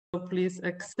please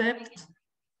accept,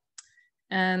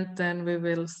 and then we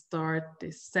will start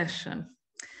this session.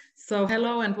 So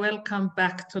hello and welcome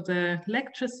back to the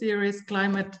lecture series,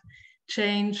 Climate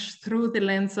Change Through the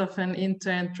Lens of an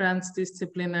Inter- and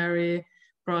Transdisciplinary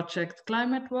Project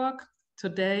Climate Walk.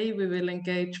 Today we will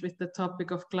engage with the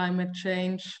topic of climate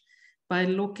change by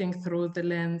looking through the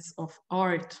lens of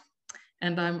art.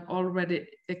 And I'm already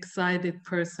excited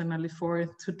personally for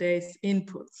today's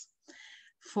inputs.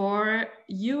 For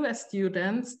you as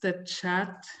students, the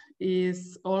chat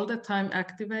is all the time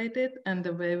activated and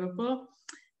available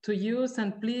to use,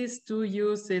 and please do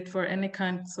use it for any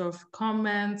kinds of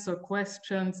comments or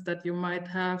questions that you might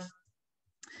have.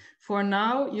 For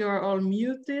now, you're all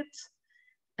muted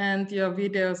and your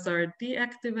videos are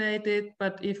deactivated,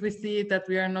 but if we see that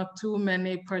we are not too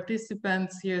many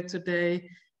participants here today,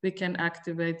 we can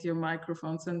activate your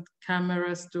microphones and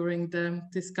cameras during the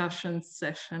discussion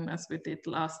session as we did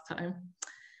last time.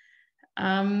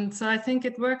 So I think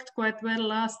it worked quite well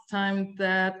last time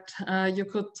that you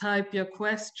could type your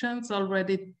questions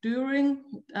already during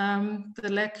the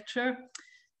lecture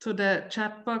to the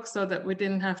chat box so that we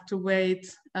didn't have to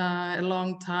wait a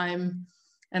long time.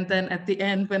 And then at the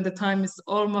end, when the time is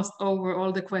almost over,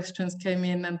 all the questions came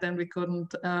in and then we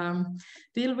couldn't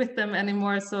deal with them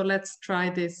anymore. So let's try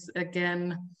this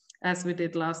again as we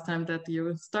did last time, that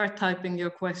you start typing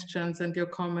your questions and your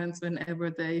comments whenever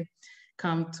they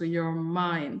come to your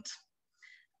mind.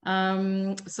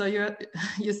 So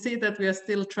you see that we are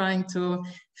still trying to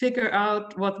figure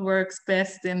out what works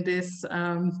best in this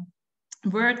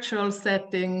virtual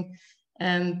setting,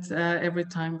 and every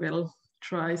time we'll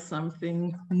try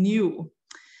something new.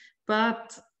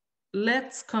 But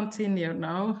let's continue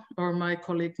now, or my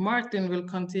colleague Martin will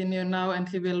continue now, and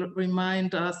he will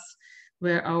remind us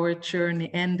where our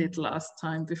journey ended last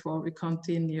time before we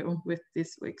continue with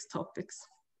this week's topics.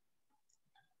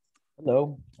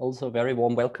 Hello, also a very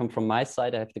warm welcome from my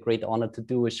side. I have the great honor to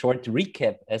do a short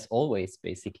recap as always,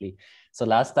 basically. So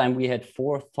last time we had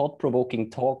 4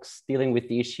 thought-provoking talks dealing with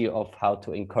the issue of how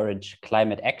to encourage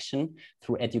climate action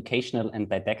through educational and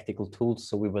didactical tools.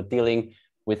 So we were dealing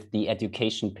with the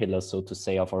education pillar, so to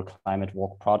say, of our Climate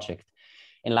Walk project.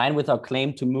 In line with our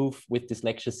claim to move with this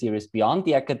lecture series beyond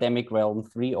the academic realm,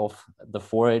 3 of the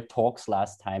 4 talks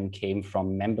last time came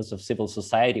from members of civil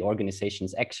society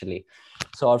organizations, actually.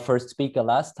 So our first speaker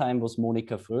last time was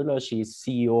Monika Fröhler. She's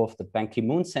CEO of the Ban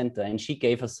Ki-moon Center, and she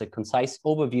gave us a concise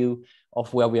overview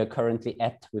of where we are currently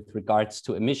at with regards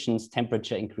to emissions,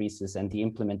 temperature increases, and the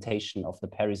implementation of the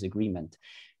Paris Agreement.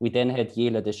 We then had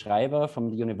Jelle de Schrijver from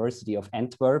the University of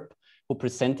Antwerp, who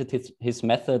presented his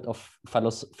method of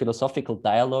philosophical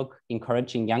dialogue,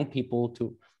 encouraging young people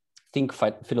to think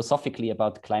philosophically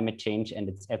about climate change and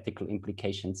its ethical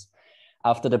implications.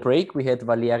 After the break, we had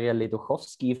Valeria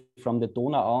Ledochowski from the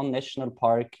Donauauen National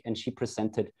Park, and she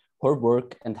presented her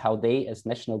work and how they, as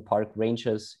national park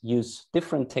rangers, use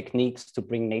different techniques to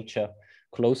bring nature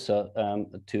closer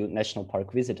to national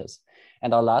park visitors.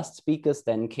 And our last speakers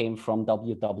then came from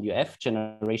WWF,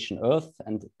 Generation Earth,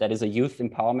 and that is a youth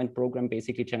empowerment program,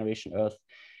 basically Generation Earth,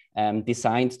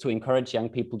 designed to encourage young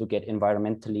people to get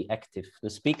environmentally active. The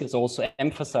speakers also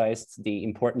emphasized the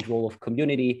important role of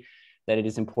community, that it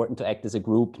is important to act as a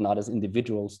group, not as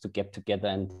individuals, to get together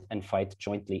and fight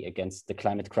jointly against the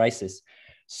climate crisis.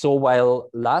 So while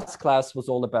last class was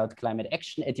all about climate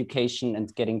action education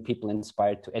and getting people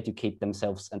inspired to educate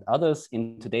themselves and others,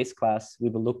 in today's class, we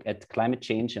will look at climate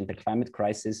change and the climate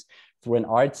crisis through an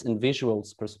arts and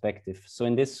visuals perspective. So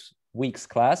in this week's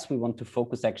class, we want to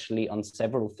focus actually on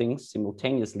several things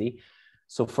simultaneously.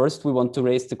 So first, we want to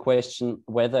raise the question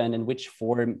whether and in which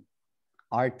form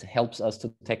art helps us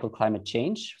to tackle climate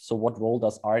change. So what role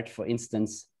does art, for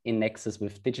instance, in nexus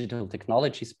with digital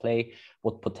technologies play?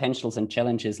 What potentials and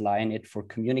challenges lie in it for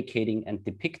communicating and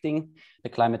depicting the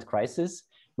climate crisis?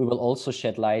 We will also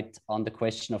shed light on the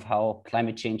question of how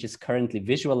climate change is currently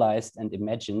visualized and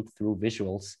imagined through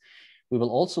visuals. We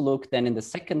will also look then in the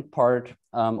second part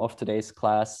of today's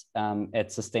class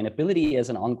at sustainability as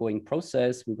an ongoing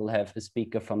process. We will have a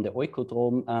speaker from the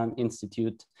Oikodrom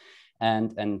Institute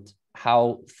and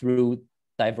how through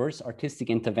diverse artistic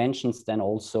interventions then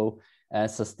also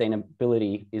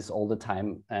sustainability is all the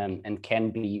time and can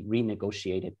be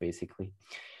renegotiated basically.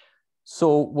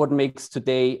 So what makes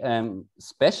today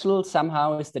special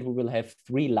somehow is that we will have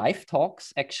 3 live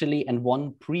talks actually and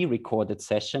 1 pre-recorded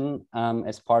session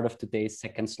as part of today's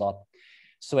second slot.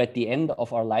 So at the end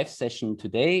of our live session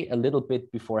today, a little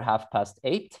bit before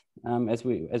 8:30, as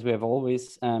we have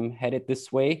always had it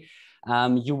this way,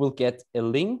 you will get a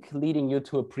link leading you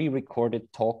to a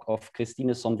pre-recorded talk of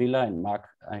Christine Sonvilla and Marc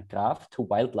Graf, 2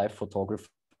 wildlife photographers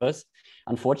us.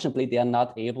 Unfortunately, they are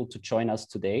not able to join us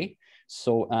today.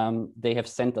 So they have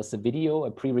sent us a video,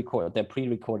 their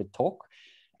pre-recorded talk.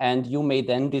 And you may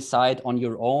then decide on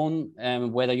your own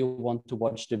whether you want to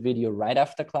watch the video right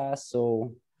after class.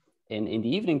 So in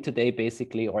the evening today,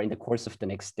 basically, or in the course of the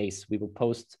next days, we will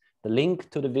post the link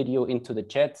to the video into the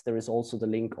chat. There is also the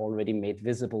link already made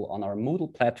visible on our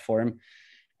Moodle platform.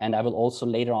 And I will also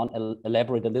later on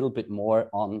elaborate a little bit more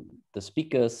on the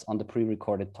speakers, on the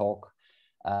pre-recorded talk.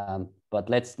 But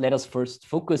let us first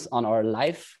focus on our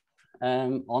live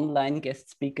online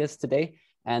guest speakers today.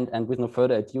 And with no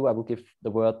further ado, I will give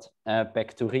the word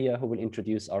back to Ria, who will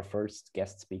introduce our first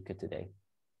guest speaker today.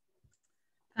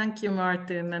 Thank you,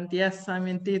 Martin. And yes, I'm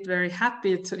indeed very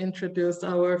happy to introduce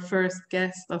our first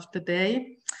guest of the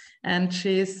day. And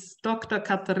she's Dr.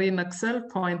 Katharina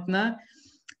Gsell-Pointner,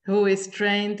 who is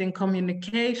trained in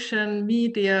communication,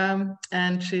 media,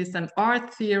 and she's an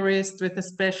art theorist with a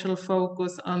special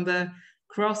focus on the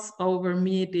crossover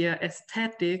media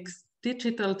aesthetics,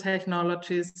 digital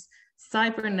technologies,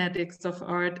 cybernetics of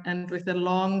art, and with a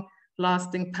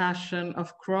long-lasting passion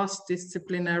of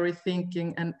cross-disciplinary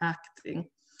thinking and acting.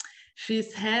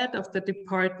 She's head of the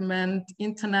department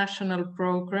International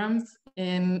Programs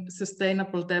in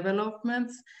Sustainable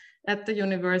Development at the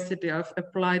University of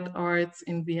Applied Arts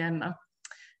in Vienna,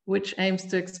 which aims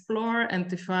to explore and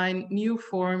define new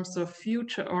forms of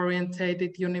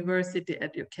future-oriented university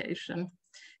education,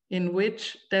 in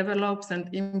which develops and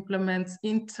implements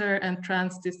inter- and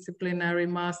transdisciplinary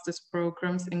master's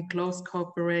programs in close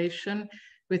cooperation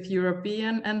with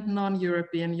European and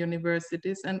non-European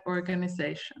universities and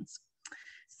organizations.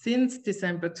 Since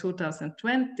December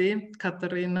 2020,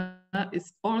 Katharina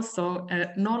is also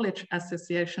a Knowledge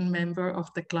Association member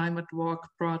of the Climate Walk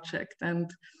project,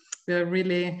 and we're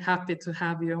really happy to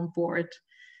have you on board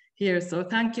here. So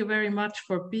thank you very much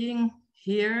for being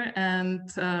here, and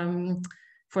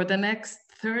for the next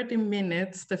 30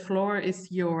 minutes, the floor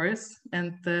is yours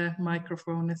and the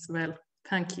microphone as well.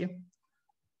 Thank you.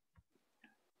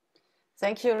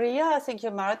 Thank you, Ria. Thank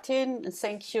you, Martin.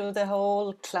 Thank you, the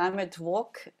whole Climate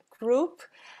Walk group.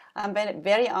 I'm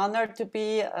very honored to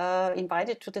be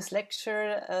invited to this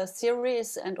lecture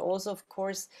series, and also, of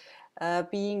course,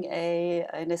 being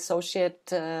an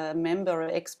associate member,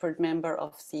 expert member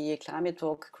of the Climate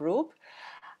Walk group.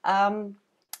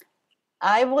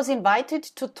 I was invited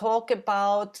to talk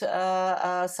about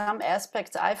some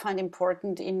aspects I find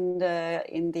important in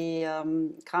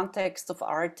the context of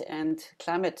art and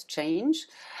climate change.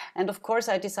 And of course,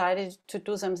 I decided to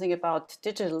do something about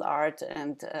digital art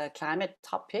and climate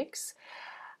topics.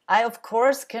 I, of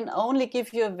course, can only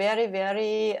give you a very,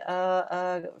 very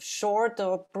short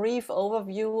or brief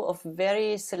overview of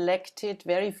very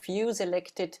few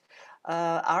selected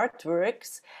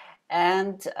artworks.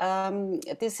 And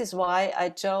this is why I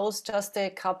chose just a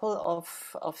couple of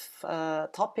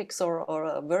topics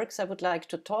or works I would like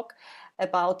to talk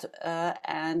about,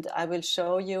 and I will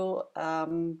show you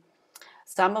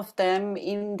some of them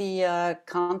in the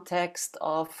context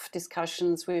of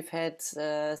discussions we've had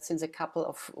since a couple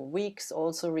of weeks,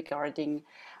 also regarding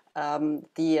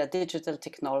the digital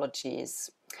technologies.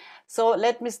 So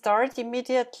let me start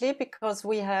immediately, because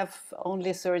we have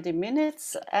only 30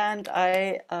 minutes, and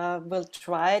I will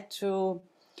try to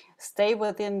stay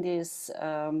within this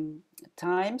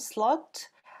time slot.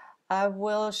 I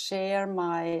will share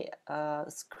my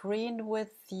screen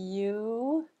with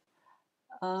you.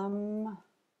 Hope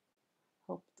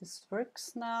this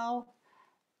works now.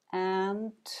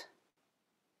 And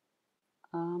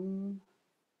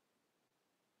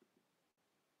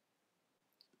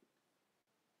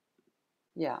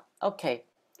yeah, okay.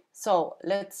 So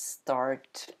let's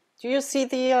start. Do you see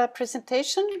the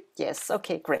presentation? Yes,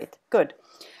 okay, great, good.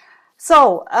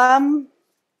 So,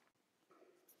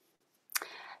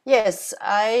 yes,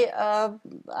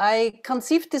 I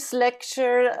conceived this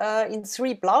lecture in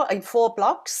 4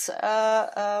 blocks,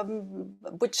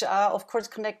 which are of course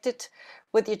connected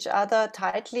with each other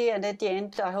tightly, and at the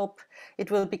end I hope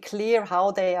it will be clear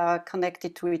how they are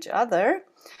connected to each other.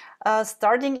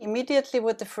 Starting immediately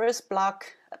with the first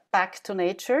block, Back to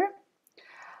Nature.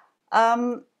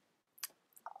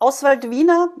 Oswald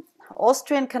Wiener,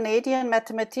 Austrian-Canadian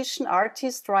mathematician,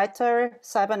 artist, writer,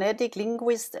 cybernetic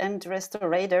linguist and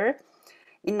restaurator,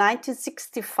 in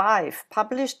 1965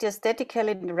 published the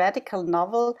aesthetically radical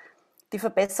novel Die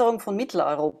Verbesserung von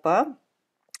Mitteleuropa,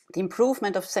 The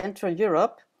Improvement of Central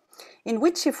Europe, in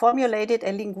which he formulated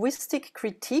a linguistic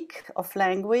critique of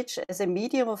language as a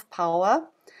medium of power,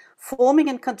 forming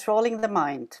and controlling the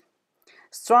mind.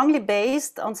 Strongly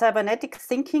based on cybernetic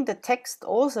thinking, the text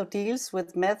also deals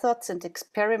with methods and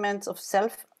experiments of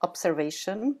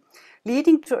self-observation,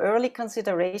 leading to early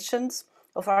considerations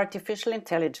of artificial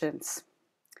intelligence.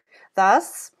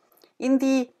 Thus, in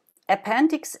the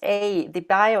Appendix A, the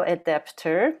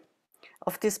bioadapter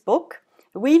of this book,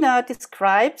 Wiener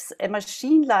describes a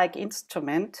machine-like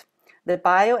instrument, the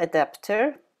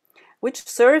bioadapter, which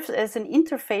serves as an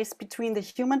interface between the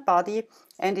human body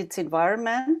and its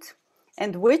environment,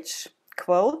 and which,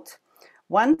 quote,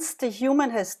 once the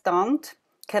human has donned,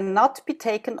 cannot be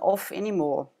taken off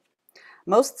anymore.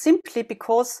 Most simply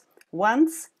because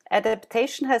once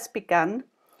adaptation has begun,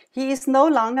 he is no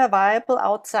longer viable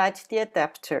outside the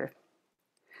adapter.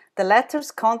 The latter's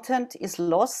content is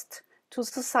lost to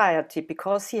society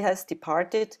because he has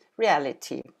departed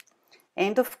reality.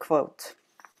 End of quote.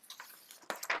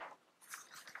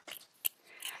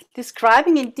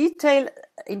 Describing in detail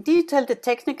the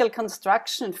technical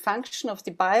construction and function of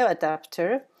the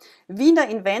bioadapter, Wiener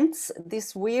invents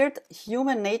this weird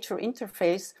human-nature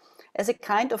interface as a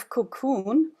kind of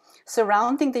cocoon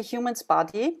surrounding the human's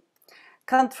body,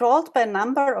 controlled by a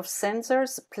number of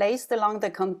sensors placed along the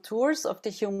contours of the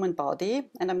human body,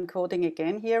 and I'm quoting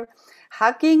again here,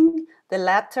 hugging the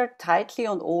latter tightly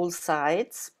on all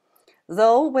sides,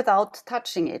 though without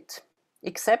touching it,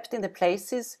 except in the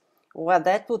places where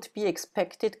that would be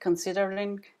expected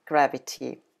considering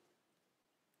gravity.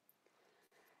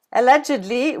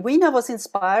 Allegedly, Wiener was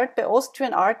inspired by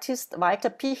Austrian artist Walter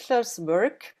Pichler's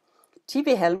work,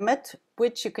 TV Helmet,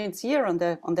 which you can see here on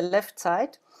the left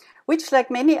side, which, like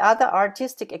many other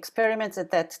artistic experiments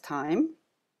at that time,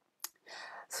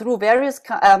 through various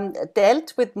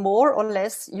dealt with more or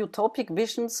less utopic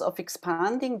visions of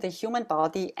expanding the human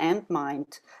body and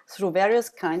mind through various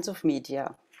kinds of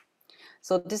media.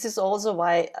 So this is also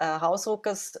why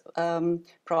Hausrucker's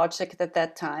project at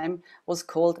that time was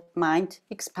called Mind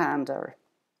Expander.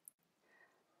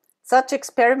 Such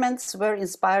experiments were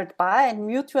inspired by and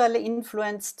mutually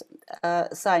influenced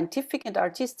scientific and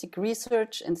artistic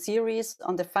research and theories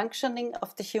on the functioning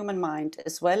of the human mind,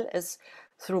 as well as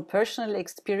through personal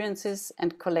experiences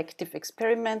and collective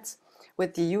experiments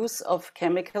with the use of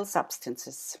chemical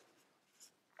substances.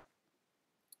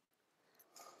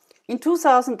 In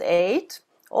 2008,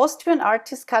 Austrian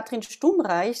artist Katrin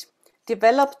Stumreich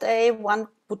developed one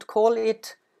would call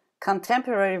it,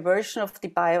 contemporary version of the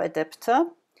bioadapter,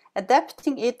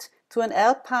 adapting it to an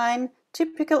alpine,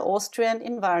 typical Austrian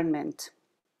environment.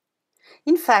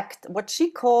 In fact, what she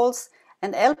calls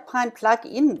an alpine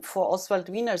plug-in for Oswald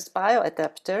Wiener's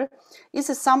bioadapter is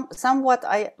a somewhat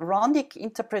ironic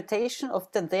interpretation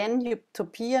of the then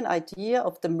utopian idea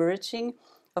of the merging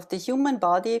of the human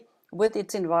body with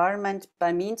its environment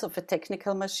by means of a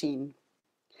technical machine.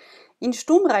 In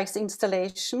Stumreich's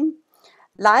installation,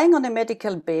 lying on a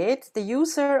medical bed, the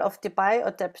user of the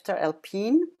bioadapter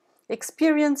Alpine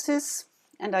experiences,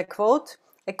 and I quote,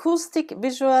 acoustic,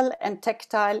 visual and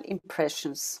tactile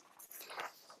impressions.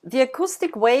 The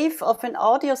acoustic wave of an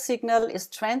audio signal is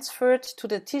transferred to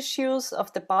the tissues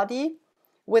of the body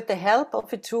with the help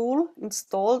of a tool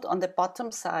installed on the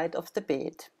bottom side of the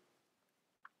bed.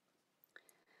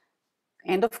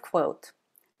 End of quote.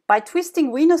 By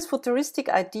twisting Wiener's futuristic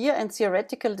idea and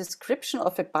theoretical description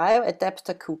of a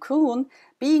bioadapter cocoon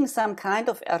being some kind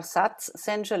of ersatz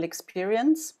sensual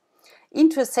experience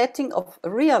into a setting of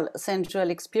real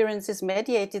sensual experiences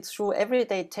mediated through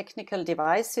everyday technical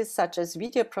devices such as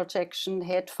video projection,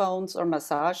 headphones or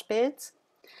massage beds,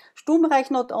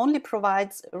 Stumreich not only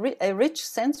provides a rich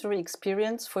sensory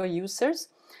experience for users,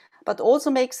 but also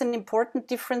makes an important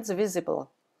difference visible.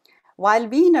 While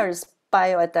Wiener's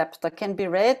bioadapter can be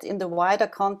read in the wider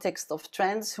context of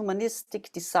transhumanistic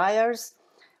desires,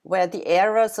 where the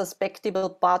era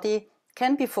suspectable body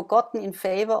can be forgotten in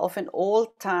favor of an all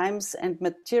times and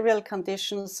material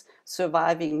conditions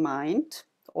surviving mind.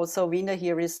 Also, Wiener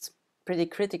here is pretty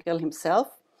critical himself.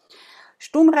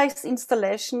 Stumreich's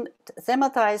installation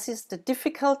thematizes the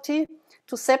difficulty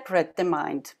to separate the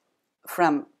mind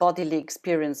from bodily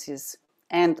experiences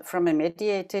and from a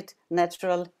mediated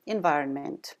natural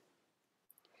environment.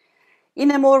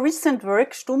 In a more recent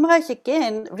work, Stumreich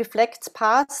again reflects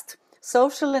past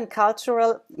social and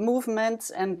cultural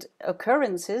movements and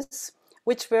occurrences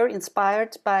which were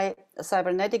inspired by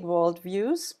cybernetic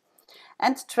worldviews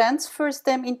and transfers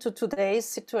them into today's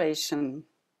situation.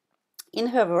 In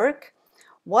her work,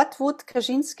 What Would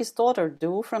Kaczynski's Daughter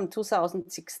Do from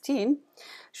 2016,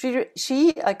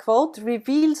 she, I quote,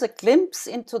 reveals a glimpse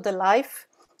into the life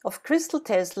of Crystal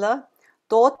Tesla,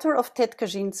 daughter of Ted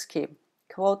Kaczynski,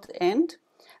 quote end,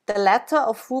 the latter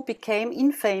of who became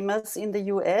infamous in the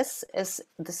US as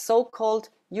the so-called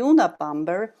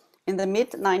Unabomber in the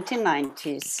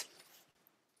mid-1990s.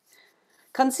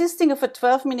 Consisting of a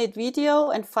 12-minute video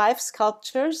and 5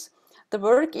 sculptures, the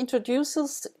work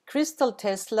introduces Crystal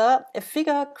Tesla, a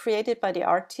figure created by the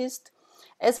artist,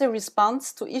 as a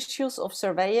response to issues of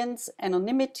surveillance,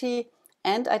 anonymity,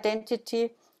 and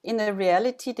identity in a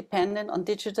reality dependent on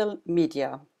digital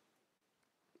media.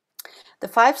 The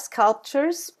 5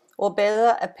 sculptures, or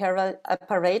better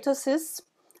apparatuses,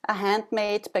 are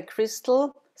handmade by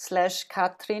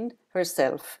Crystal/Katrin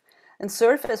herself and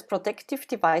serve as protective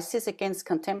devices against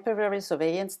contemporary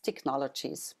surveillance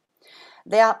technologies.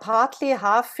 They are partly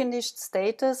half-finished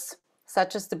status,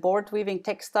 such as the board-weaving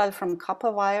textile from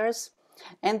copper wires,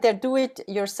 and their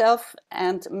do-it-yourself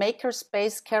and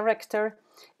makerspace character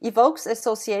evokes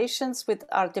associations with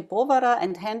Arte Bovara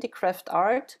and handicraft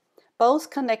art,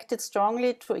 both connected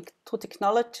strongly to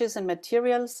technologies and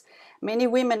materials many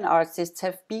women artists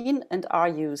have been and are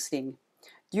using,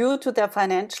 due to their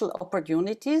financial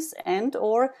opportunities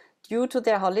and/or due to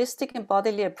their holistic and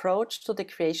bodily approach to the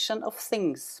creation of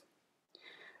things.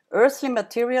 Earthly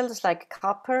materials like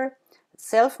copper,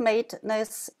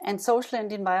 self-madeness, and social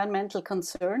and environmental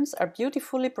concerns are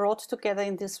beautifully brought together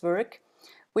in this work,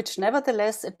 which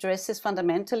nevertheless addresses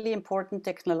fundamentally important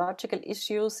technological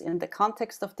issues in the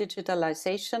context of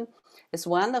digitalization as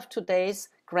one of today's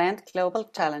grand global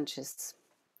challenges.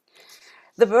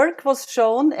 The work was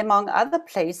shown, among other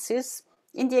places,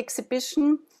 in the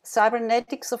exhibition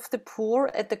Cybernetics of the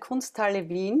Poor at the Kunsthalle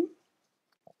Wien,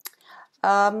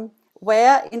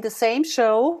 where in the same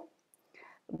show,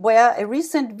 where a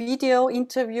recent video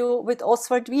interview with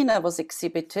Oswald Wiener was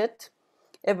exhibited,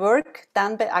 a work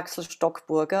done by Axel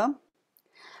Stockburger,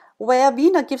 where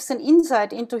Wiener gives an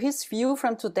insight into his view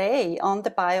from today on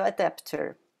the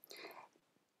bioadapter.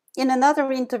 In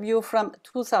another interview from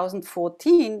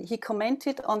 2014, he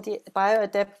commented on the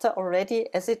bioadapter already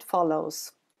as it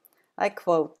follows. I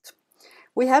quote,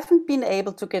 "We haven't been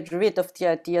able to get rid of the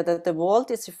idea that the world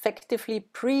is effectively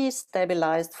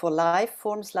pre-stabilized for life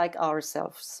forms like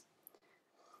ourselves.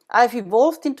 I've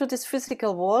evolved into this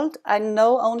physical world. I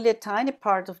know only a tiny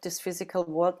part of this physical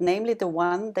world, namely the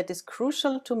one that is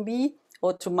crucial to me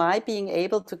or to my being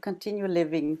able to continue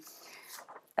living.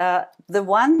 The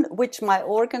one which my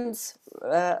organs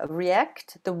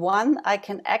react, the one I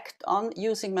can act on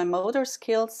using my motor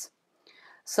skills.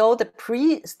 So the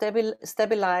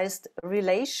pre-stabilized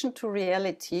relation to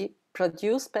reality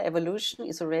produced by evolution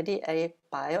is already a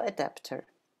bioadapter."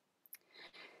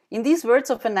 In these words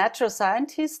of a natural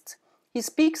scientist, he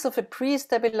speaks of a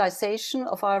pre-stabilization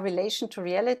of our relation to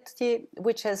reality,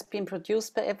 which has been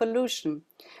produced by evolution.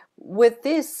 With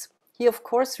this, he of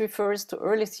course refers to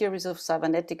early theories of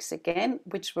cybernetics again,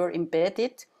 which were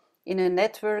embedded in a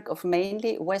network of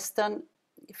mainly Western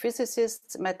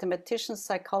physicists, mathematicians,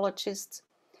 psychologists,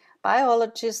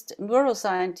 biologists,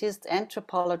 neuroscientists,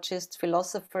 anthropologists,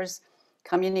 philosophers,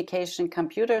 communication,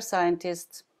 computer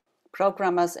scientists,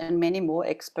 programmers, and many more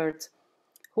experts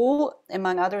who,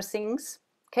 among other things,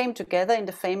 came together in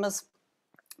the famous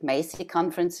Macy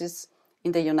conferences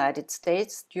in the United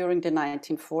States during the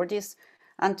 1940s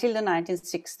until the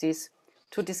 1960s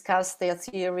to discuss their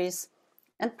theories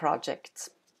and projects.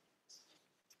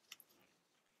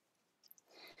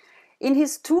 In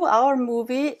his 2-hour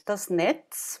movie Das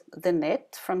Netz, The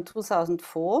Net, from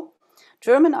 2004,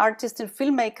 German artist and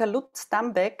filmmaker Lutz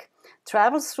Dambeck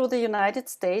travels through the United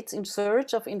States in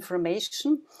search of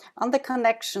information on the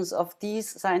connections of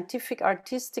these scientific,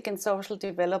 artistic, and social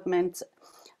developments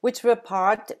which were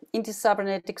part in the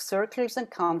cybernetic circles and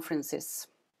conferences.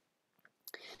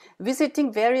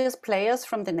 Visiting various players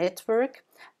from the network,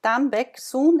 Dambeck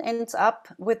soon ends up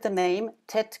with the name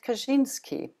Ted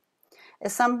Kaczynski, a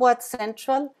somewhat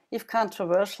central, if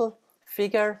controversial,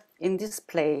 figure in this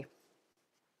play.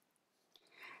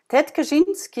 Ted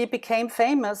Kaczynski became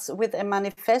famous with a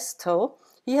manifesto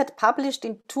he had published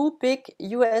in 2 big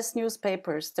US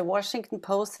newspapers, the Washington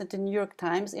Post and the New York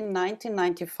Times, in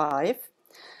 1995,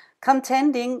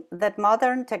 contending that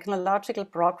modern technological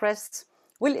progress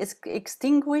will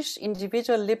extinguish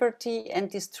individual liberty and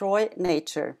destroy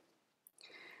nature.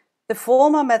 The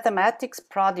former mathematics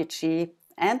prodigy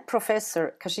and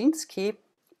professor Kaczynski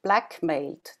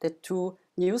blackmailed the 2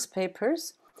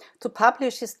 newspapers to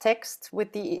publish his text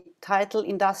with the title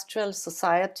Industrial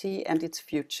Society and Its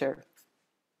Future.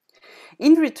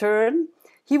 In return,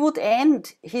 he would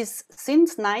end his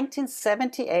since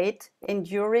 1978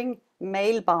 enduring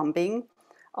mail bombing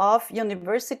of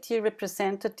university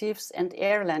representatives and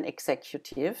airline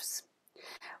executives,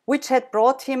 which had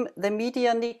brought him the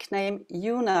media nickname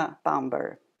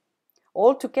Unabomber.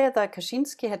 Altogether,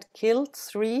 Kaczynski had killed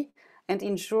 3 and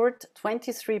injured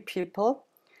 23 people,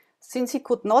 since he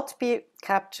could not be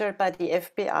captured by the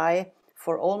FBI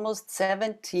for almost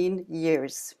 17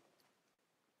 years.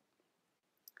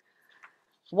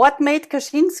 What made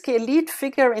Kaczynski a lead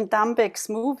figure in Dambeck's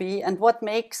movie, and what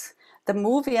makes the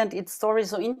movie and its story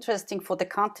so interesting for the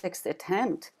context at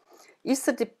hand, is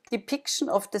the depiction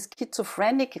of the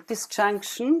schizophrenic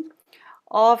disjunction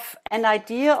of an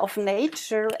idea of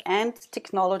nature and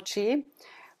technology,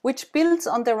 which builds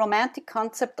on the romantic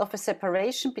concept of a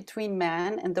separation between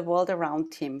man and the world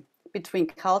around him, between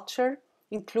culture,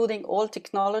 including all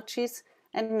technologies,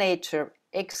 and nature,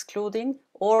 excluding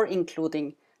or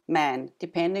including man,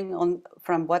 depending on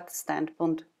from what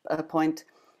standpoint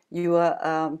you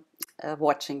are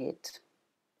watching it.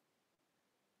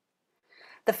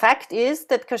 The fact is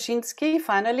that Kaczynski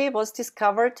finally was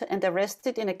discovered and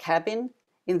arrested in a cabin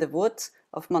in the woods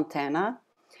of Montana,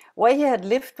 where he had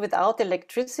lived without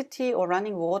electricity or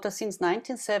running water since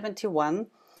 1971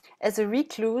 as a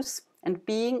recluse and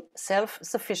being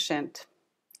self-sufficient.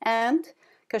 And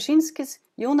Kaczynski's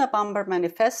Unabomber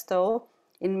manifesto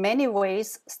in many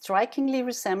ways strikingly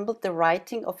resembled the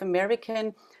writing of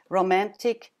American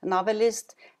romantic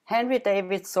novelist Henry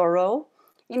David Thoreau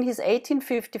in his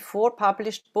 1854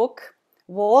 published book,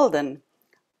 Walden,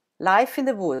 Life in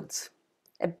the Woods,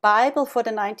 a Bible for the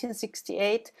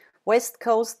 1968 West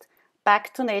Coast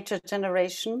Back to Nature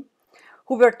generation,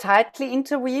 who were tightly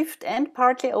interweaved and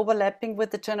partly overlapping with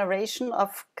the generation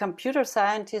of computer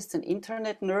scientists and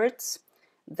internet nerds,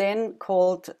 then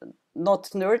called not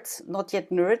yet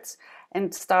nerds,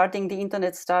 and starting the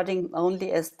internet starting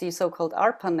only as the so-called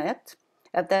ARPANET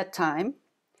at that time,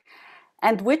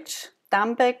 and which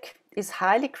Dambeck is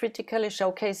highly critically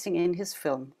showcasing in his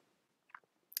film.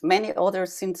 Many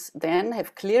others since then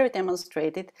have clearly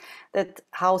demonstrated that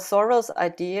how Thoreau's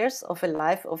ideas of a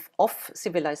life of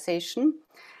civilization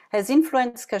has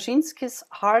influenced Kaczynski's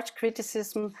hard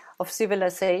criticism of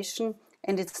civilization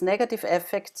and its negative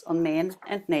effects on man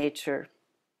and nature.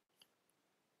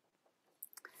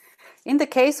 In the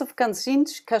case of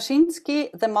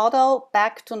Kaczynski, the motto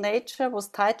 "Back to Nature" was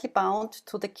tightly bound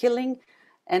to the killing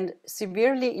and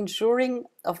severely injuring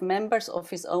of members of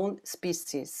his own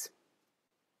species.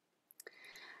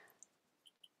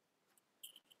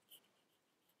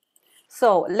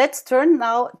 So let's turn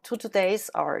now to today's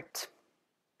art,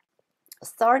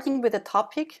 starting with a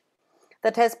topic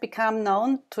that has become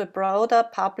known to a broader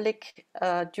public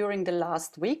during the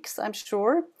last weeks, I'm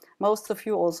sure. Most of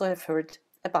you also have heard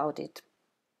about it.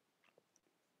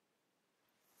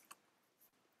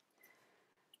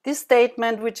 This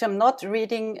statement, which I'm not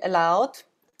reading aloud,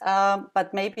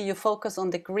 but maybe you focus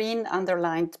on the green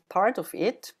underlined part of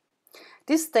it.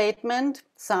 This statement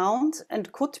sounds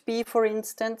and could be, for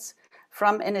instance,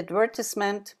 from an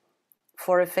advertisement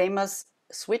for a famous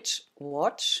Switch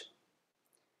watch,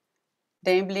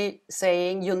 namely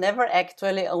saying you never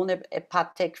actually own a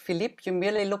Patek Philippe, you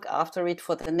merely look after it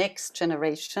for the next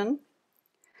generation.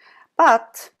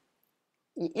 But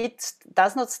it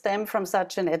does not stem from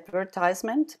such an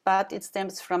advertisement, but it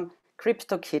stems from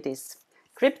CryptoKitties.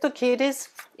 CryptoKitties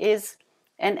is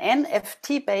an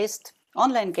NFT-based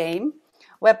online game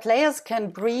where players can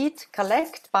breed,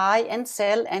 collect, buy, and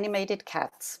sell animated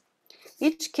cats.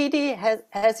 Each kitty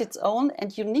has its own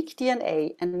and unique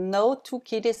DNA, and no two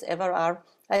kitties ever are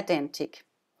identical.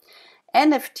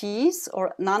 NFTs,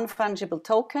 or non-fungible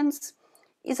tokens,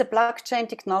 is a blockchain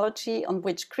technology on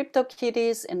which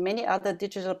CryptoKitties and many other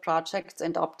digital projects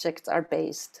and objects are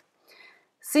based.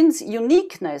 Since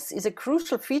uniqueness is a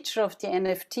crucial feature of the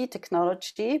NFT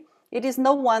technology, it is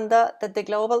no wonder that the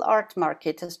global art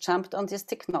market has jumped on this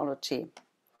technology.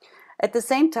 At the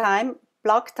same time,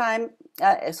 blockchain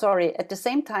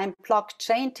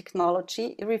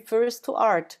technology refers to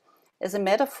art as a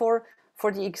metaphor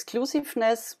for the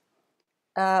exclusiveness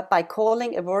by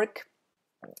calling a work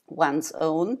one's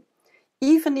own,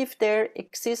 even if there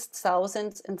exist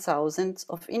thousands and thousands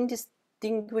of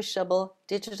indistinguishable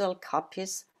digital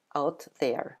copies out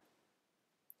there.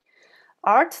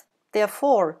 Art,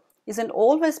 therefore, is an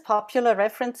always popular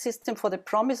reference system for the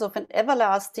promise of an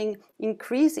everlasting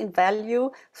increase in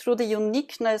value through the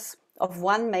uniqueness of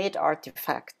one made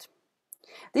artifact.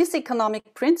 This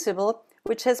economic principle,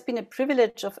 which has been a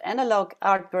privilege of analog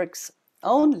artworks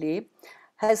only,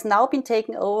 has now been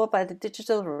taken over by the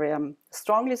digital realm,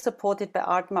 strongly supported by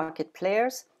art market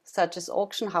players such as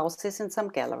auction houses and some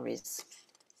galleries.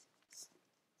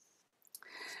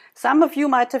 Some of you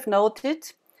might have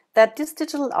noted that this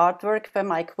digital artwork by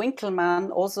Mike Winkelmann,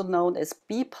 also known as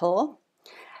Beeple,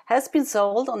 has been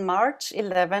sold on March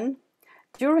 11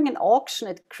 during an auction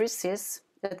at Christie's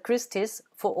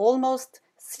for almost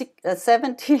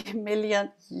 $70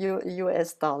 million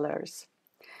US.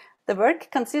 The work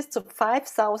consists of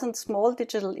 5,000 small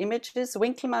digital images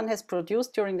Winkelmann has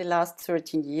produced during the last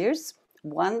 13 years,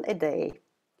 one a day.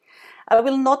 I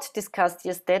will not discuss the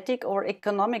aesthetic or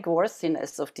economic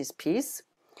worthiness of this piece,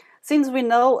 since we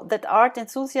know that art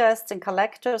enthusiasts and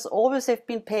collectors always have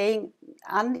been paying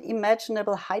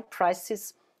unimaginable high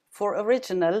prices for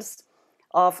originals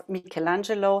of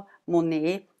Michelangelo,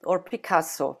 Monet, or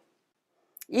Picasso.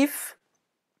 If,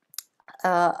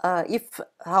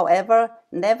 however,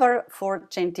 never for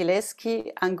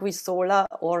Gentileschi, Anguissola,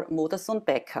 or Modersohn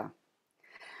Becker.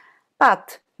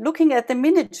 But looking at the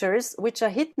miniatures which are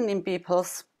hidden in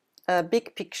people's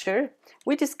big picture,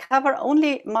 we discover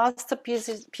only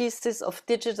masterpieces of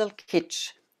digital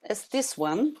kitsch, as this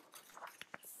one,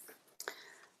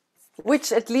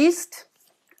 which at least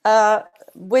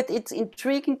with its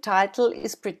intriguing title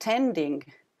is pretending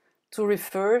to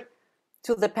refer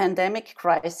to the pandemic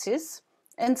crisis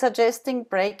and suggesting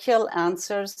brachial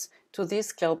answers to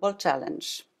this global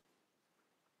challenge.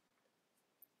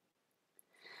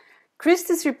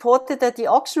 Christie's reported that the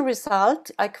auction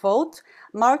result, I quote,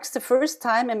 marks the first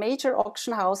time a major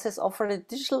auction house has offered a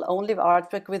digital-only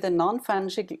artwork with a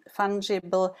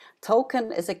non-fungible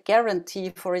token as a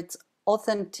guarantee for its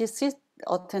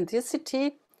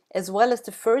authenticity, as well as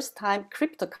the first time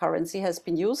cryptocurrency has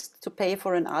been used to pay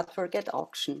for an artwork at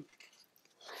auction.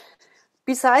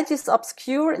 Beside this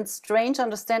obscure and strange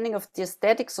understanding of the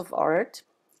aesthetics of art,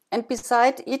 and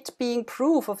beside it being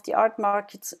proof of the art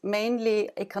market's mainly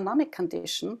economic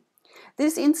condition,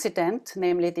 this incident,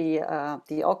 namely the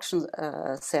auction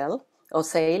sale,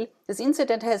 this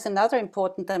incident has another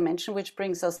important dimension which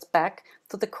brings us back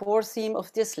to the core theme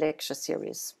of this lecture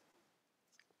series.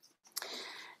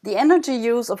 The energy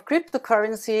use of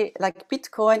cryptocurrency like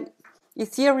Bitcoin,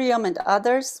 Ethereum, and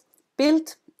others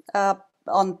built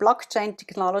on blockchain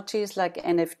technologies like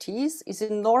NFTs is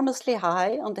enormously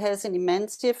high and has an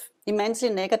immensely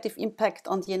negative impact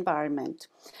on the environment.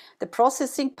 The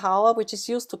processing power which is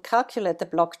used to calculate the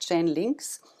blockchain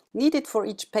links needed for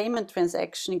each payment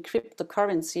transaction in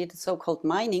cryptocurrency, the so-called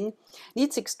mining,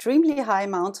 needs extremely high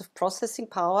amounts of processing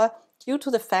power due to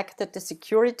the fact that the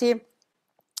security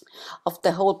of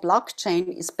the whole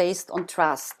blockchain is based on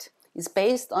trust, is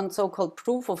based on so-called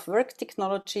proof of work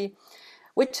technology,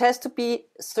 which has to be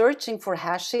searching for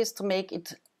hashes to make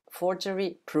it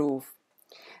forgery proof.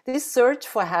 This search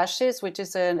for hashes, which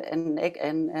is a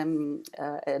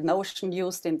notion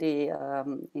used in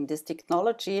this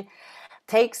technology,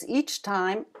 takes each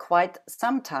time quite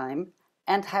some time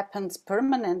and happens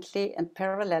permanently and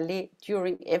parallelly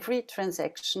during every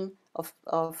transaction of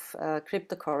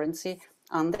cryptocurrency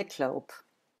on the globe.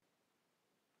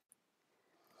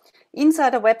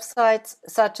 Insider websites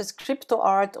such as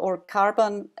CryptoArt or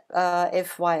Carbon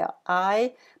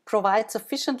FYI provide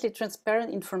sufficiently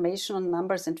transparent information on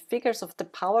numbers and figures of the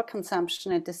power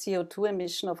consumption and the CO2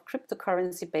 emission of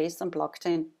cryptocurrency based on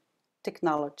blockchain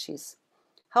technologies.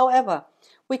 However,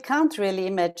 we can't really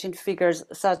imagine figures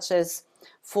such as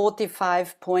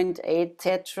 45.8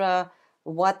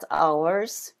 tetrawatt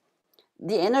hours,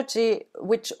 the energy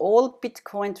which all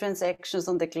Bitcoin transactions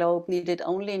on the globe needed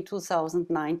only in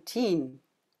 2019,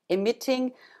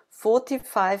 emitting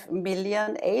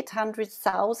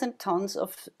 45,800,000 tons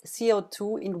of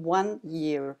CO2 in 1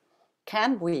 year.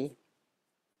 Can we?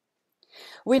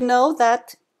 We know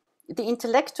that the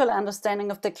intellectual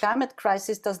understanding of the climate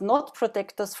crisis does not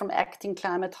protect us from acting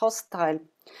climate hostile,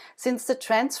 since the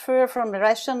transfer from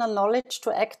rational knowledge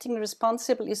to acting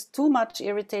responsible is too much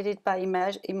irritated by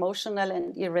emotional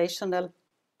and irrational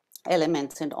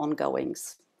elements and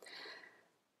ongoings.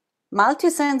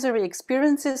 Multisensory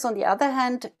experiences, on the other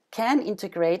hand, can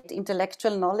integrate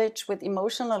intellectual knowledge with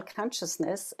emotional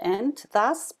consciousness and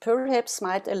thus perhaps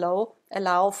might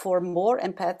allow for more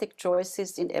empathic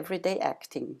choices in everyday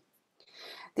acting.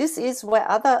 This is where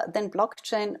other than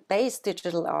blockchain-based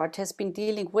digital art has been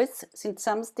dealing with since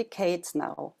some decades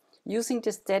now, using the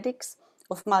aesthetics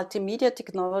of multimedia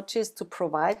technologies to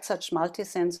provide such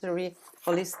multisensory,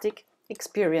 holistic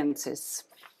experiences.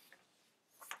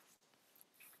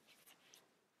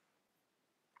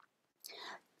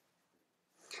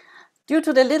 Due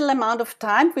to the little amount of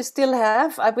time we still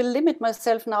have, I will limit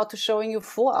myself now to showing you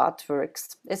 4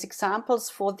 artworks as examples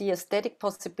for the aesthetic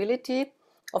possibility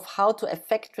of how to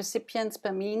affect recipients by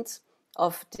means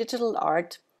of digital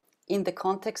art in the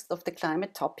context of the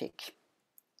climate topic.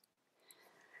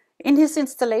 In his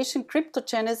installation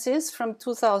Cryptogenesis from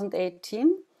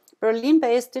 2018,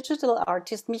 Berlin-based digital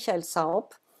artist Michael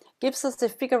Saub gives us a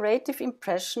figurative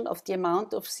impression of the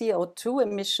amount of CO2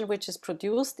 emission which is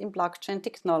produced in blockchain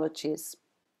technologies.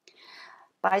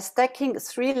 By stacking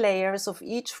 3 layers of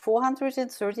each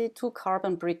 432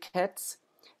 carbon briquettes,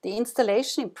 the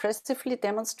installation impressively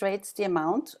demonstrates the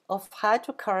amount of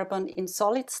hydrocarbon in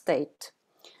solid state,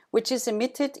 which is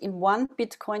emitted in one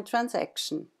Bitcoin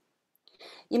transaction.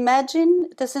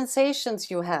 Imagine the sensations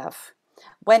you have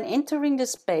when entering the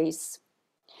space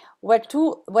where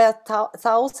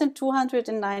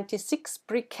 1,296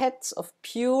 briquettes of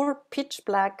pure pitch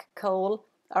black coal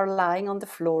are lying on the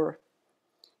floor,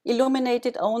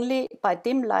 illuminated only by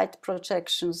dim light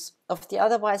projections of the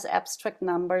otherwise abstract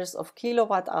numbers of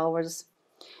kilowatt hours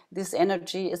this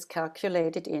energy is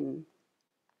calculated in.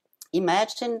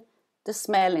 Imagine the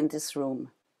smell in this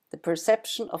room, the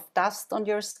perception of dust on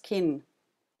your skin,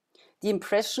 the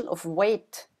impression of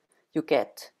weight you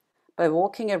get by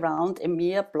walking around a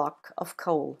mere block of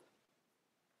coal.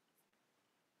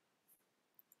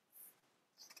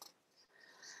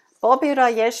 Bobby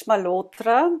Rajesh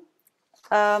Malhotra,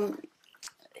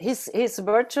 his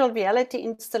virtual reality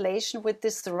installation with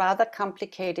this rather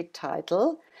complicated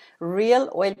title, Real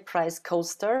Oil Price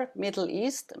Coaster, Middle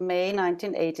East, May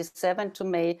 1987 to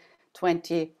May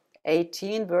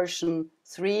 2018, version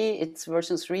 3, it's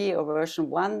version 3 or version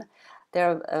 1.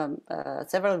 There are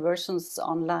several versions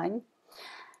online.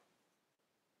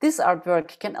 This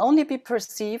artwork can only be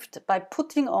perceived by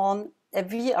putting on a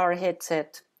VR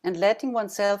headset and letting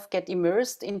oneself get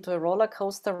immersed into a roller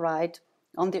coaster ride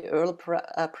on the oil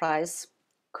price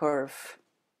curve.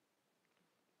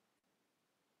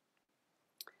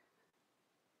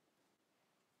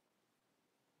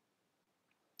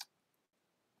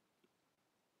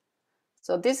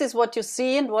 So this is what you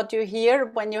see and what you hear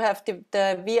when you have the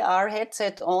VR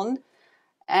headset on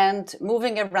and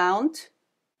moving around.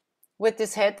 With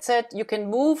this headset, you can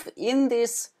move in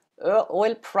these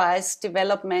oil price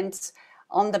developments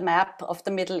on the map of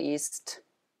the Middle East.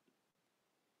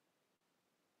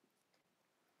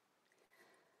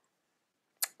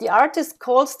 The artist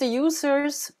calls the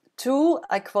users to,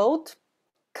 I quote,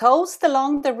 coast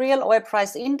along the real oil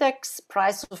price index,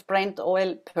 price of Brent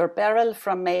oil per barrel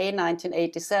from May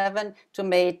 1987 to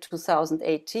May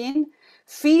 2018,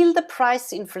 feel the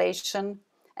price inflation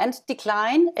and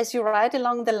decline as you ride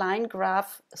along the line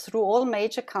graph through all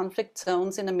major conflict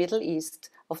zones in the Middle East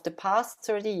of the past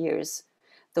 30 years.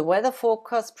 The weather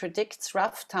forecast predicts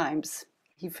rough times,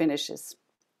 he finishes.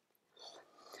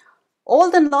 All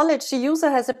the knowledge the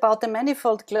user has about the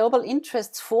manifold global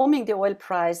interests forming the oil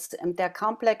price and their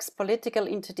complex political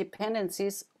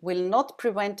interdependencies will not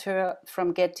prevent her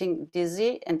from getting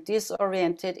dizzy and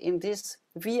disoriented in this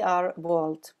VR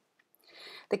world.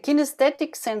 The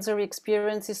kinesthetic sensory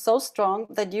experience is so strong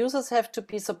that users have to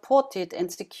be supported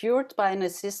and secured by an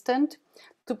assistant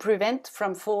to prevent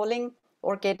from falling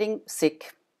or getting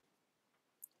sick.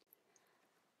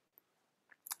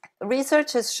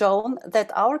 Research has shown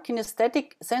that our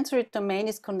kinesthetic sensory domain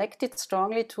is connected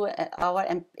strongly to our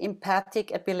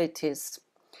empathic abilities.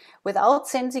 Without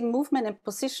sensing movement and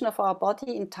position of our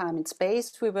body in time and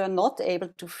space, we were not able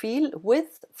to feel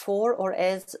with, for, or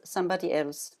as somebody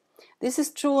else. This is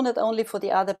true not only for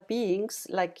the other beings,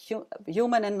 like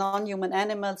human and non-human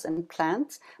animals and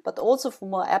plants, but also for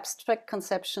more abstract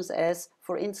conceptions as,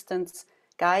 for instance,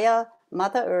 Gaia,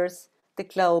 Mother Earth, the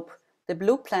globe, the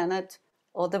blue planet,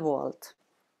 or the world.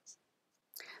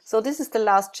 So this is the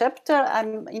last chapter.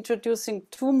 I'm introducing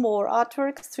 2 more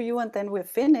artworks to you and then we're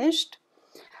finished.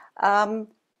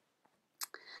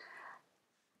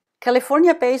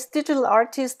 California-based digital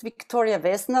artist Victoria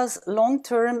Vesna's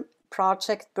long-term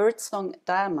project Birdsong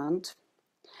Diamond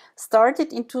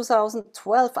started in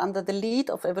 2012 under the lead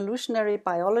of evolutionary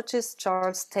biologist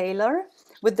Charles Taylor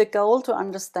with the goal to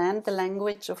understand the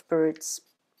language of birds.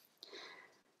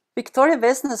 Victoria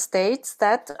Vesna states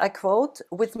that, I quote,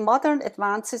 with modern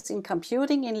advances in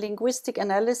computing, in linguistic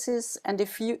analysis, and a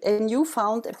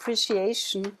newfound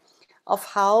appreciation of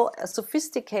how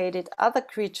sophisticated other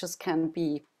creatures can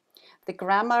be, the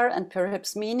grammar and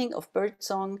perhaps meaning of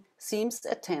birdsong seems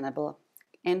attainable.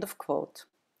 End of quote.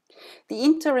 The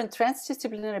inter- and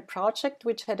transdisciplinary project,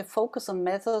 which had a focus on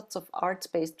methods of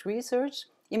arts-based research,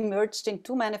 emerged in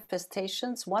 2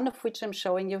 manifestations, one of which I'm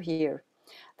showing you here.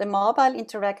 The mobile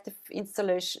interactive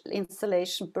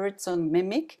installation Birdsong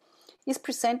Mimic is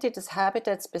presented as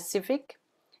habitat-specific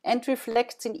and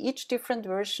reflects in each different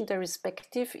version their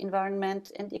respective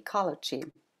environment and ecology.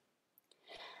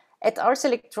 At Ars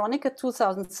Electronica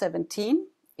 2017,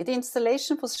 the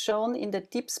installation was shown in the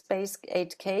Deep Space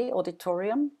 8K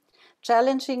auditorium,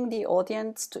 challenging the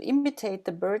audience to imitate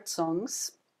the bird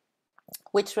songs,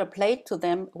 which were played to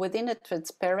them within a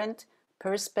transparent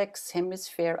Perspex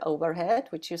hemisphere overhead,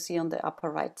 which you see on the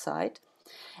upper right side,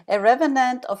 a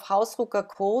revenant of Hausrucker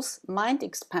Koh's Mind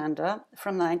Expander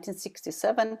from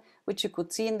 1967, which you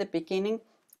could see in the beginning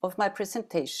of my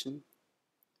presentation.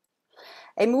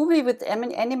 A movie with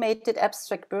animated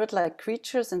abstract bird-like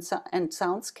creatures and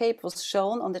soundscape was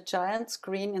shown on the giant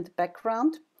screen in the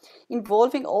background,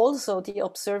 involving also the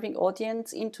observing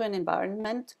audience into an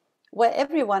environment where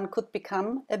everyone could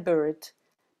become a bird,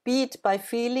 be it by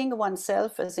feeling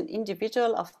oneself as an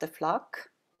individual of the flock,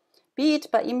 be it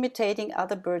by imitating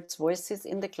other birds' voices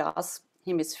in the glass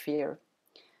hemisphere.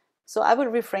 So I will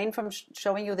refrain from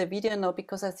showing you the video now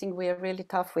because I think we are really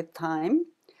tough with time,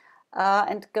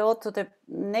 and go to the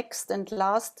next and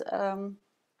last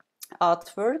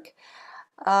artwork.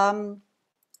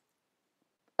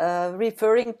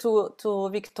 Referring to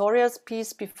Victoria's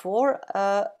piece before,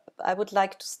 I would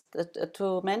like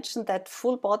to mention that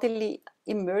full bodily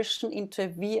immersion into a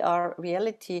VR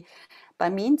reality by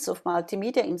means of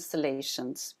multimedia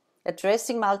installations,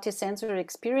 addressing multisensory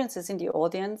experiences in the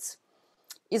audience,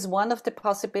 is one of the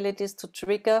possibilities to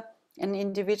trigger an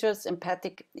individual's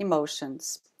empathic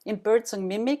emotions. In birdsong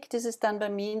mimic, this is done by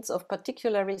means of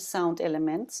particular sound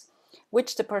elements,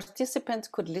 which the participants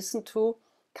could listen to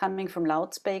coming from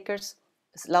loudspeakers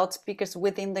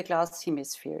within the glass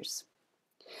hemispheres.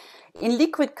 In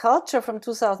Liquid Culture from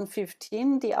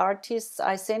 2015, the artists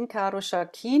Aysen Karo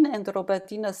Shakin and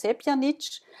Robertina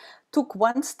Sepjanic took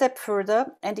one step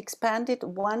further and expanded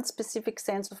one specific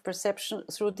sense of perception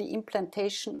through the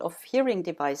implantation of hearing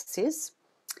devices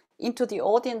into the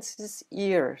audience's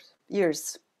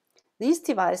ears. These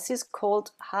devices,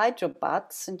 called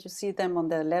hydrobuds, and you see them on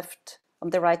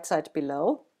the right side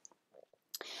below,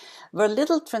 were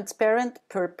little transparent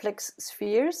perplex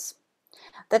spheres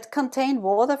that contain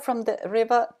water from the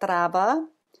river Drava,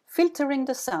 filtering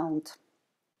the sound.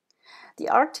 The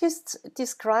artists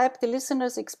describe the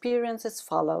listener's experience as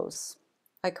follows.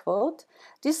 I quote,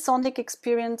 "This sonic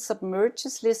experience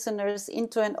submerges listeners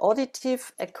into an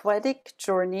auditive aquatic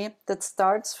journey that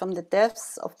starts from the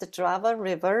depths of the Drava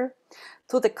River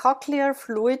to the cochlear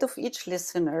fluid of each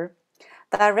listener,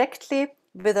 directly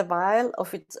with a vial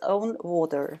of its own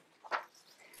water.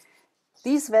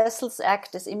 These vessels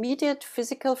act as immediate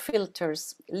physical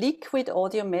filters, liquid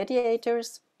audio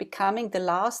mediators, becoming the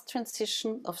last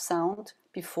transition of sound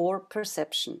before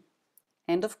perception."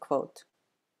 End of quote.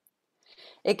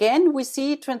 Again, we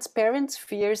see transparent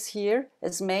spheres here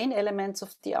as main elements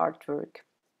of the artwork.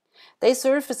 They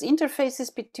serve as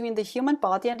interfaces between the human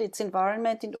body and its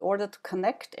environment in order to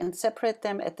connect and separate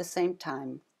them at the same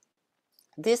time.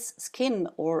 This skin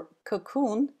or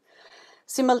cocoon,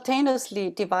 simultaneously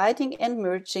dividing and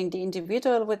merging the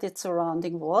individual with its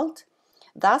surrounding world,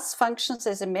 thus functions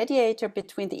as a mediator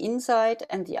between the inside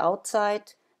and the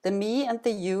outside, the me and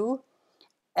the you,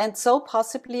 and so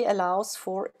possibly allows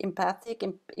for empathic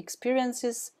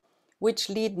experiences which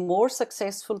lead more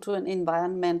successful to an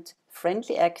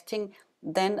environment-friendly acting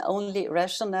than only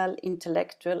rational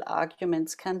intellectual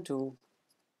arguments can do.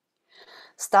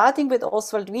 Starting with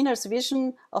Oswald Wiener's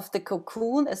vision of the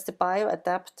cocoon as the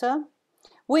bioadapter,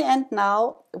 we end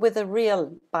now with a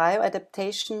real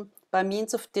bioadaptation by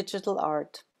means of digital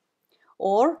art.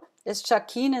 Or, as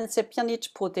Shakin and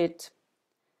Sepjanic put it,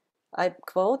 I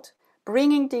quote,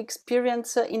 "bringing the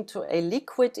experiencer into a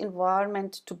liquid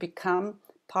environment to become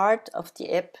part of the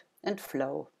ebb and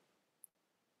flow."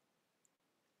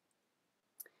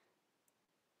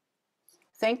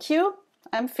 Thank you.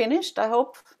 I'm finished. I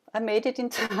hope I made it in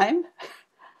time.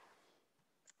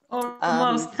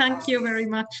 Almost. Thank you very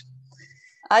much.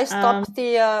 I stopped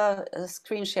the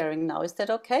screen sharing now. Is that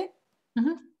okay?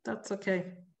 That's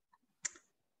okay.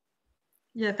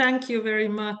 Yeah, thank you very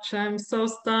much. I'm so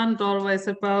stunned always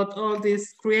about all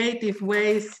these creative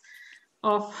ways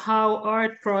of how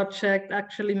art projects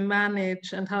actually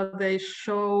manage and how they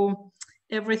show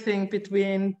everything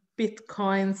between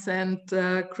Bitcoins and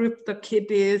crypto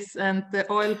kitties and the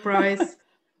oil price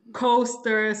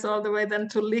coasters all the way then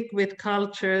to liquid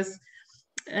cultures.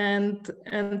 And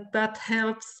that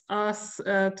helps us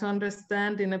to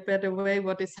understand in a better way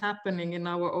what is happening in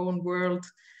our own world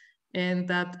in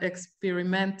that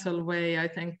experimental way. I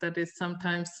think that is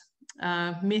sometimes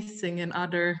missing in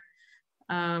other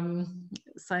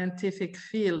scientific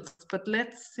fields. But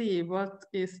let's see, what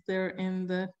is there in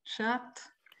the chat?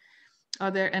 Are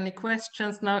there any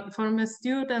questions? Now, from the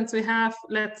students, we have,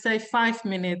 let's say, 5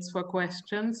 minutes for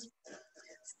questions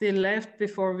still left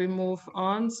before we move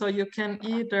on. So you can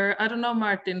either, I don't know,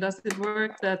 Martin, does it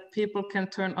work that people can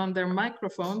turn on their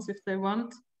microphones if they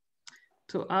want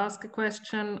to ask a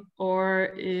question,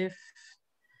 or if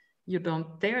you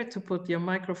don't dare to put your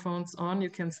microphones on, you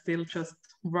can still just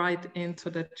write into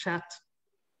the chat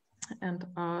and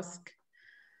ask.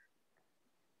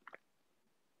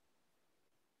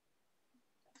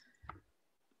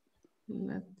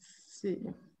 let's see.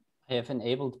 I have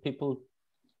enabled people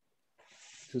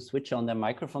to switch on their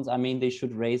microphones. I mean, they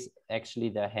should raise actually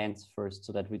their hands first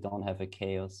so that we don't have a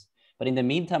chaos. But in the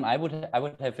meantime, I would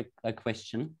have a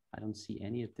question. I don't see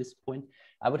any at this point.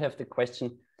 I would have the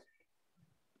question.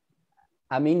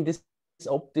 I mean, this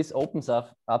opens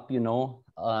up you know,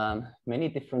 many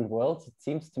different worlds. It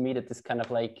seems to me that this kind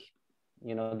of like,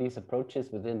 you know, these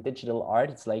approaches within digital art,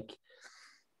 it's like,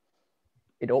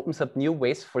 it opens up new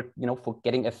ways for, you know, for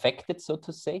getting affected, so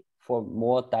to say, for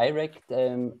more direct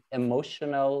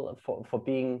emotional, for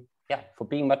being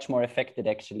much more affected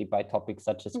actually by topics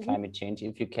such as climate change,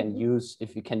 if you can use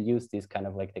these kind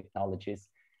of like technologies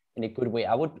in a good way.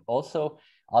 I would also,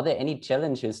 are there any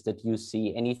challenges that you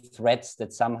see, any threats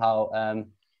that somehow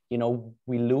you know,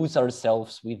 we lose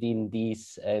ourselves within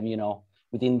these you know,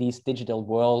 within these digital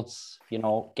worlds, you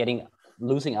know,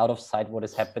 losing out of sight what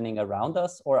is happening around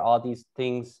us? Or are these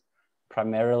things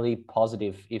primarily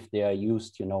positive if they are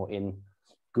used, you know, in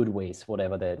good ways,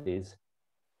 whatever that is?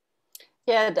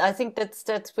 Yeah, I think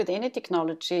that's with any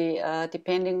technology,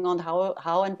 depending on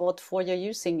how and what for you're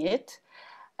using it.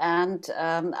 And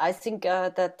I think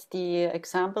that the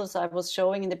examples I was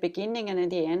showing in the beginning and in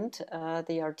the end,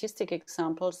 the artistic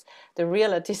examples, the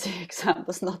real artistic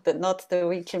examples, not the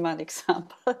Winkelmann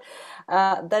example,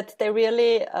 that they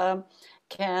really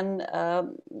can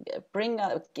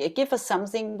give us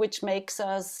something which makes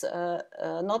us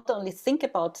not only think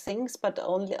about things, but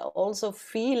also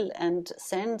feel and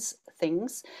sense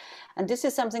things. And this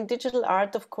is something digital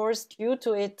art, of course, due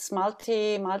to its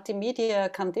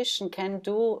multimedia condition, can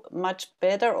do much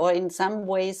better, or in some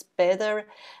ways better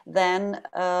than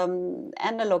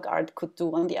analog art could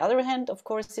do. On the other hand, of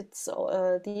course,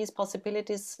 these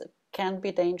possibilities can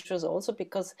be dangerous also,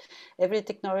 because every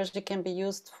technology can be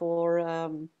used for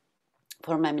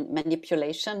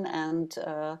manipulation, and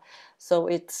so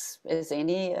it's as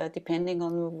any, depending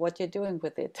on what you're doing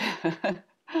with it.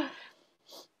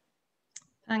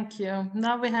 Thank you.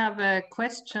 Now we have a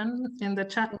question in the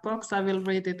chat box. I will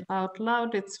read it out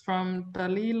loud. It's from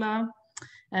Dalila,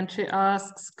 and she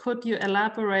asks, could you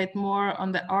elaborate more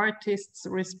on the artist's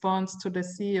response to the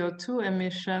CO2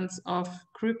 emissions of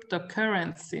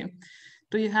cryptocurrency?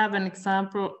 Do you have an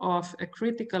example of a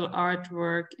critical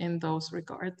artwork in those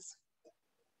regards?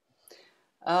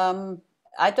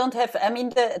 I don't have, I mean,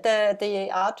 the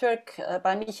artwork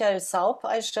by Michael Saub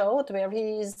I showed, where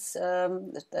he is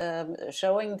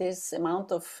showing this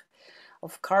amount of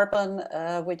carbon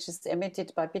which is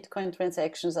emitted by Bitcoin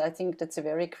transactions. I think that's a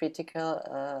very critical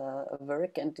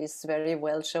work, and is very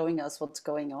well showing us what's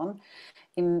going on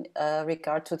in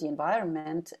regard to the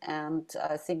environment. And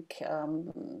I think,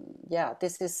 yeah,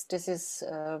 this is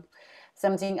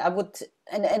something I would,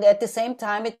 and at the same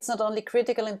time, it's not only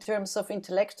critical in terms of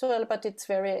intellectual, but it's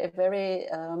very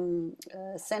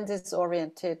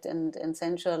senses-oriented and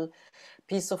sensual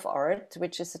piece of art,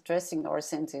 which is addressing our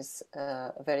senses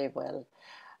very well.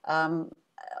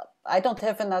 I don't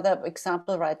have another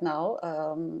example right now.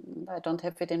 I don't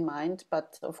have it in mind,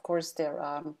 but of course there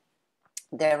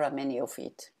are many of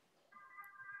it.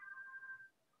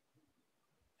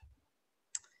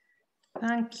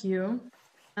 Thank you.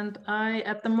 And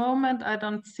at the moment, I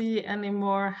don't see any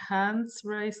more hands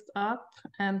raised up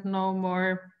and no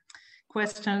more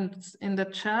questions in the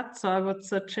chat. So I would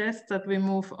suggest that we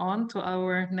move on to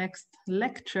our next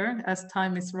lecture as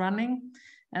time is running.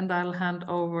 And I'll hand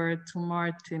over to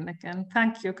Martin again.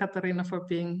 Thank you, Katharina, for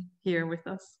being here with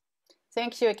us.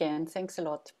 Thank you again. Thanks a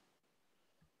lot.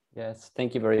 Yes,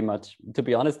 thank you very much. To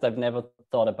be honest, I've never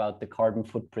thought about the carbon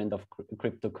footprint of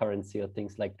cryptocurrency or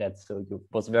things like that. So it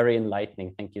was very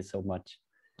enlightening. Thank you so much.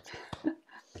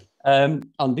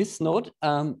 On this note,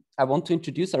 I want to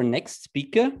introduce our next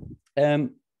speaker.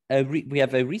 We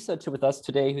have a researcher with us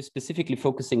today who's specifically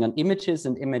focusing on images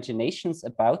and imaginations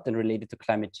about and related to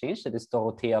climate change. That is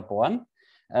Dorothea Born.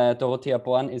 Dorothea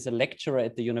Born is a lecturer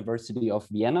at the University of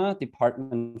Vienna,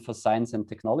 Department for Science and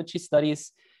Technology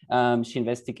Studies. She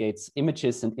investigates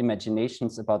images and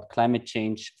imaginations about climate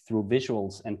change through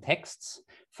visuals and texts.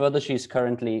 Further, she is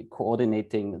currently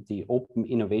coordinating the Open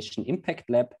Innovation Impact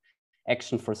Lab,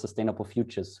 Action for Sustainable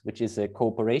Futures, which is a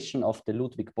cooperation of the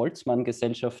Ludwig Boltzmann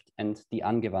Gesellschaft and the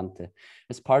Angewandte.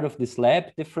 As part of this lab,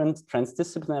 different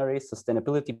transdisciplinary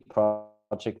sustainability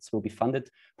projects will be funded,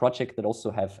 projects that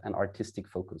also have an artistic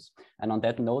focus. And on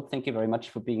that note, thank you very much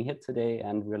for being here today,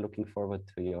 and we're looking forward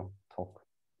to your talk.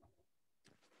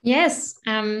 Yes,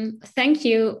 thank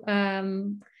you.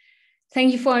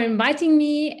 Thank you for inviting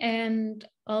me, and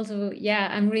also, yeah,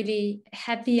 I'm really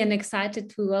happy and excited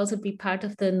to also be part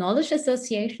of the Knowledge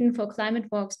Association for Climate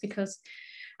Walks, because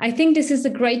I think this is a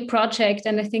great project,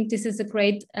 and I think this is a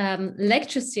great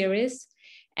lecture series.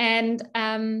 And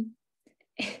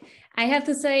I have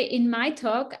to say, in my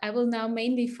talk, I will now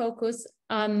mainly focus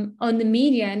on the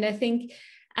media. And I think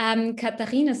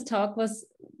Katharina's talk was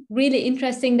really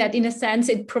interesting, that in a sense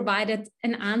it provided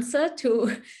an answer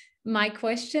to my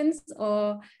questions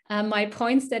or my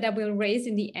points that I will raise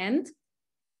in the end.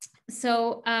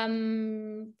 So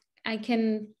I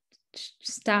can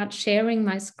start sharing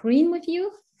my screen with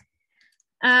you.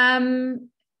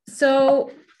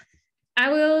 So I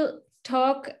will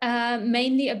talk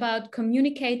mainly about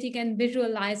communicating and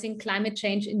visualizing climate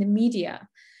change in the media.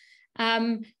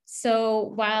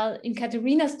 So while in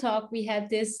Katharina's talk, we had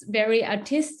this very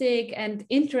artistic and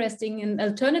interesting and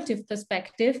alternative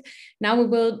perspective, now we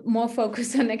will more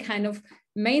focus on a kind of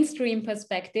mainstream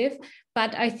perspective.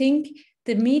 But I think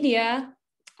the media,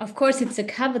 of course, it's a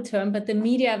cover term, but the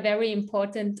media are very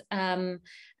important,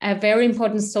 a very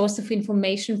important source of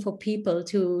information for people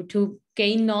to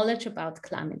gain knowledge about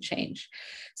climate change.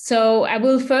 So I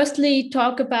will firstly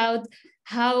talk about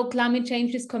how climate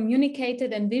change is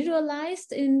communicated and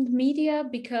visualized in media,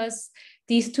 because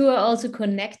these two are also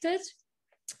connected.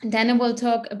 And then I will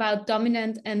talk about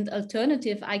dominant and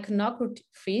alternative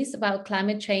iconographies about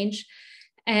climate change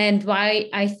and why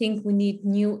I think we need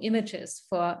new images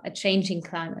for a changing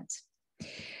climate.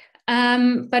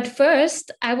 But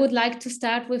first, I would like to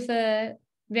start with a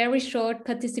very short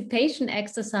participation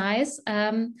exercise.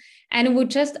 And I would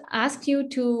just ask you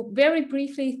to very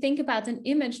briefly think about an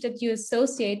image that you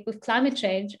associate with climate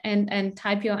change and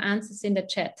type your answers in the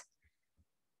chat.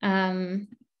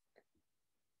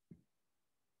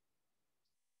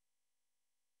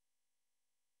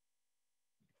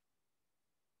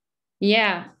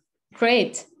 Yeah,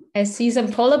 great. I see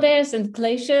some polar bears and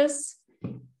glaciers.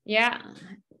 Yeah.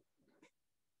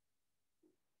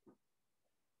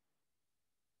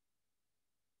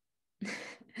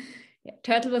 Yeah,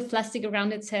 turtle with plastic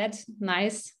around its head.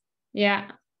 Nice.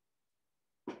 Yeah.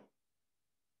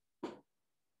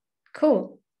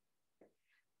 Cool.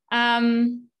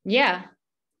 Yeah,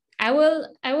 I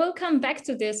will come back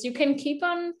to this. You can keep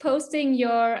on posting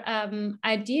your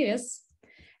ideas,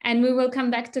 and we will come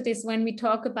back to this when we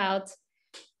talk about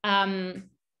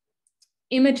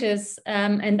images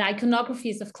and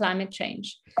iconographies of climate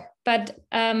change. But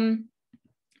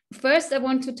first, I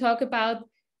want to talk about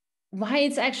why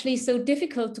it's actually so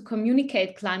difficult to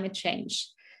communicate climate change.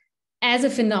 As a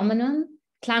phenomenon,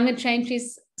 climate change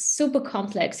is super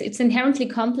complex. It's inherently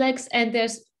complex, and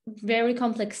there's very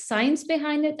complex science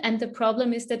behind it. And the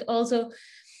problem is that also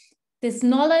this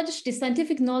knowledge, this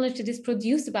scientific knowledge that is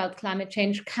produced about climate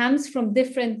change comes from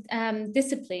different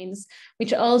disciplines,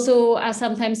 which also are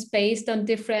sometimes based on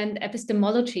different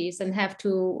epistemologies and have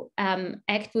to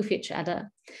act with each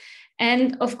other.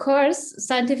 And of course,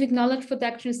 scientific knowledge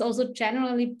production is also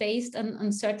generally based on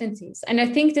uncertainties. And I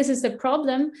think this is the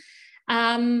problem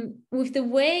with the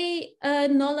way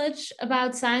knowledge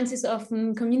about science is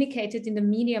often communicated in the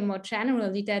media more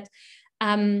generally, that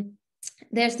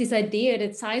there's this idea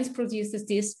that science produces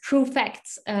these true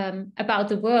facts about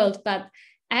the world, but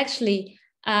actually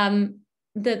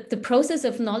the process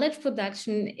of knowledge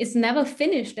production is never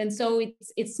finished. And so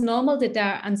it's normal that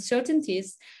there are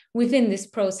uncertainties within this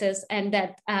process, and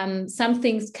that some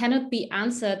things cannot be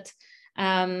answered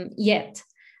yet.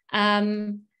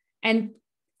 And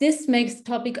this makes the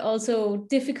topic also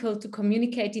difficult to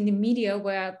communicate in the media,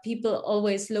 where people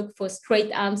always look for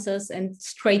straight answers and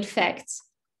straight facts.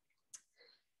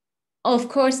 Of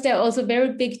course, there are also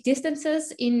very big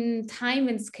distances in time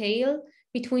and scale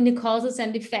between the causes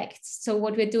and effects. So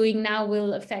what we're doing now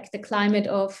will affect the climate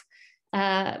of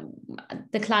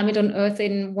the climate on Earth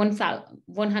in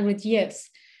 100 years,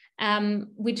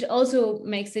 which also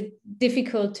makes it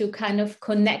difficult to kind of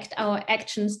connect our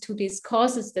actions to these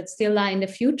causes that still lie in the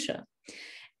future.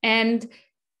 And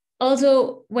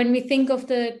also, when we think of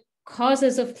the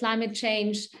causes of climate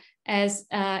change as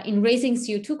in raising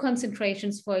CO2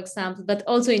 concentrations, for example, but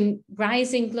also in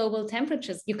rising global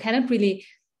temperatures, you cannot really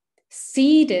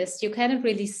see this. You cannot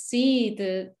really see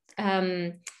the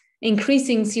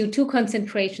increasing CO2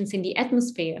 concentrations in the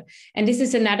atmosphere. And this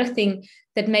is another thing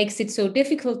that makes it so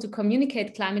difficult to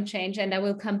communicate climate change. And I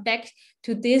will come back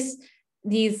to these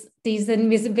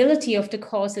invisibility of the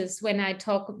causes when I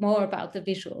talk more about the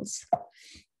visuals.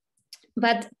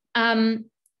 But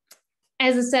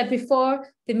as I said before,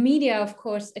 the media, of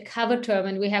course, a cover term,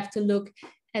 and we have to look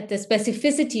at the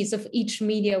specificities of each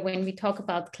media when we talk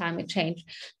about climate change.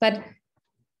 But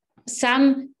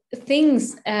some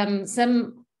things,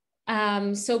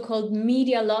 so-called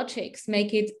media logics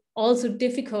make it also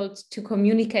difficult to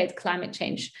communicate climate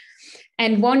change.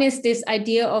 And one is this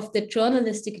idea of the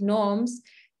journalistic norms,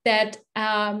 that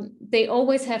they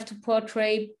always have to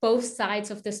portray both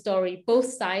sides of the story, both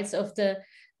sides of the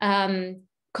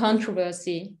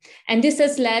controversy. And this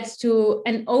has led to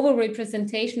an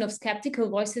overrepresentation of skeptical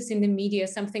voices in the media,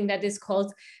 something that is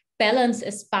called balance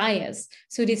as bias.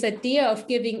 So this idea of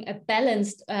giving a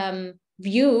balanced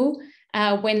view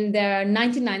when there are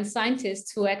 99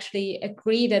 scientists who actually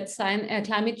agree that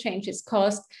climate change is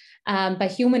caused by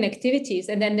human activities,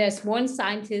 and then there's one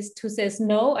scientist who says,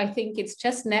 no, I think it's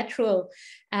just natural,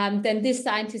 then this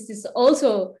scientist is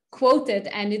also quoted,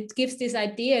 and it gives this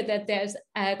idea that there's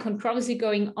a controversy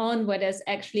going on where there's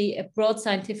actually a broad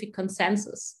scientific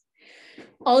consensus.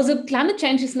 Also, climate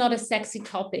change is not a sexy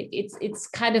topic. It's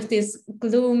kind of this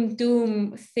gloom,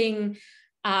 doom thing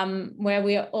where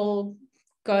we are all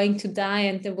going to die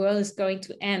and the world is going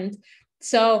to end.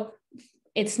 So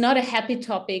it's not a happy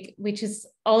topic, which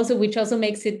also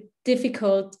makes it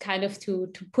difficult kind of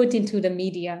to put into the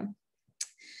media.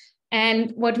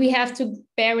 And what we have to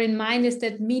bear in mind is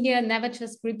that media never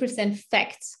just represent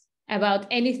facts about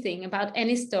anything, about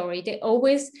any story. They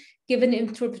always give an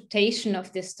interpretation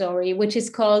of this story, which is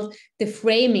called the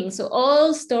framing. So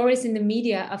all stories in the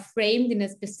media are framed in a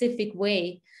specific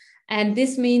way. And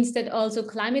this means that also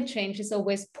climate change is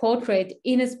always portrayed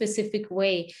in a specific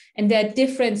way. And there are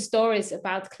different stories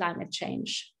about climate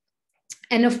change.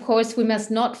 And of course, we must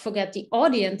not forget the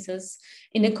audiences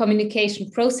in the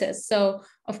communication process. So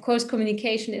of course,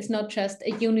 communication is not just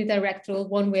a unidirectional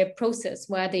one-way process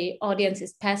where the audience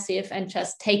is passive and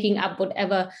just taking up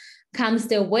whatever comes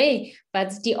their way,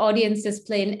 but the audiences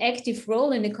play an active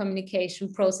role in the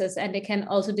communication process, and they can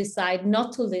also decide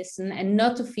not to listen and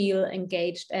not to feel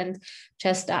engaged and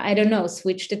just, I don't know,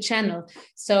 switch the channel.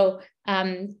 So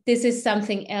this is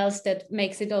something else that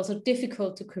makes it also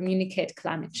difficult to communicate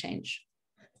climate change.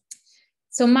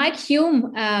 So Mike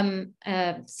Hume,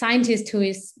 a scientist who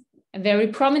is a very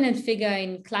prominent figure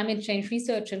in climate change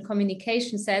research and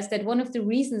communication, says that one of the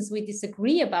reasons we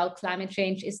disagree about climate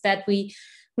change is that we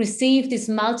receive these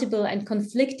multiple and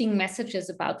conflicting messages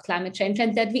about climate change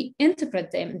and that we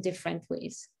interpret them in different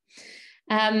ways.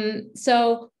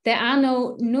 So there are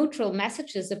no neutral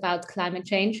messages about climate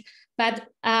change, but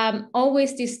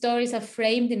always these stories are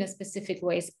framed in a specific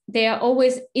ways. They are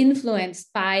always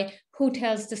influenced by who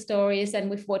tells the stories and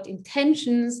with what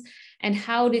intentions and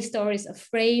how these stories are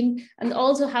framed, and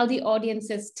also how the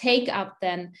audiences take up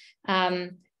then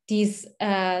these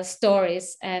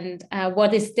stories and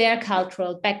what is their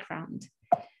cultural background.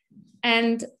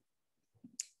 And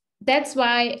that's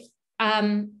why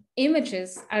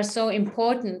images are so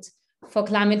important for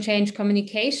climate change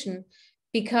communication,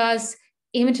 because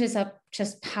images are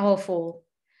just powerful.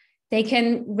 They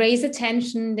can raise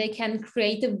attention, they can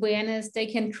create awareness, they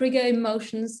can trigger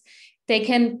emotions, they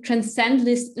can transcend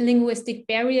linguistic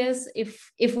barriers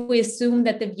if we assume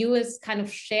that the viewers kind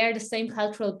of share the same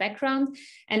cultural background,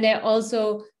 and they're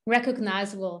also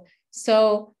recognizable.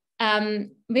 So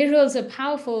visuals are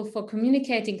powerful for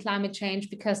communicating climate change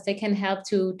because they can help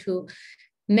to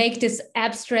make this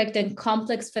abstract and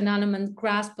complex phenomenon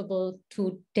graspable.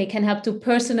 They can help to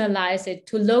personalize it,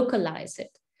 to localize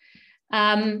it.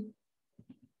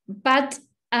 But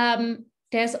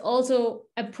there's also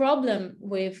a problem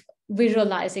with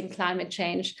visualizing climate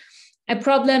change, a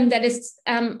problem that is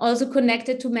also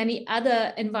connected to many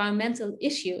other environmental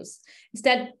issues, is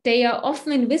that they are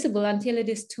often invisible until it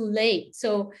is too late.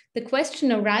 So the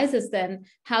question arises then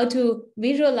how to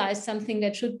visualize something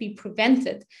that should be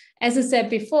prevented. As I said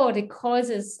before, the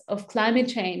causes of climate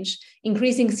change,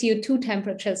 increasing CO2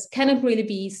 temperatures, cannot really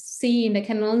be seen. They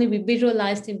can only be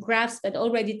visualized in graphs, but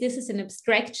already this is an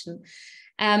abstraction.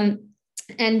 And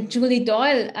Julie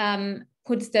Doyle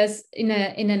puts this in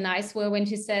a nice way when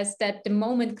she says that the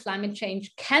moment climate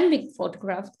change can be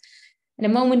photographed, and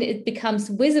the moment it becomes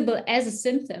visible as a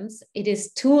symptoms, it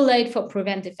is too late for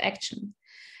preventive action.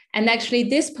 And actually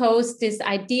this posed this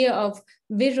idea of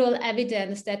visual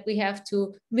evidence that we have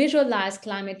to visualize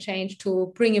climate change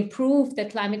to bring a proof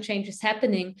that climate change is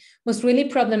happening was really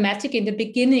problematic in the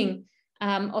beginning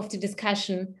of the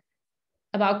discussion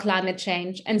about climate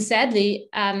change. And sadly,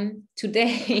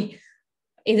 today,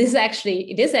 it is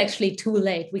actually too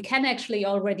late. We can actually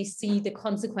already see the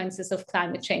consequences of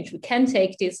climate change. We can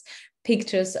take these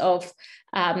pictures of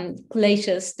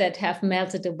glaciers that have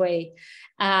melted away,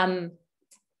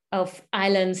 of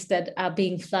islands that are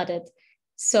being flooded.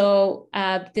 So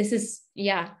this is,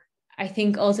 I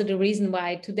think also the reason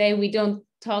why today we don't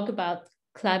talk about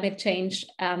climate change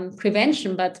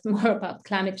prevention, but more about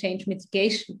climate change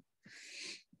mitigation.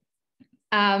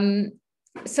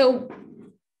 So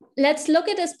let's look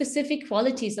at the specific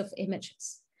qualities of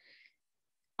images.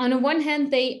 on the one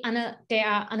hand, they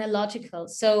are analogical.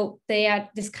 So they are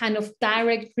this kind of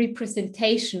direct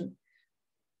representation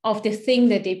of the thing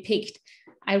that they picked.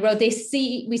 I wrote, we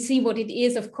see what it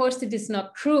is. Of course, it is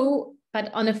not true,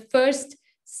 but on a first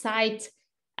sight,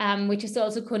 which is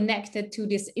also connected to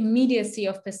this immediacy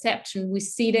of perception, we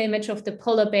see the image of the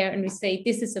polar bear and we say,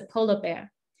 this is a polar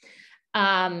bear.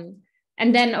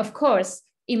 And then, of course,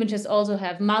 images also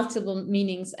have multiple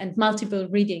meanings and multiple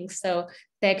readings. So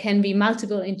there can be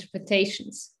multiple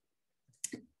interpretations.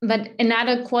 But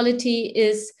another quality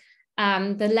is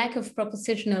the lack of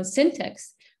propositional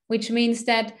syntax, which means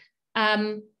that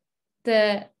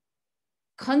the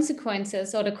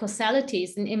consequences or the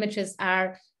causalities in images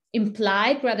are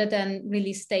implied rather than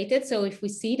really stated. So if we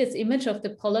see this image of the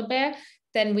polar bear,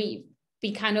 then we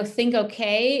kind of think,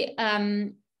 okay,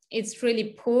 it's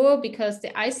really poor because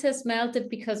the ice has melted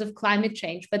because of climate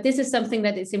change. But this is something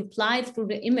that is implied through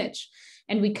the image.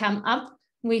 And we come up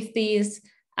with these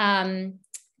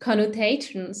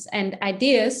connotations and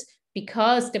ideas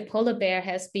because the polar bear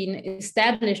has been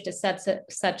established as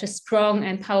such a strong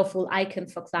and powerful icon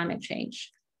for climate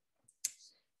change.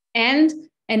 And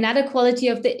another quality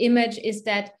of the image is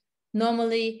that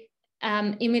normally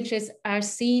images are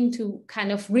seen to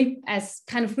as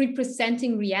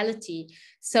representing reality.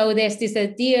 So there's this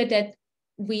idea that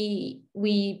we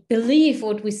believe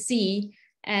what we see,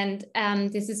 and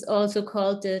this is also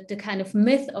called the kind of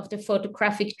myth of the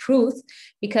photographic truth,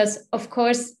 because of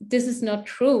course this is not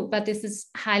true, but this is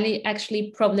highly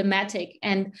actually problematic,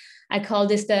 and I call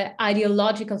this the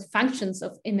ideological functions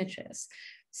of images.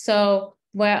 So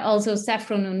where also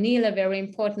Saffron O'Neill, a very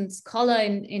important scholar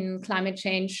in climate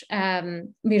change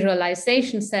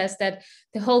visualization, says that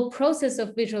the whole process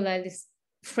of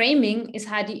framing is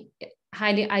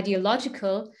highly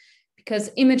ideological,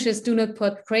 because images do not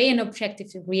portray an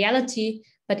objective reality,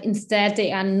 but instead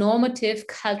they are normative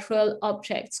cultural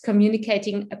objects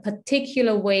communicating a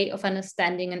particular way of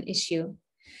understanding an issue.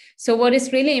 So what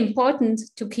is really important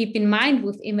to keep in mind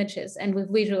with images and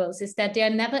with visuals is that they are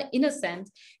never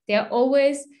innocent. They are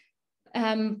always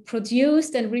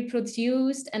produced and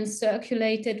reproduced and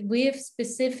circulated with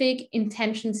specific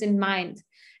intentions in mind.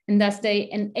 And thus they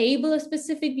enable a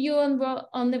specific view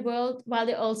on the world, while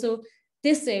they also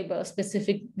disable a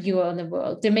specific view on the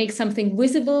world. They make something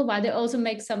visible while they also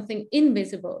make something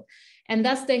invisible. And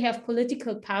thus they have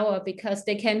political power because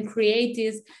they can create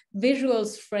these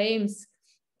visuals frames,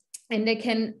 and they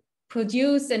can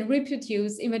produce and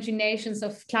reproduce imaginations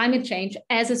of climate change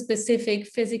as a specific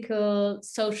physical,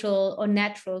 social, or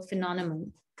natural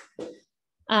phenomenon.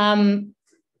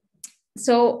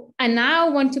 So I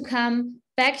now want to come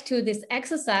back to this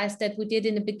exercise that we did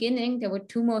in the beginning. There were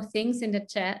two more things in the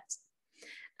chat.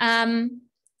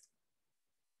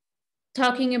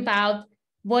 Talking about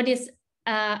what is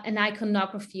an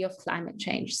iconography of climate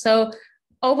change. So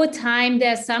over time,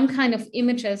 there are some kind of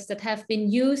images that have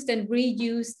been used and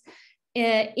reused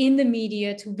in the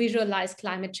media to visualize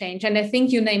climate change. And I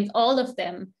think you named all of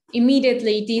them.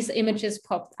 Immediately, these images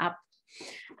popped up.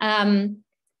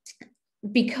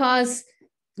 Because,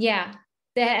 yeah,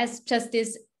 there is just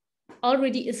this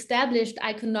already established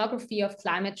iconography of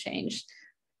climate change.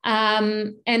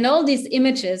 And all these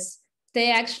images,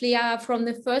 they actually are from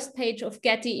the first page of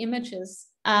Getty Images.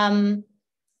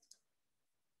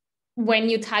 When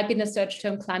you type in a search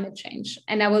term climate change.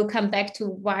 And I will come back to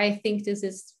why I think this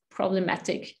is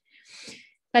problematic.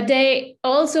 But they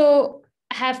also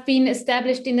have been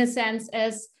established in a sense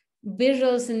as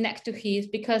visuals and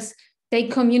nektochis because they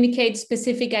communicate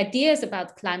specific ideas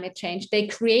about climate change. They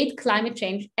create climate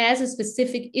change as a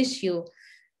specific issue.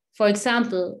 For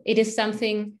example, it is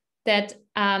something that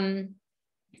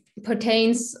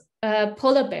pertains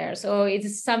polar bears, or it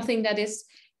is something that is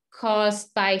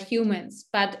caused by humans,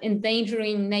 but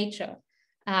endangering nature,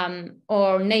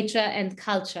 or nature and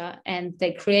culture. And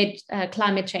they create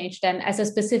climate change then as a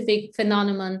specific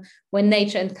phenomenon when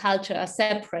nature and culture are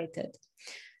separated.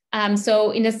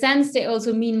 So in a sense, they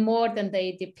also mean more than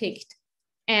they depict.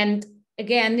 And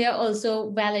again, they are also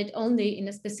valid only in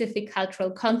a specific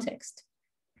cultural context.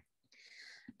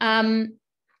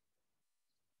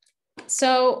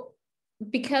 So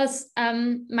because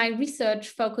my research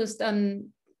focused on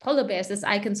polar bears as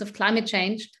icons of climate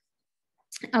change,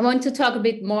 I want to talk a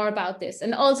bit more about this.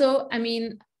 And also, I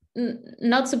mean,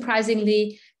 not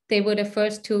surprisingly, they were the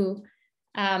first two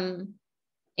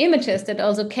images that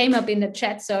also came up in the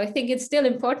chat. So I think it's still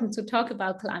important to talk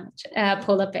about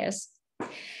polar bears.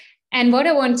 And what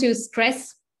I want to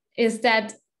stress is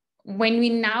that when we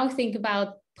now think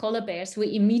about polar bears,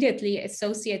 we immediately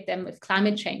associate them with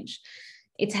climate change.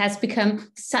 It has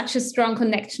become such a strong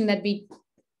connection that we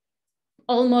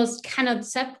almost cannot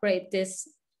separate this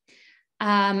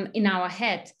in our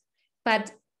head. But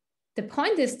the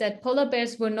point is that polar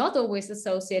bears were not always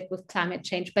associated with climate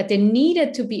change, but they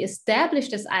needed to be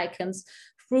established as icons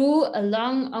through a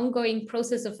long ongoing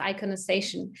process of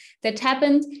iconization that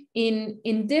happened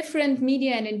in different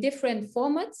media and in different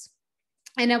formats.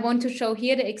 And I want to show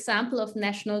here the example of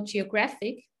National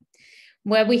Geographic,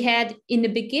 where we had in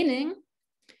the beginning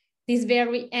these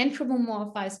very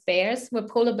anthropomorphized bears, where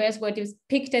polar bears were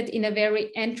depicted in a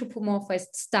very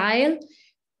anthropomorphized style.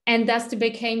 And thus they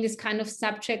became this kind of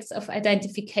subjects of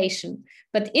identification.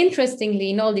 But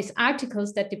interestingly, in all these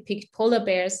articles that depict polar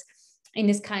bears in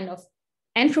this kind of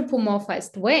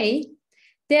anthropomorphized way,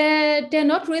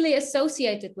 they're not really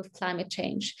associated with climate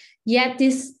change. Yet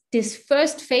this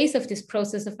first phase of this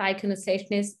process of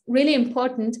iconization is really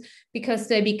important because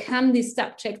they become these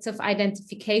subjects of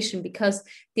identification, because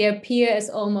they appear as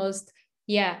almost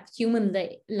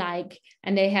human-like,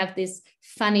 and they have this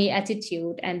funny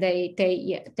attitude, and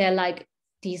they're like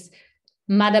these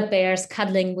mother bears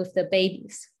cuddling with their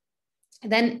babies.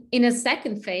 And then in a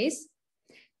second phase,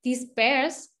 these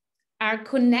bears are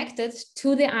connected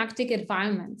to the Arctic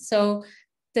environment. So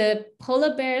the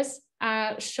polar bears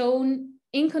are shown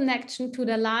in connection to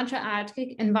the larger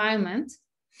Arctic environment.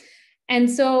 And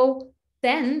so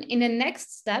then in the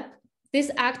next step, this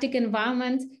Arctic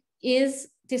environment is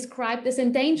described as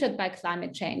endangered by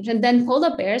climate change. And then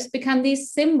polar bears become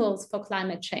these symbols for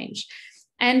climate change.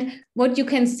 And what you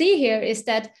can see here is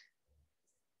that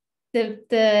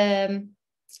the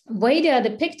way they are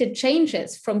depicted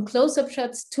changes from close-up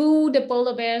shots to the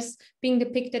polar bears being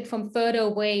depicted from further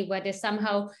away, where they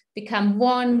somehow become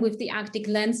one with the Arctic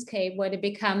landscape, where they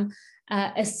become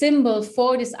a symbol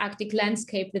for this Arctic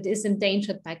landscape that is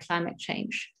endangered by climate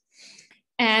change.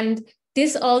 And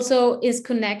this also is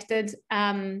connected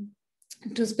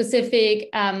to specific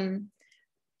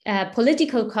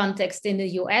political context in the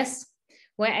US,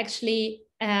 where actually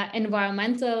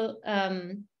environmental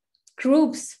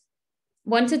groups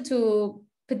wanted to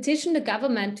petition the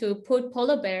government to put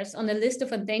polar bears on a list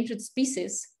of endangered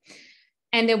species.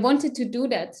 And they wanted to do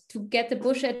that to get the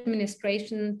Bush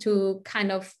administration to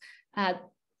kind of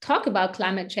talk about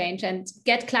climate change and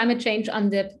get climate change on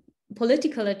the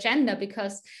political agenda,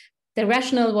 because the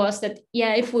rationale was that,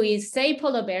 if we say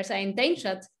polar bears are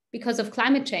endangered because of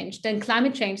climate change, then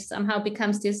climate change somehow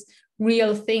becomes this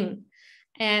real thing.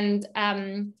 And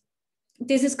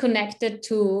this is connected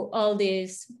to all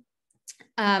these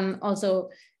also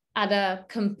other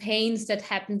campaigns that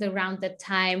happened around that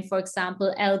time. For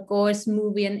example, Al Gore's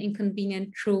movie An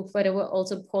Inconvenient Truth, where there were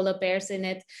also polar bears in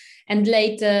it. And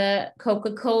later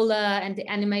Coca-Cola and the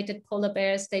animated polar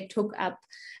bears, they took up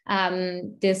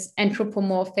this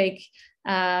anthropomorphic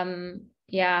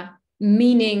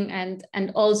meaning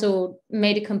and also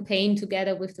made a campaign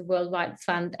together with the Worldwide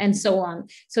Fund and so on.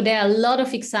 So there are a lot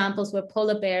of examples where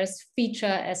polar bears feature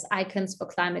as icons for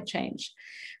climate change.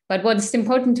 But what is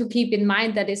important to keep in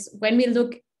mind that is when we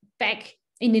look back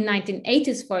in the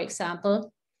 1980s, for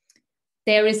example,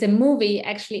 there is a movie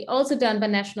actually also done by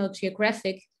National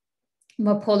Geographic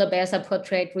where polar bears are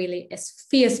portrayed really as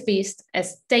fierce beasts,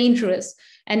 as dangerous,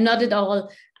 and not at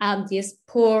all these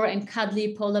poor and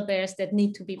cuddly polar bears that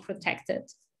need to be protected.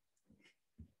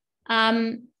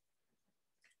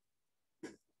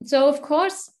 So of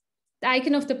course, the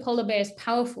icon of the polar bear is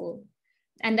powerful.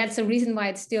 And that's the reason why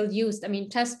it's still used. I mean,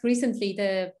 just recently,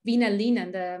 the Wiener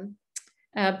Linien, the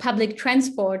public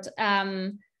transport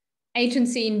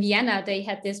agency in Vienna, they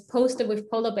had this poster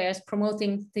with polar bears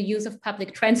promoting the use of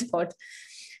public transport.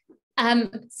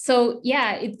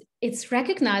 It's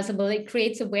recognizable, it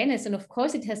creates awareness. And of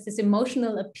course, it has this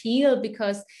emotional appeal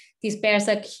because these bears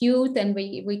are cute and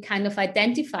we kind of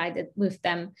identified it with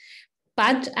them.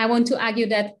 But I want to argue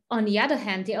that on the other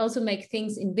hand, they also make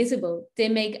things invisible. They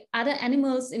make other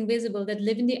animals invisible that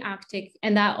live in the Arctic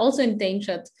and are also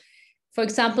endangered. For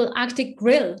example, Arctic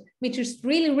krill, which is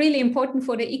really, really important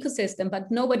for the ecosystem,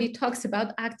 but nobody talks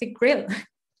about Arctic krill,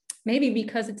 maybe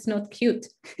because it's not cute.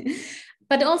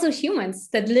 But also humans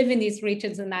that live in these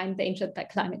regions and are endangered by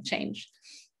climate change.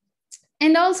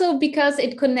 And also because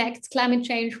it connects climate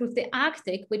change with the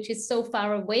Arctic, which is so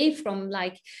far away from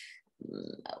like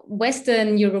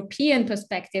Western European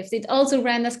perspectives, it also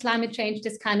renders climate change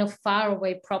this kind of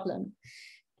faraway problem.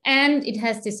 And it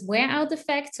has this wear out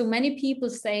effect. So many people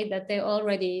say that they're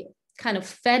already kind of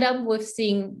fed up with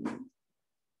seeing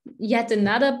yet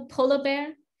another polar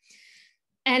bear.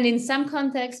 And in some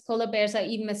contexts, polar bears are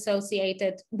even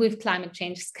associated with climate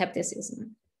change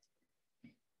skepticism.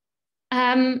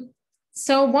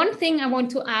 So one thing I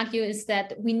want to argue is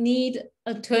that we need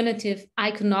alternative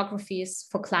iconographies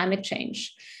for climate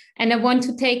change. And I want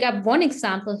to take up one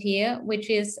example here, which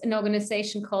is an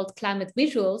organization called Climate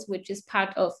Visuals, which is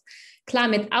part of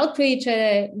Climate Outreach,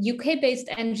 a UK-based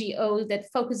NGO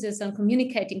that focuses on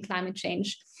communicating climate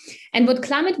change. And what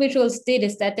Climate Visuals did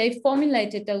is that they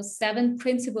formulated those 7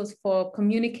 principles for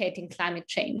communicating climate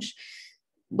change,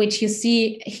 which you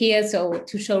see here. So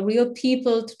to show real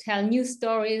people, to tell new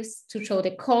stories, to show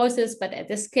the causes, but at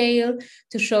a scale,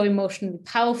 to show emotionally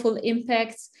powerful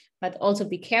impacts, but also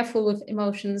be careful with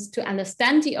emotions, to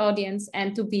understand the audience,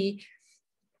 and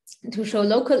to show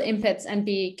local impacts and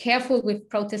be careful with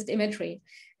protest imagery.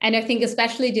 And I think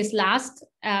especially this last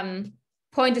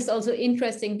point is also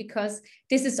interesting because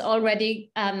this is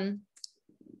already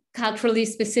culturally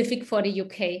specific for the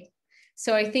UK.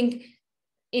 So I think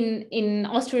in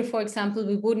Austria, for example,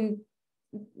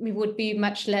 we would be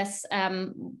much less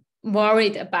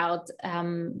worried about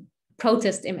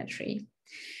protest imagery.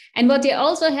 And what they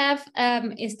also have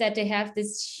is that they have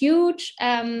this huge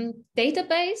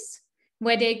database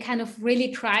where they kind of really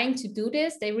trying to do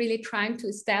this. They're really trying to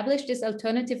establish this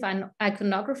alternative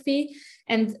iconography.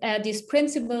 And these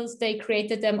principles, they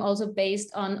created them also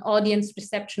based on audience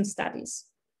reception studies.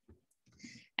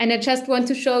 And I just want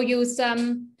to show you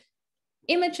some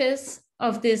images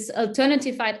of this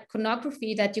alternative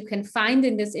iconography that you can find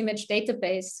in this image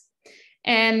database.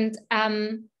 And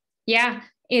yeah,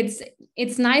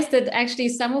 it's nice that actually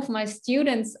some of my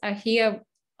students are here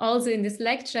also in this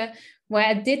lecture, where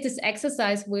I did this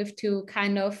exercise with to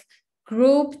kind of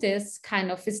group this kind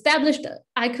of established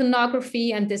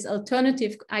iconography and this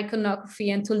alternative iconography,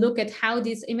 and to look at how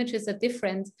these images are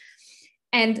different.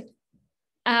 And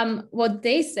what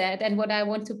they said, and what I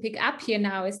want to pick up here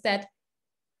now, is that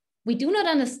we do not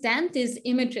understand these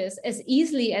images as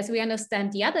easily as we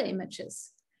understand the other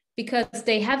images, because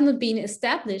they have not been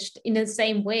established in the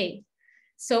same way.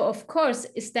 So of course,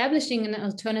 establishing an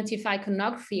alternative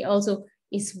iconography also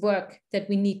is work that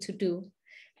we need to do.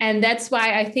 And that's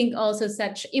why I think also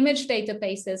such image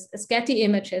databases as Getty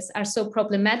Images are so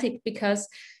problematic, because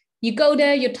you go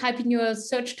there, you type in your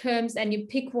search terms, and you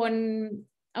pick one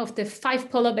of the 5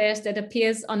 polar bears that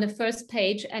appears on the first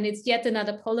page, and it's yet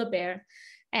another polar bear.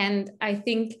 And I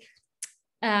think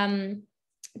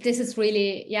this is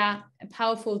really, yeah, a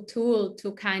powerful tool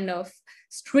to kind of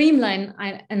streamline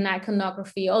an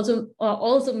iconography, also, or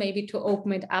also maybe to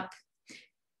open it up.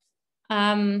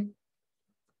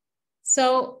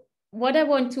 So what I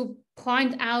want to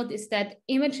point out is that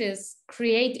images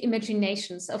create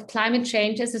imaginations of climate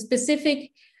change as a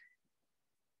specific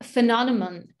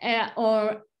phenomenon,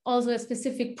 or also a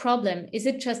specific problem. Is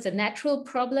it just a natural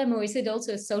problem, or is it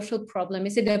also a social problem?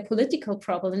 Is it a political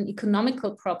problem, an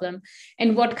economical problem?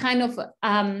 And what kind of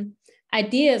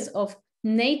ideas of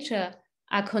nature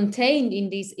are contained in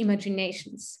these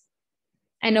imaginations?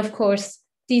 And of course,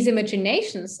 these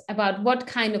imaginations about what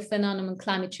kind of phenomenon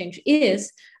climate change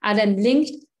is are then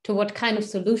linked to what kind of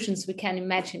solutions we can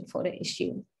imagine for the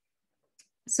issue.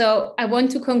 So I want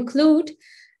to conclude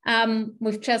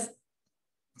with just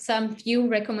some few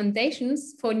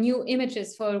recommendations for new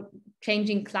images for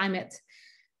changing climate.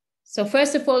 So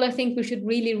first of all, I think we should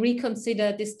really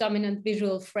reconsider this dominant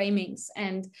visual framings,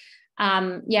 and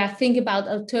think about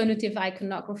alternative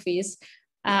iconographies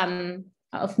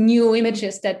of new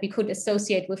images that we could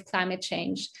associate with climate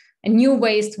change, and new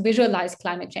ways to visualize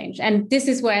climate change. And this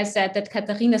is where I said that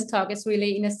Katharina's talk is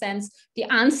really, in a sense, the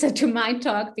answer to my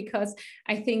talk, because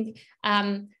I think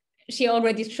she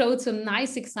already showed some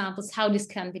nice examples how this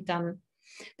can be done.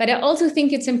 But I also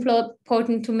think it's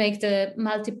important to make the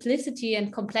multiplicity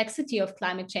and complexity of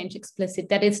climate change explicit,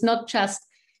 that it's not just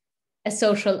a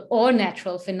social or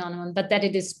natural phenomenon, but that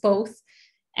it is both.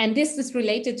 And this is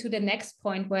related to the next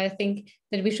point, where I think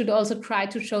that we should also try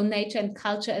to show nature and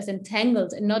culture as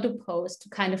entangled and not opposed, to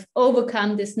kind of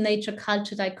overcome this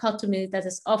nature-culture dichotomy that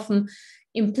is often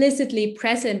implicitly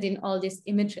present in all these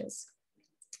images.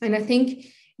 And I think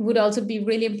it would also be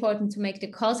really important to make the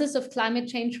causes of climate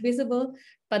change visible,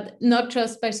 but not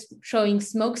just by showing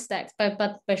smokestacks,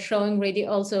 but by showing really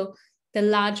also the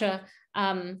larger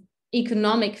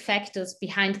economic factors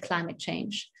behind climate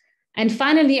change. And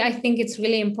finally, I think it's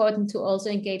really important to also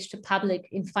engage the public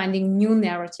in finding new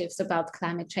narratives about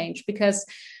climate change, because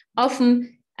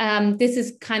often this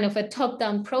is kind of a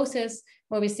top-down process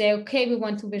where we say, okay, we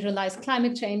want to visualize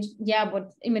climate change. Yeah,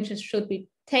 what images should we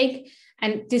take?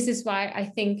 And this is why I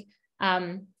think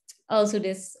also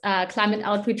this climate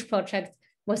outreach project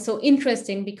was so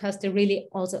interesting, because they really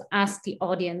also asked the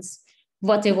audience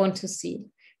what they want to see.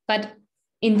 But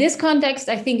in this context,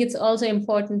 I think it's also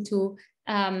important to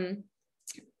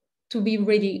to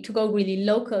go really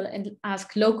local and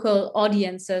ask local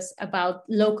audiences about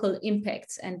local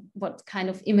impacts and what kind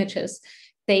of images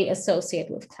they associate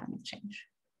with climate change.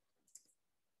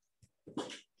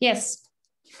 Yes,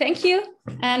 thank you.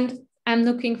 And I'm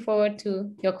looking forward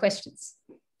to your questions.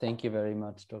 Thank you very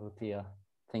much, Dorothea.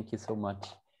 Thank you so much.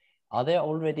 Are there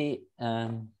already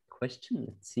questions?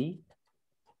 Let's see.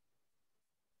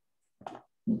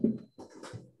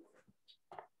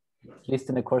 At least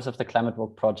in the course of the Climate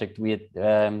Walk project, we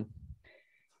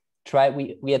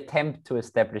attempt to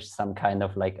establish some kind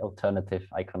of like alternative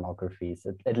iconographies.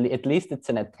 At least it's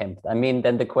an attempt. I mean,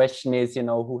 then the question is,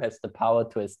 who has the power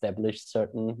to establish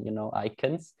certain,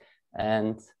 icons?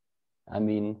 And I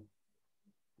mean,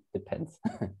 depends.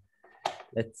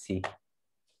 Let's see.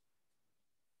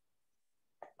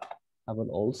 I will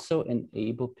also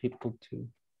enable people to.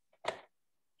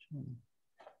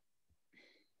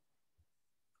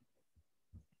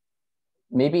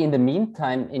 Maybe in the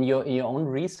meantime, in your own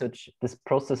research, this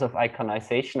process of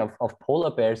iconization of polar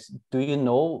bears, do you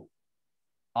know,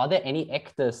 are there any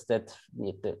actors that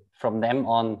from them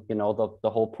on, the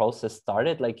whole process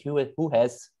started? Like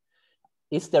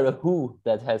is there a who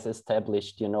that has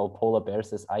established, polar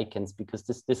bears as icons? Because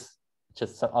this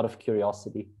just out of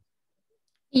curiosity.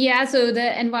 Yeah, so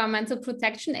the Environmental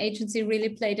Protection Agency really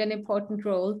played an important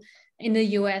role in the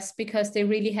US because they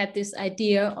really had this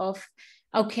idea of,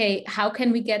 okay, how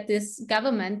can we get this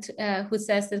government who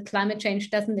says that climate change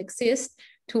doesn't exist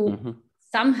to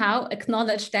somehow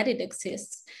acknowledge that it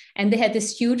exists? And they had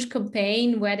this huge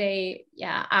campaign where they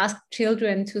asked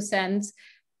children to send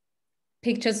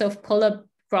pictures of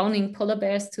drowning polar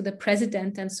bears to the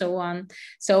president and so on.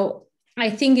 So I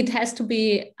think it has to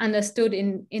be understood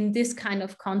in this kind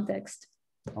of context.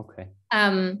 Okay. I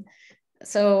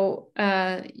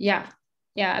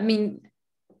mean,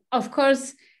 of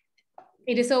course,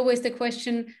 it is always the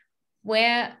question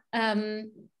where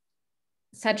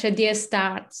such ideas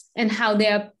start and how they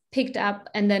are picked up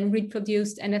and then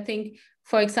reproduced. And I think,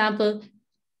 for example,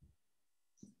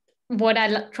 what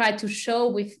I try to show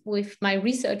with my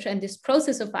research and this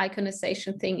process of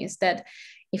iconization thing is that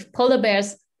if polar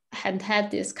bears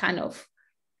had this kind of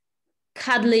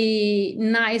cuddly,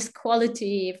 nice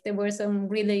quality, if there were some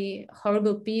really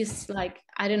horrible beasts like,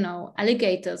 I don't know,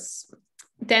 alligators,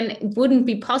 then it wouldn't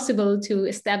be possible to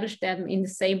establish them in the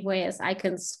same way as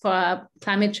icons for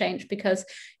climate change, because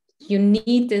you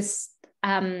need this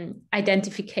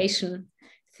identification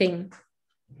thing.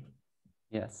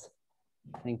 Yes,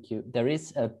 thank you. There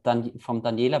is from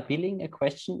Daniela Billing a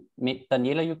question.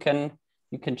 Daniela, you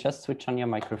can just switch on your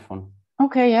microphone.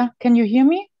 Okay, yeah. Can you hear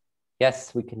me?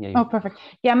 Yes, we can hear you. Oh, perfect.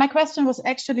 Yeah, my question was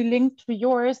actually linked to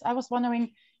yours. I was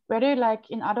wondering whether,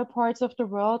 like in other parts of the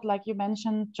world, like you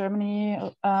mentioned, Germany,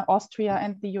 Austria,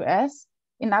 and the US,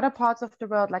 in other parts of the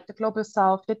world, like the global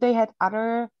south, did they have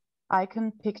other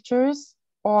icon pictures,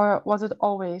 or was it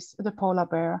always the polar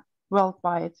bear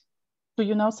worldwide? Do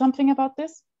you know something about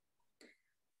this?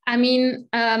 I mean,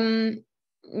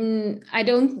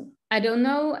 I don't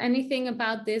know anything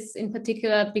about this in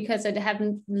particular because I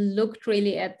haven't looked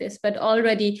really at this, but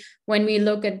already when we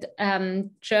look at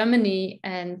Germany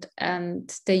and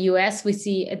the US, we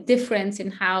see a difference in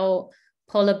how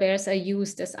polar bears are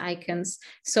used as icons.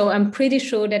 So I'm pretty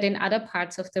sure that in other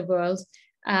parts of the world,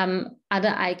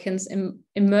 other icons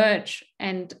emerge.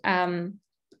 And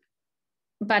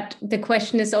but the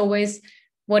question is always,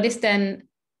 what is then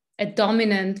a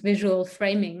dominant visual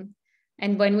framing?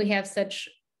 And when we have such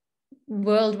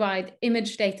worldwide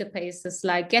image databases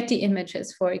like Getty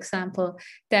Images, for example,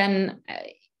 then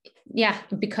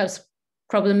it becomes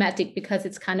problematic because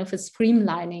it's kind of a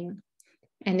streamlining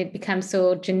and it becomes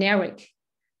so generic.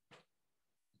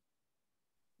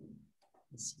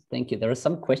 Thank you. There are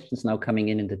some questions now coming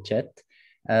in the chat.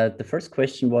 The first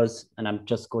question was, and I'm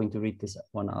just going to read this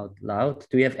one out loud.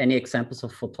 Do you have any examples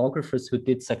of photographers who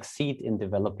did succeed in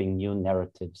developing new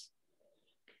narratives?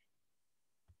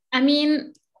 I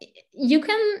mean, you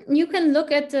can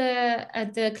look at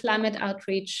the climate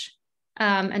outreach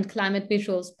and climate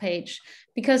visuals page,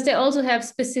 because they also have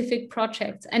specific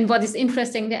projects. And what is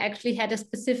interesting, they actually had a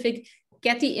specific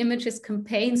Getty Images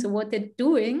campaign. So what they're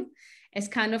doing is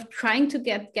kind of trying to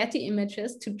get Getty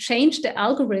Images to change the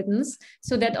algorithms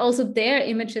so that also their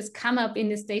images come up in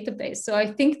this database. So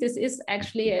I think this is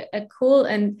actually a cool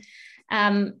and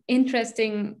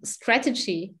interesting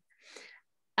strategy.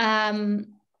 I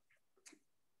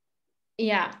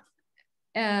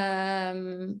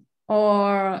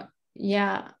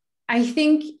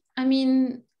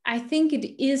think it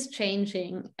is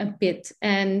changing a bit.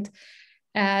 And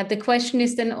the question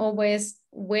is then always,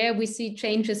 where we see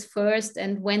changes first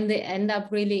and when they end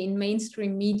up really in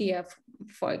mainstream media,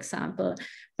 for example.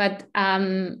 But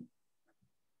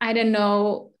I don't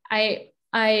know.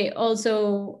 I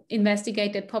also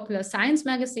investigated popular science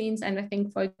magazines, and I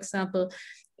think, for example,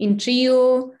 in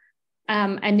Geo,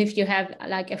 and if you have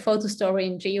like a photo story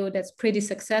in Geo that's pretty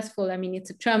successful, I mean, it's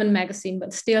a German magazine,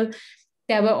 but still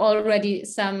there were already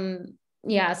some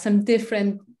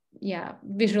different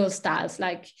visual styles,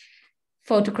 like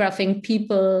photographing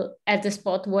people at the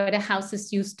spot where the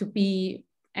houses used to be,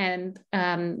 and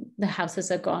the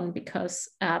houses are gone because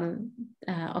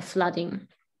of flooding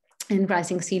and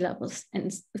rising sea levels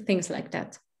and things like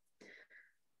that.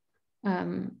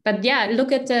 But yeah,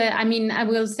 look at the, I mean, I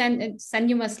will send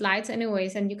you my slides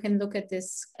anyways, and you can look at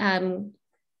this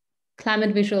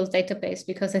climate visual database,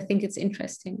 because I think it's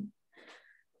interesting.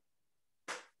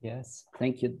 Yes,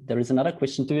 thank you. There is another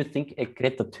question. Do you think a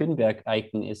Greta Thunberg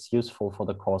icon is useful for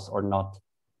the cause or not?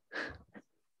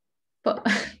 But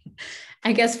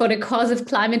I guess for the cause of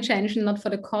climate change and not for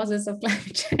the causes of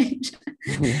climate change.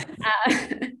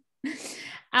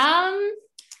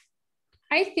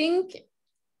 I think,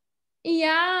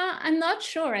 yeah, I'm not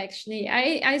sure actually.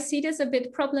 I see this a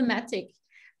bit problematic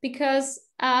because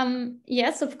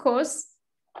yes, of course,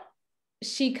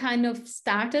 she kind of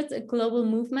started a global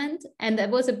movement, and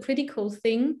that was a pretty cool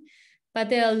thing. But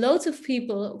there are loads of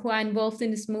people who are involved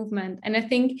in this movement. And I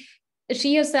think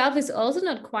she herself is also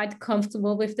not quite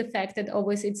comfortable with the fact that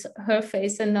always it's her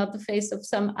face and not the face of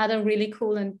some other really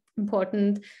cool and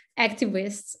important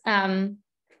activists.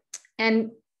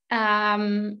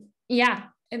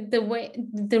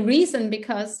 The reason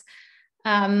because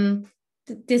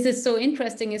this is so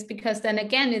interesting is because then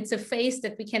again, it's a face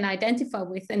that we can identify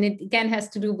with, and it again has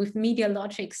to do with media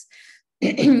logics.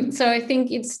 So I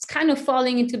think it's kind of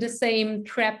falling into the same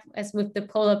trap as with the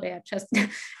polar bear. Just I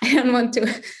don't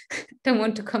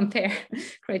want to compare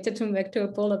Greta Thunberg to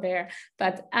a polar bear,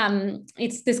 but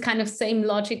it's this kind of same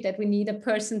logic that we need a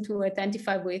person to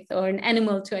identify with or an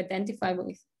animal to identify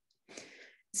with.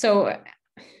 So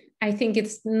I think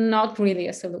it's not really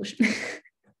a solution.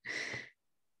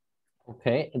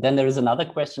 Okay, and then there is another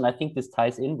question. I think this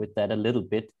ties in with that a little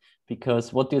bit,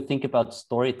 because what do you think about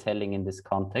storytelling in this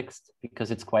context?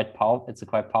 Because it's quite powerful. It's a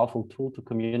quite powerful tool to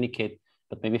communicate,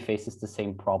 but maybe faces the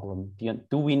same problem.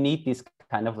 Do we need these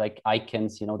kind of like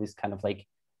icons, you know, these kind of like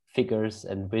figures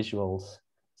and visuals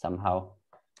somehow?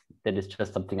 That is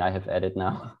just something I have added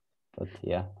now, but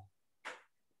yeah.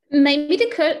 Maybe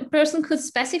the person could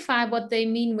specify what they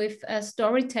mean with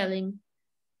storytelling.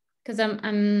 Because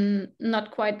I'm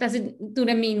not quite, do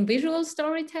they mean visual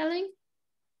storytelling?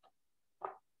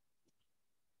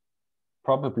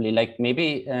 Probably, like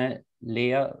maybe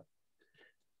Leah,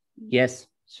 yes,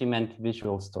 she meant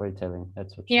visual storytelling.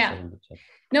 That's what she said in the chat.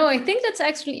 No, I think that's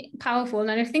actually powerful.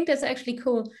 And I think that's actually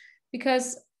cool,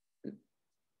 because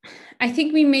I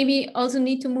think we maybe also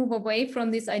need to move away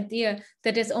from this idea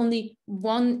that there's only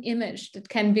one image that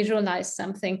can visualize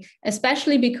something,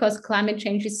 especially because climate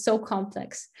change is so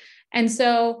complex. And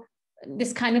so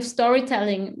this kind of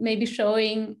storytelling, maybe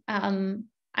showing,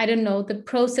 I don't know, the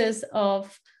process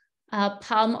of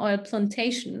palm oil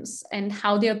plantations and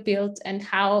how they're built and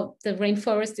how the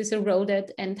rainforest is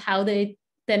eroded and how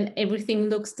then everything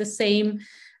looks the same.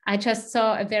 I just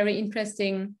saw a very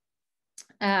interesting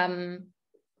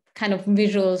kind of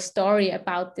visual story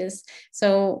about this.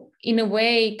 So in a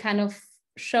way, kind of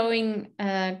showing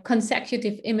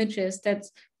consecutive images that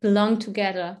belong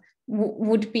together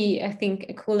would be, I think,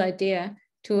 a cool idea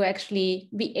to actually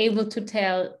be able to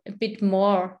tell a bit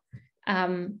more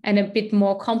and a bit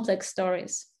more complex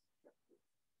stories.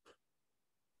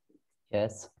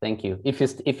 Yes, thank you. If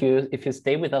you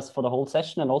stay with us for the whole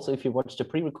session, and also if you watch the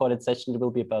pre-recorded session, it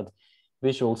will be about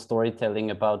visual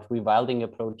storytelling, about rewilding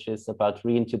approaches, about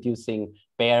reintroducing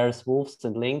bears, wolves,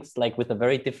 and lynx, like with a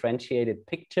very differentiated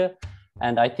picture.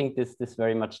 And I think this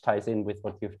very much ties in with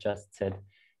what you've just said.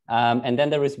 And then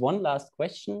there is one last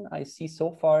question I see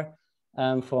so far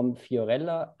from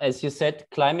Fiorella. As you said,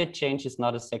 climate change is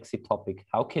not a sexy topic.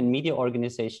 How can media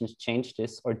organizations change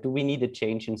this, or do we need a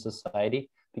change in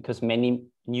society? Because many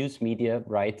news media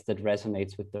write that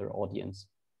resonates with their audience.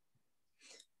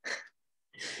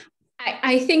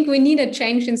 I think we need a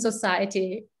change in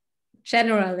society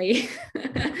generally.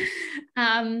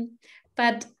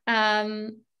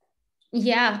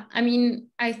 Yeah, I mean,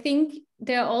 I think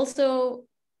there are also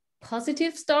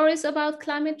positive stories about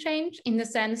climate change, in the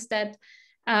sense that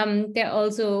there are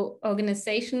also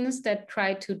organizations that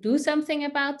try to do something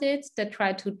about it, that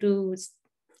try to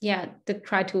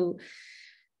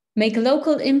make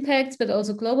local impacts, but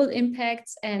also global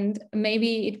impacts. And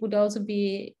maybe it would also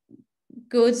be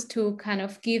good to kind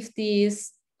of give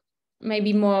these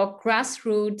maybe more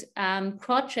grassroots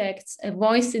projects a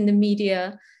voice in the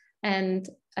media and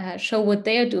show what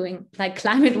they're doing, like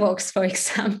climate walks, for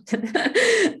example.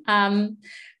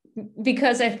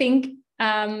 Because I think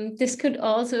this could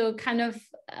also kind of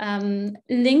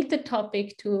link the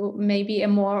topic to maybe a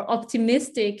more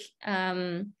optimistic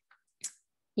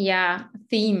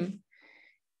theme,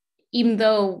 even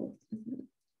though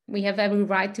we have every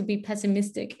right to be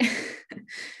pessimistic.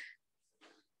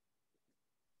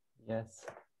 Yes,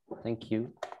 thank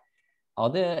you. Are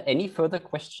there any further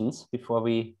questions before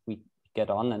we get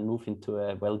on and move into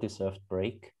a well-deserved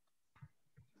break?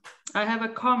 I have a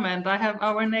comment. I have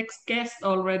our next guest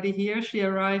already here. She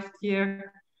arrived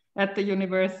here at the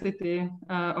University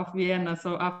of Vienna.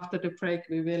 So after the break,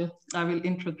 I will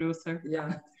introduce her.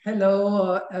 Yeah.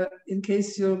 Hello. In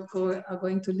case you are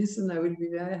going to listen, I will be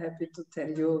very happy to tell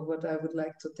you what I would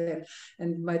like to tell.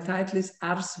 And my title is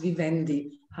Ars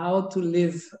Vivendi, How to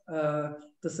Live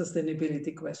the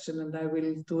Sustainability Question. And I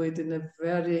will do it in a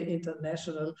very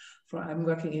international, I'm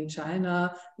working in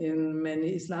China, in many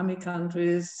Islamic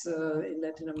countries, in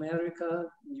Latin America,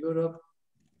 Europe.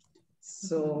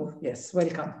 So yes,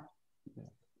 welcome.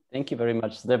 Thank you very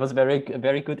much. That was a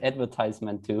very good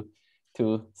advertisement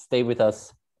to stay with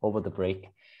us over the break.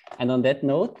 And on that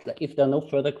note, if there are no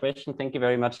further questions, thank you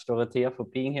very much, Dorothea, for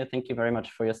being here. Thank you very much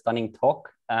for your stunning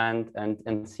talk,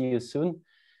 and see you soon.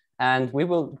 And we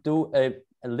will do a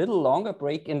little longer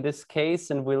break in this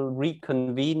case, and we'll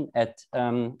reconvene at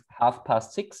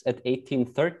 6:30 at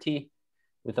 18:30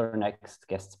 with our next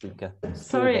guest speaker.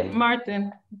 Sorry,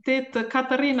 Martin, did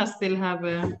Katarina still have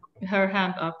her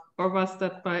hand up, or was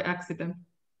that by accident?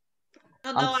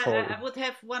 No, I would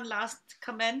have one last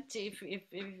comment if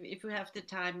you have the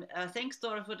time. Thanks,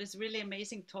 Dora, for this really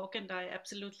amazing talk, and I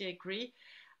absolutely agree.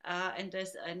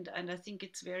 And I think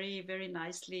it's very, very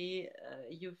nicely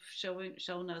you've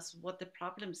shown us what the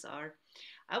problems are.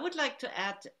 I would like to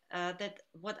add that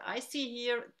what I see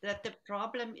here, that the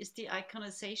problem is the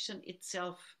iconization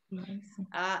itself.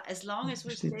 As long as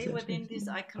we stay within this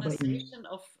iconization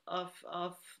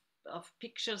of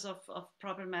pictures of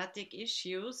problematic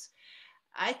issues,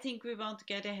 I think we won't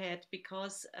get ahead,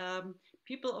 because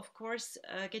people, of course,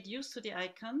 get used to the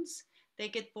icons. They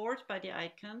get bored by the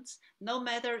icons, no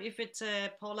matter if it's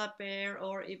a polar bear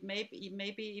or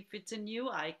maybe if it's a new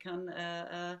icon.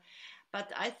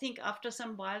 But I think after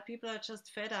some while, people are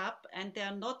just fed up and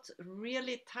they're not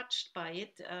really touched by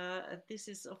it. This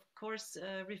is, of course,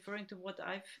 referring to what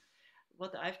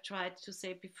I've tried to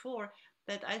say before,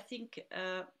 that I think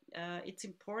it's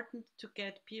important to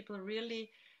get people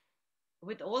really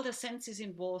with all the senses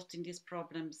involved in these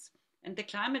problems. And the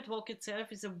climate walk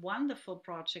itself is a wonderful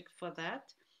project for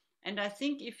that. And I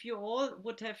think if you all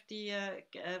would have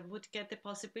would get the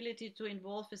possibility to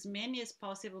involve as many as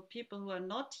possible people who are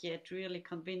not yet really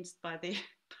convinced by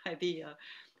the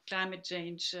climate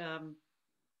change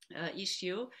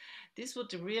issue, this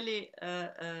would really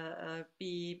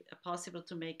be possible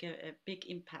to make a big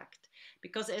impact.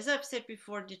 Because as I've said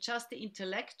before, the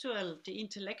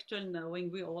intellectual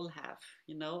knowing we all have,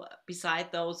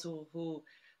 beside those who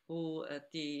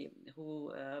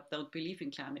don't believe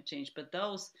in climate change, but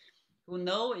those who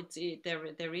know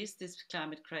there is this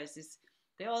climate crisis,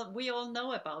 we all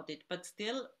know about it, but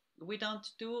still we don't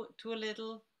do too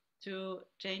little to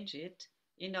change it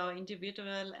in our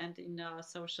individual and in our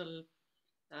social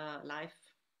life.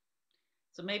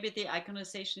 So maybe the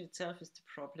iconization itself is the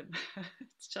problem.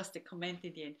 It's just a comment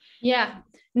in the end. Yeah,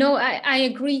 no, I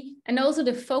agree. And also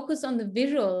the focus on the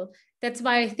visual. That's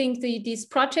why I think these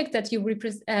projects that you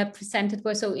presented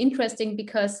were so interesting,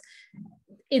 because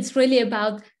it's really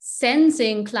about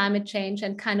sensing climate change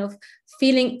and kind of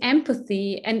feeling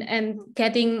empathy and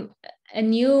getting a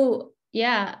new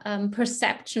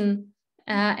perception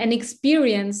and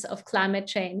experience of climate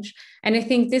change. And I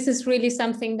think this is really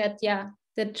something that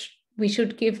we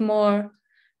should give more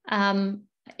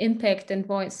impact and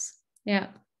voice. Yeah.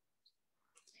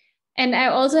 And I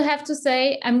also have to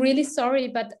say, I'm really sorry,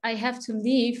 but I have to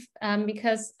leave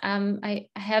because I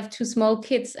have 2 small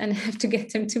kids and I have to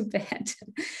get them to bed.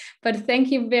 But thank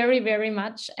you very, very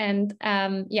much. And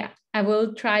I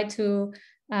will try to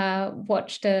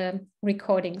watch the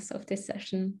recordings of this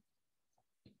session.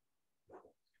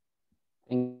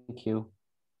 Thank you.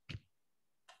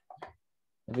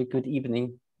 Have a good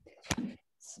evening.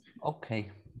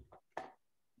 Okay.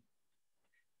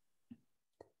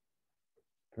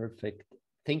 Perfect.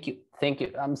 Thank you. Thank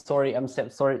you. I'm sorry.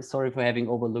 Sorry for having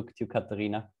overlooked you,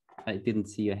 Katarina. I didn't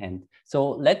see your hand.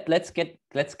 So let's get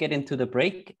into the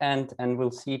break, and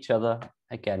we'll see each other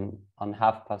again on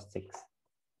 6:30.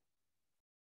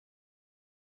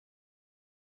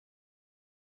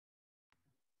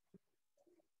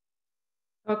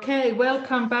 Okay,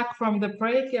 welcome back from the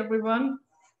break, everyone.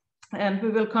 And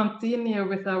we will continue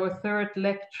with our third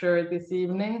lecture this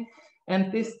evening.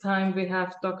 And this time we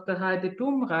have Dr. Heidi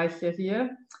Dumreiche here,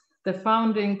 the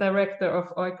founding director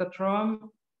of Oikotrom.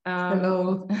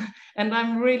 Hello. And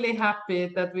I'm really happy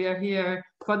that we are here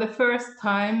for the first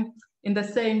time in the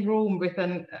same room with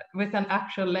an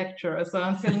actual lecturer. So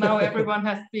until now, everyone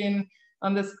has been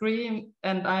on the screen,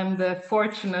 and I'm the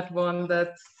fortunate one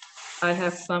that I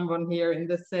have someone here in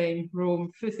the same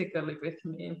room physically with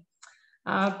me.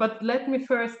 But let me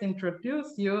first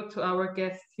introduce you to our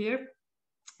guest here.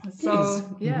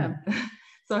 So, yeah,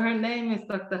 so her name is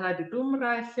Dr. Heidi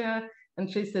Dumreiche,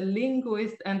 and she's a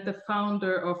linguist and the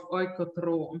founder of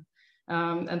Oikotrom.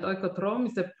 And Oikotrom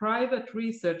is a private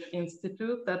research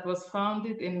institute that was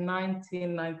founded in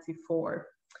 1994.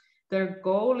 Their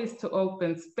goal is to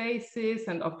open spaces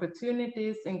and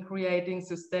opportunities in creating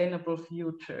sustainable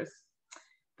futures.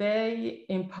 They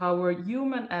empower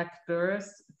human actors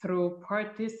through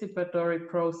participatory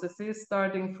processes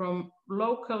starting from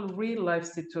local real-life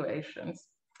situations.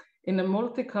 In a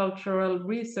multicultural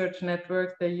research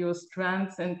network, they use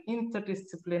trans and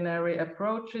interdisciplinary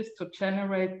approaches to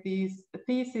generate these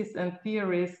theses and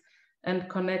theories and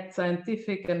connect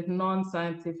scientific and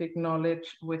non-scientific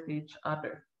knowledge with each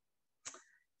other.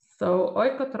 So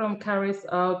Oikotrom carries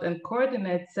out and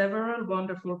coordinates several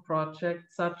wonderful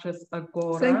projects such as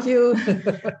Agora. Thank you.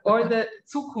 Or the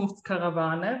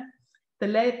Zukunftskarawane. The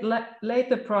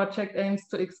later project aims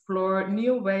to explore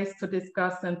new ways to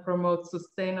discuss and promote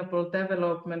sustainable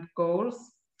development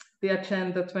goals, the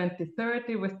Agenda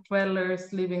 2030 with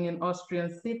dwellers living in Austrian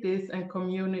cities and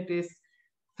communities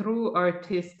through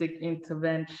artistic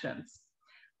interventions.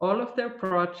 All of their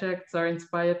projects are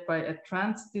inspired by a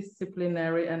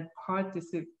transdisciplinary and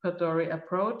participatory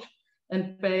approach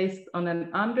and based on an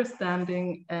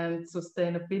understanding and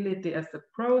sustainability as a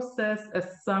process,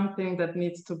 as something that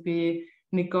needs to be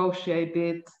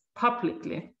negotiated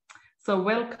publicly. So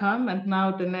welcome, and now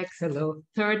the next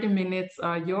 30 minutes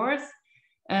are yours.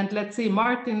 And let's see,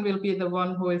 Martin will be the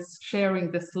one who is sharing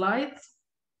the slides.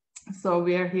 So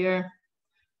we are here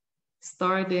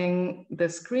starting the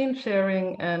screen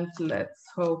sharing, and let's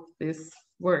hope this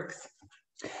works.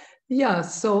 Yeah,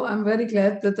 so I'm very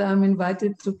glad that I'm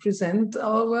invited to present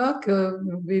our work.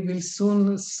 We will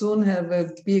soon have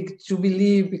a big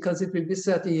jubilee because it will be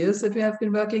 30 years that we have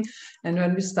been working. And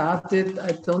when we started,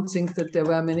 I don't think that there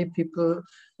were many people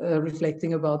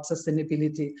reflecting about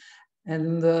sustainability.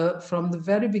 And from the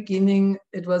very beginning,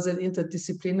 it was an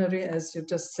interdisciplinary, as you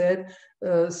just said.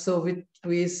 So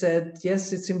we said,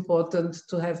 yes, it's important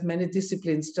to have many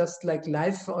disciplines, just like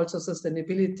life, also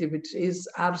sustainability, which is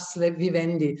ars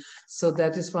vivendi. So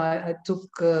that is why I took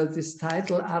this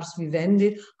title, Ars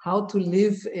Vivendi, how to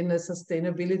live in a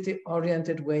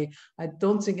sustainability-oriented way. I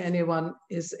don't think anyone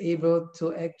is able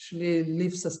to actually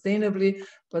live sustainably,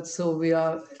 but so we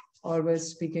are always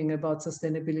speaking about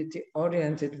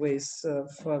sustainability-oriented ways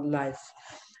for life.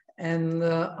 And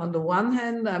on the one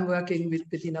hand, I'm working with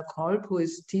Bettina Kolb, who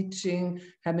is teaching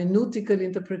hermeneutical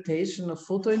interpretation of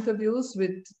photo interviews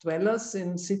with dwellers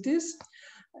in cities.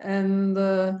 And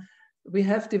we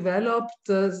have developed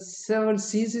several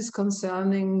theses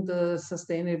concerning the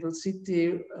sustainable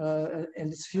city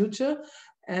and its future.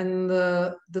 And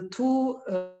the two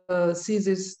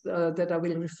theses that I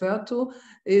will refer to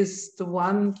is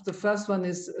the first one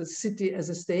is City as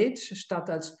a Stage, Stadt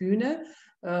als Bühne,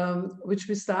 which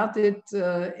we started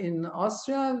in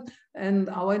Austria. And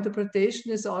our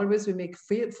interpretation is always we make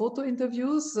photo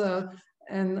interviews.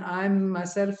 And I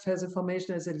myself has a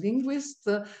formation as a linguist,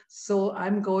 so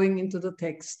I'm going into the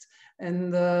text.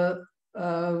 And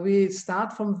we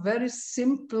start from very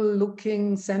simple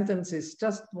looking sentences,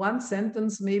 just one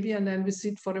sentence maybe, and then we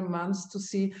sit for a month to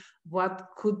see what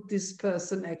could this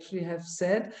person actually have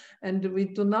said. And we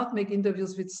do not make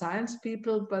interviews with science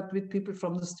people, but with people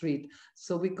from the street.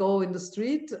 So we go in the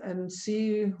street and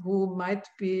see who might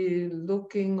be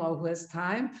looking or who has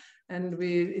time, and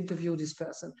we interview this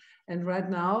person. And right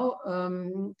now,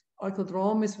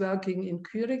 Oikotrom is working in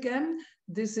Kuregem.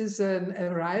 This is an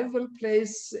arrival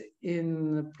place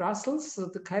in Brussels, so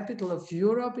the capital of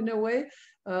Europe in a way,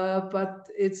 but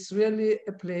it's really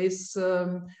a place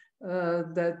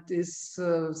that is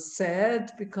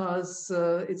sad because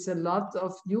it's a lot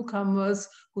of newcomers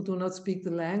who do not speak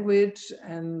the language,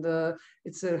 and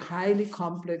it's a highly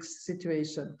complex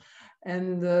situation.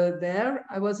 And there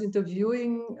I was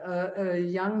interviewing a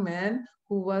young man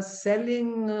who was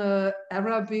selling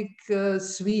Arabic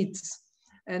sweets.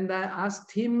 And I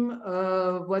asked him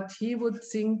what he would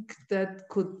think that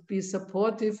could be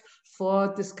supportive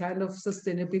for this kind of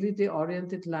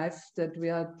sustainability-oriented life that we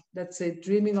are, let's say,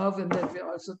 dreaming of, and that we're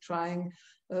also trying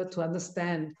to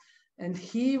understand. And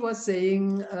he was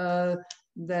saying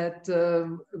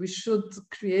that we should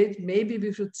create, maybe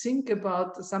we should think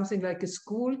about something like a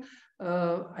school.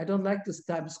 I don't like this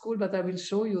type of school, but I will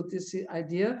show you this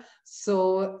idea.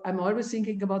 So I'm always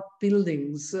thinking about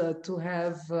buildings to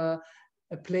have a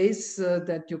place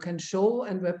that you can show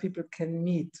and where people can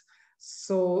meet.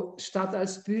 So Stadt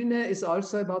als Bühne is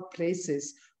also about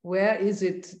places. Where is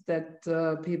it that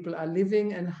people are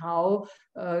living, and how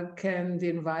can the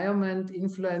environment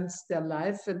influence their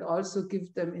life and also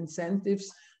give them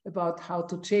incentives about how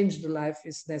to change the life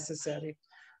is necessary.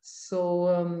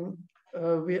 So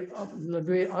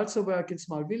we also work in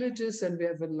small villages, and we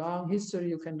have a long history.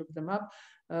 You can look them up.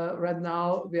 Right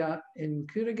now we are in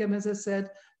Küregem, as I said,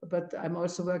 but I'm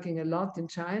also working a lot in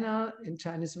China, in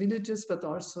Chinese villages, but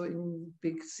also in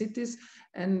big cities.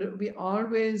 And we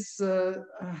always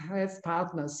have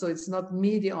partners. So it's not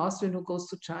me, the Austrian, who goes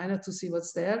to China to see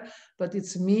what's there, but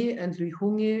it's me and Li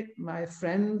Hungi, my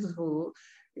friend, who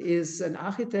is an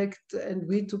architect, and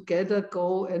we together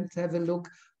go and have a look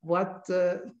what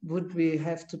would we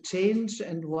have to change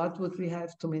and what would we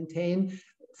have to maintain,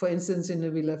 for instance, in the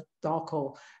village of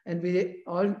Dorko. And we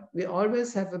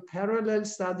always have a parallel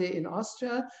study in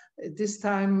Austria. This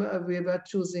time we were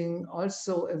choosing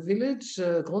also a village,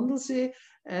 Grundlsee,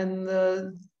 and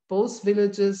both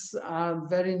villages are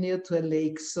very near to a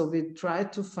lake. So we try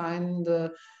to find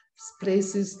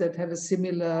places that have a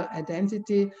similar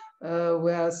identity,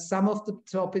 where some of the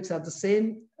topics are the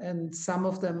same and some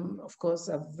of them, of course,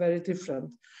 are very different.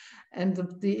 And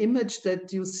the image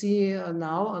that you see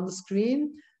now on the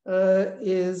screen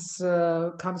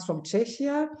comes from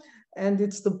Czechia, and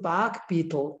it's the bark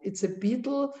beetle. It's a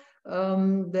beetle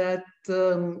that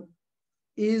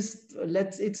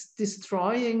it's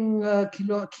destroying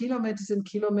kilometers and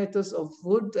kilometers of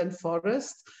wood and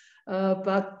forest.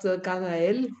 But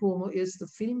Ganael, who is the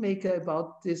filmmaker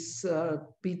about this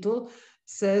beetle,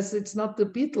 says it's not the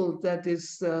beetle that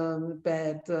is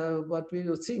bad, what we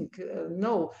would think.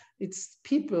 No, it's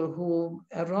people who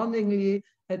ironically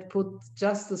had put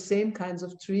just the same kinds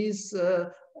of trees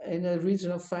in a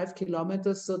region of 5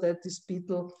 kilometers so that this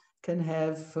beetle can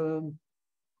have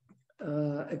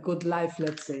a good life,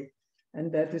 let's say.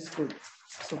 And that is good.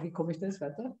 So, wie komme ich das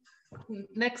weiter?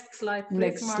 Next slide, please.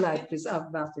 Next Martin. slide, please.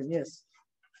 Martin, yes.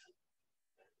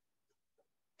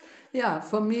 Yeah,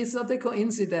 for me, it's not a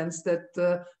coincidence that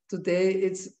today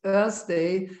it's Earth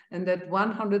Day and that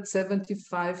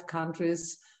 175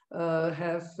 countries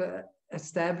have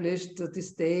established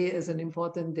this day as an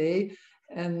important day.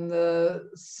 And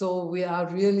so we are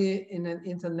really in an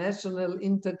international,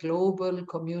 interglobal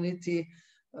community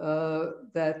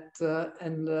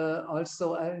and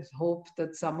also I hope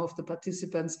that some of the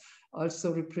participants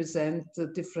also represent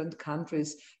different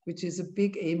countries, which is a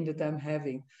big aim that I'm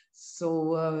having.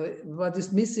 So what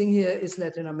is missing here is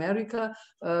Latin America,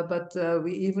 but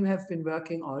we even have been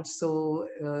working also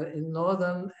in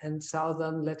northern and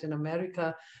southern Latin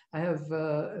America. I have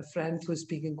a friend who is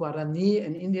speaking Guarani,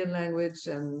 an Indian language,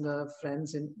 and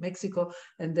friends in Mexico.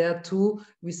 And there too,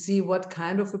 we see what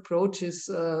kind of approaches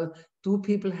do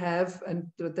people have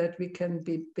and that we can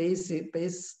be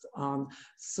based on.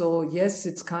 So yes,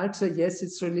 it's culture, yes,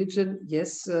 it's religion,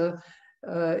 yes,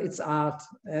 it's art.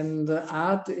 And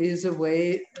art is a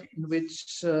way in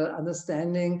which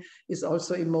understanding is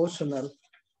also emotional.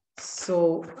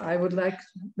 So I would like,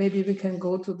 maybe we can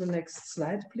go to the next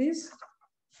slide, please.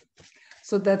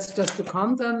 So that's just the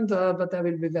content, but I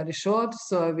will be very short.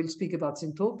 So I will speak about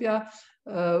Syntopia,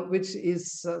 which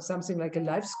is something like a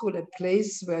life school, a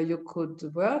place where you could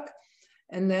work.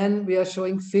 And then we are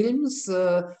showing films.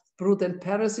 Brood and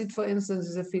Parasite, for instance,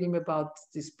 is a film about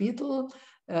this beetle.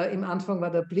 Im Anfang war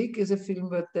der Blick is a film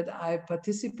that I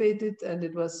participated, and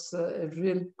it was a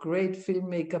real great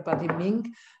filmmaker, Buddy Mink,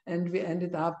 and we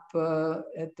ended up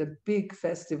at the big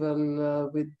festival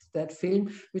with that film,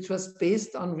 which was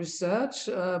based on research,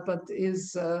 but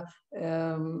is a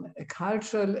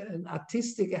cultural and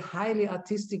artistic, a highly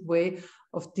artistic way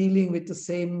of dealing with the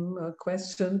same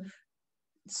question.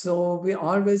 So we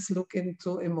always look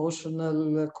into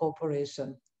emotional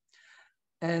cooperation.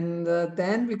 And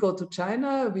then we go to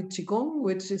China with Qigong,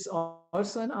 which is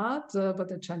also an art,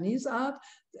 but a Chinese art,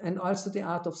 and also the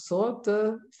art of sword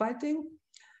fighting.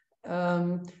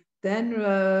 Then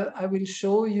I will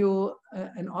show you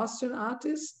an Austrian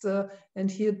artist, and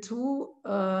here too,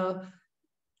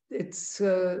 it's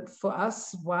for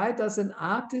us, why does an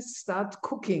artist start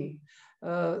cooking?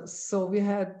 So we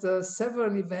had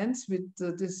several events with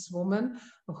this woman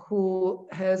who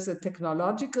has a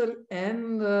technological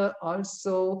and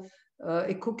also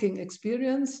a cooking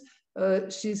experience.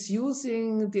 She's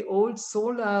using the old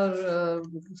solar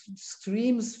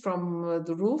streams from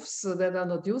the roofs that are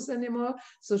not used anymore.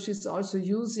 So she's also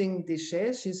using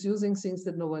déchets. She's using things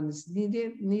that no one is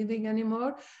needing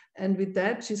anymore. And with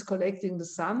that, she's collecting the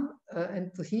sun and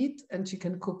the heat, and she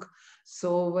can cook.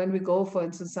 So when we go, for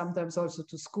instance, sometimes also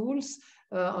to schools,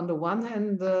 on the one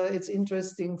hand, it's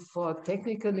interesting for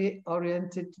technically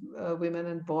oriented women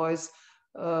and boys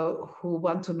who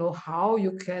want to know how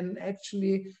you can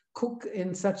actually cook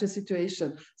in such a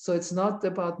situation. So it's not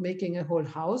about making a whole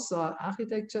house or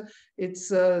architecture. It's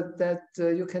that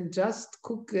you can just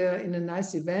cook in a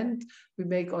nice event. We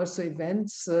make also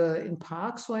events in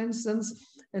parks, for instance,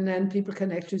 and then people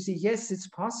can actually see, yes, it's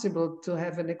possible to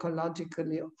have an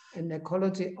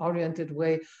ecology-oriented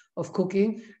way of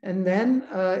cooking. And then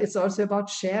it's also about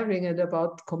sharing and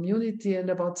about community and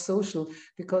about social,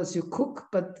 because you cook,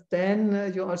 but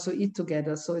then you also eat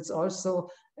together. So it's also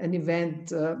an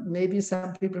event. Maybe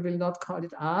some people will not call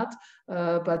it art,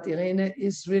 but Irene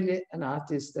is really an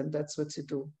artist, and that's what she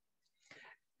do.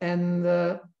 And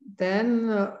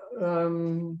then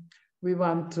we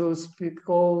want to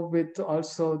go with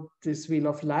also this wheel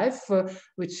of life,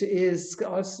 which is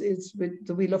also, it's with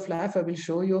the wheel of life I will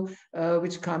show you,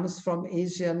 which comes from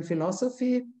Asian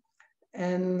philosophy.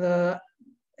 And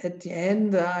at the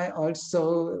end, I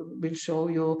also will show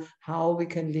you how we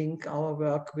can link our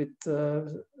work with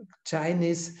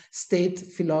Chinese state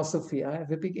philosophy. I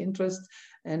have a big interest,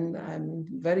 and I'm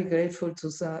very grateful to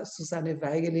Susanne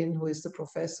Weigelin, who is the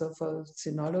professor for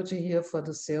sinology here for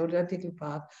the theoretical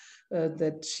part,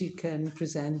 that she can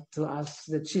present to us,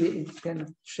 that she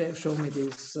can show me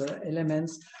these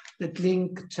elements that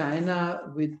link China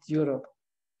with Europe.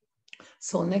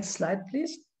 So next slide,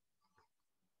 please.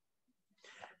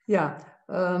 Yeah,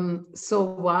 so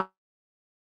why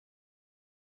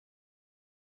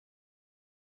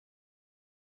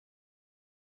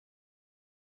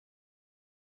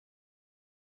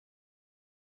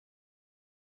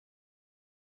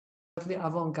the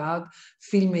avant-garde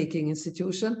filmmaking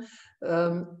institution.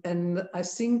 And I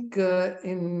think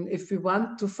if we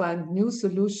want to find new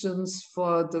solutions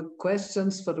for the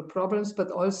questions, for the problems,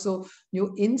 but also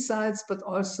new insights, but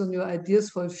also new ideas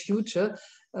for the future,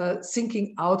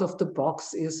 thinking out of the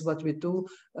box is what we do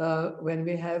when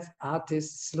we have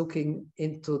artists looking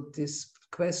into these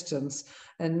questions.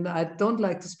 And I don't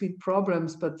like to speak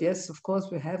problems, but yes, of course,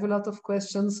 we have a lot of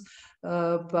questions,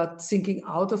 but thinking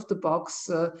out of the box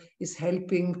is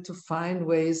helping to find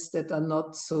ways that are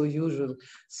not so usual.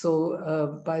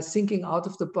 So by thinking out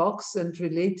of the box and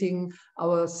relating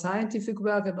our scientific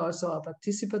work and also our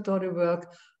participatory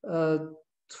work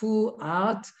to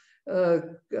art,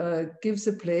 gives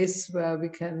a place where we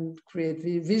can create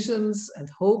visions and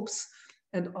hopes,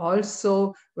 and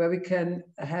also where we can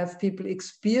have people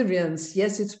experience,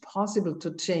 yes, it's possible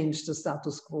to change the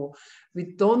status quo.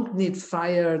 We don't need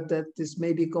fire that is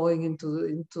maybe going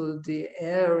into the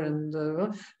air, and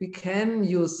we can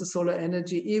use the solar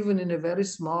energy even in a very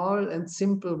small and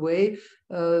simple way,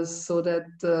 so that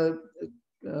the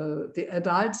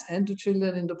adults and the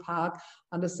children in the park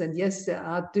understand, yes, there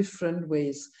are different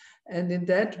ways. And in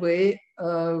that way,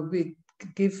 we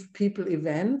give people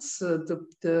events,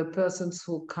 the persons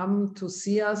who come to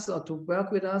see us or to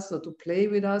work with us or to play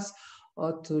with us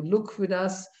or to look with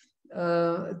us,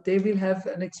 they will have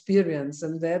an experience.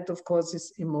 And that, of course,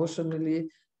 is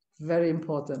emotionally very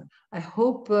important. I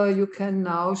hope you can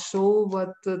now show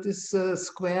what this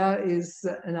square is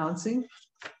announcing.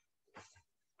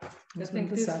 I think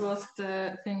this was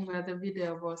the thing where the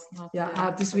video was not.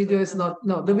 Yeah, this video is not,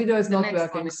 no, the video is not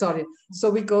working, sorry. So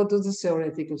we go to the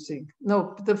theoretical thing.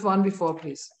 No, the one before,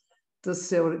 please. The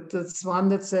theory, that's one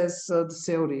that says the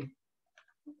theory.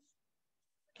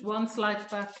 One slide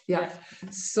back. Yeah.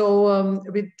 So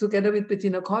together with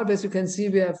Bettina Kolb, as you can see,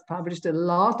 we have published a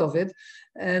lot of it.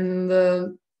 And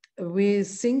we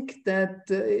think that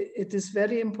it is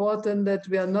very important that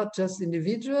we are not just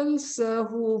individuals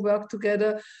who work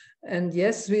together. And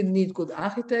yes, we need good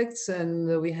architects.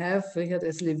 And we have Richard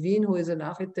S. Levine, who is an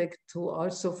architect who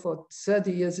also for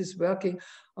 30 years is working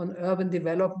on urban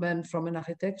development from an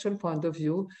architectural point of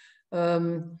view.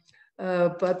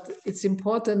 But it's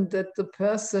important that the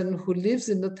person who lives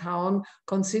in the town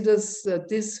considers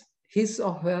this his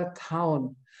or her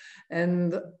town.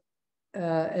 And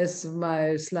as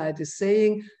my slide is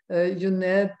saying, you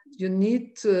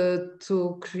need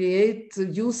to create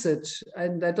usage.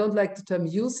 And I don't like the term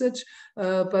usage,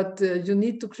 but you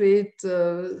need to create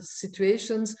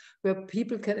situations where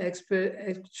people can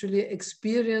actually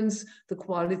experience the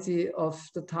quality of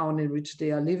the town in which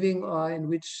they are living, or in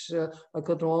which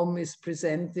Oikodrome is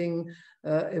presenting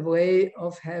a way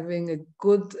of having a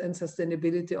good and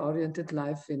sustainability-oriented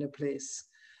life in a place.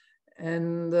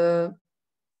 And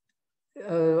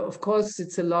of course,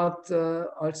 it's a lot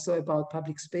also about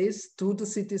public space. Do the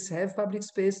cities have public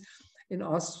space? In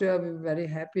Austria, we're very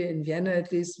happy. In Vienna,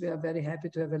 at least, we are very happy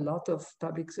to have a lot of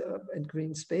public and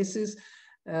green spaces.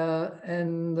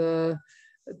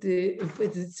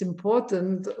 It's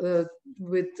important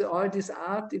with all these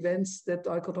art events that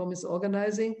Oikodrome is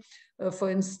organizing, for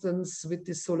instance, with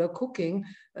the solar cooking,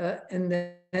 and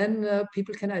then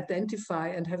people can identify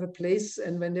and have a place,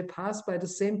 and when they pass by the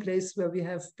same place where we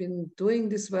have been doing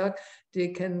this work, they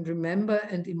can remember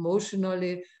and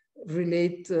emotionally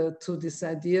relate to this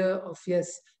idea of,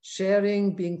 yes,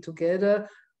 sharing, being together,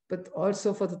 but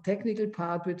also for the technical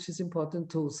part, which is important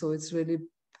too. So it's really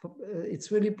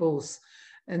both.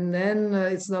 And then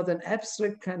it's not an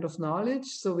abstract kind of knowledge.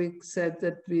 So we said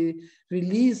that we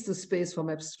release the space from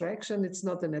abstraction. It's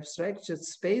not an abstract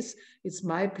space. It's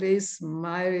my place,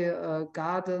 my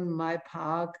garden, my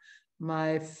park,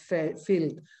 my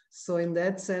field. So in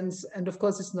that sense, and of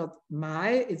course it's not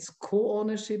it's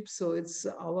co-ownership. So it's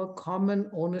our common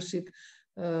ownership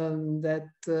that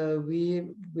we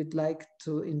would like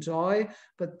to enjoy,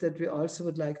 but that we also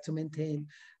would like to maintain.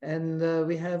 And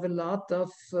we have a lot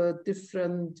of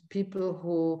different people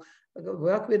who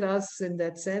work with us in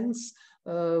that sense.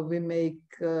 We make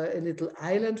a little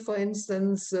island, for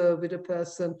instance, with a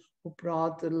person who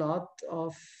brought a lot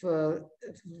of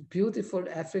beautiful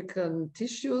African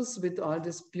tissues with all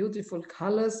these beautiful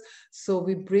colors. So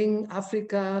we bring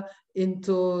Africa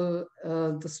into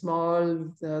the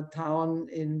small town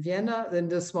in Vienna, in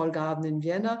the small garden in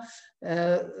Vienna,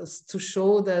 to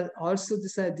show that also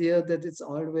this idea that it's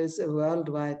always a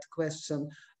worldwide question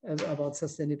about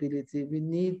sustainability. We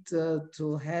need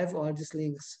to have all these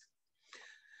links.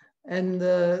 And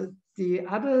the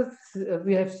other,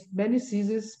 we have many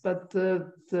theses, but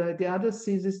the other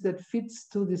thesis that fits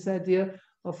to this idea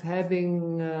of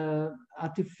having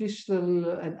artificial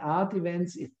and art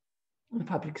events in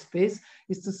public space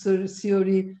is the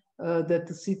theory that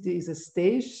the city is a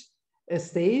stage.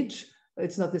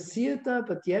 It's not a theater,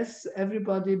 but yes,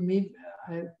 everybody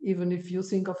even if you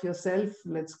think of yourself,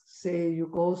 let's say you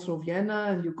go through Vienna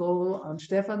and you go on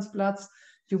Stephansplatz,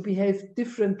 you behave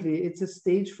differently. It's a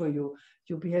stage for you.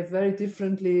 You behave very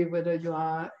differently whether you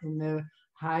are in a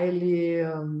highly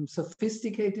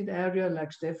sophisticated area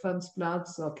like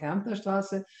Stephansplatz or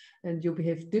Kärntnerstraße, and you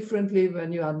behave differently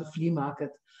when you are on the flea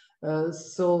market.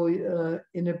 So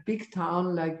in a big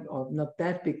town, like, or not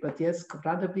that big, but yes,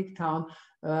 rather big town,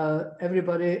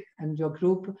 everybody and your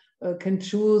group can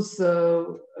choose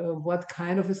what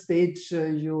kind of a stage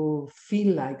you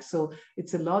feel like. So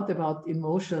it's a lot about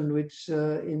emotion, which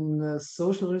in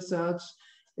social research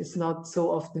is not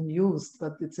so often used,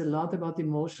 but it's a lot about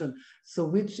emotion. So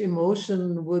which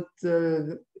emotion would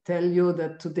tell you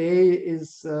that today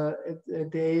is a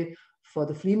day for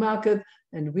the flea market,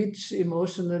 and which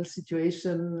emotional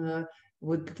situation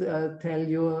would tell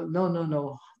you,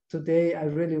 no, today I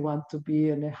really want to be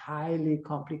in a highly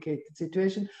complicated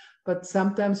situation. But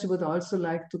sometimes you would also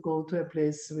like to go to a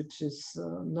place which is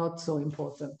not so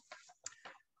important.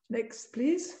 Next,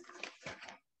 please.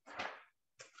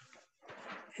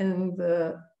 And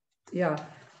yeah,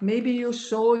 maybe you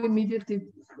show immediately,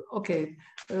 okay,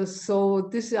 so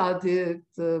these are the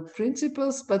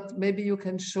principles, but maybe you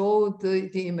can show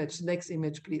the image. Next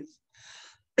image, please.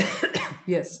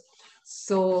 Yes.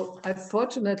 So I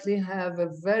fortunately have a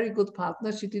very good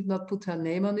partner. She did not put her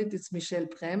name on it. It's Michelle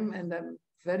Prem, and I'm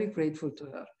very grateful to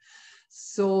her.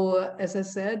 So as I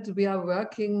said, we are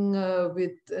working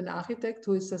with an architect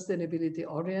who is sustainability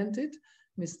oriented,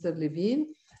 Mr.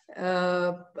 Levine.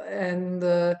 And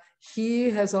he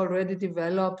has already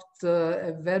developed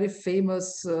a very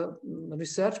famous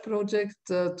research project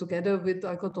together with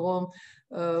Oikodrome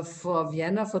for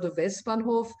Vienna, for the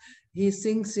Westbahnhof. He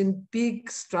thinks in big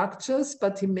structures,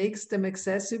 but he makes them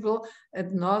accessible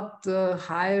and not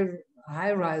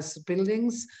high-rise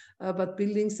buildings, but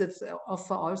buildings that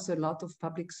offer also a lot of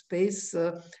public space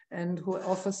and who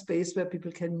offer space where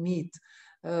people can meet.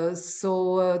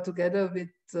 So together with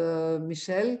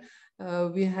Michelle,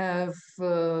 we have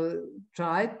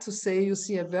tried to say, you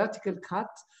see a vertical cut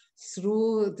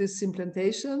through this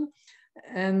implantation,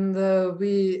 And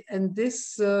we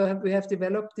have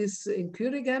developed this in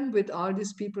Kürigem with all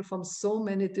these people from so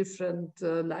many different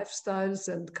lifestyles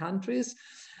and countries.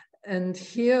 And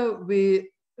here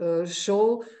we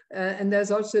show, and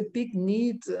there's also a big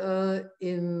need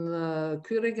in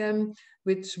Kürigem,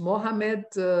 which Mohammed,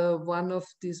 one of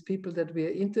these people that we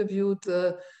interviewed,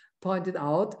 pointed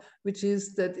out, which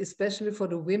is that especially for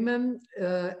the women,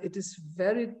 it is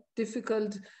very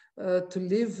difficult to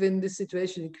live in this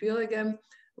situation in Kürigem,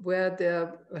 where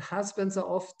their husbands are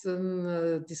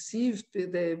often deceived.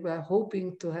 They were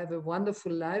hoping to have a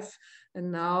wonderful life,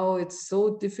 and now it's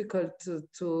so difficult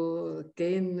to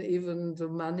gain even the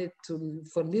money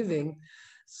for living.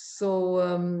 So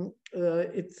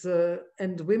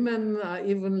and women are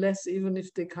even less, even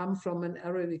if they come from an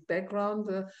Arabic background,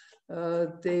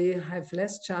 they have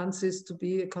less chances to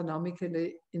be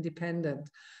economically independent.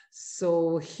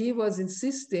 So he was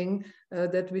insisting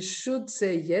that we should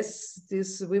say, yes,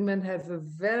 these women have a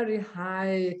very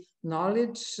high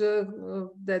knowledge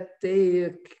that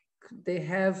they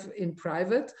have in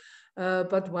private,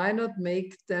 but why not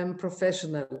make them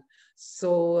professional?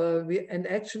 So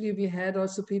actually we had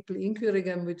also people in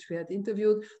Kürigem which we had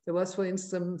interviewed. There was, for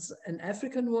instance, an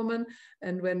African woman,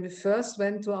 and when we first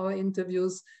went to our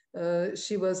interviews,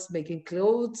 she was making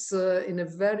clothes in a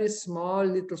very small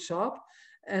little shop.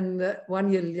 And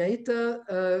 1 year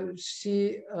later,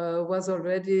 she was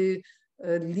already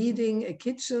leading a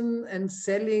kitchen and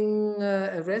selling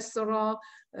a restaurant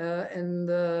and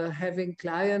having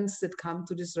clients that come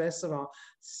to this restaurant.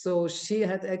 So she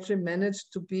had actually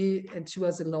managed to be, and she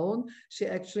was alone, she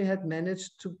actually had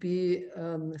managed to be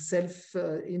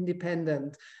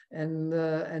self-independent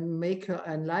and make her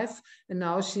own life. And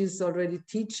now she's already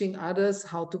teaching others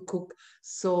how to cook.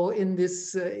 So in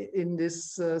this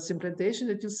implementation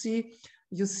that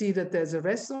you see that there's a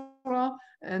restaurant,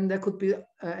 and there could be,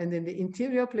 and in the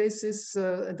interior places,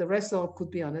 the restaurant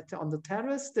could be on the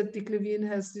terrace that Dick Levine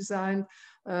has designed.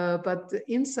 But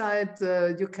inside,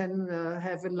 you can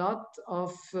have a lot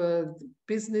of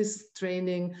business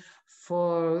training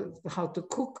for how to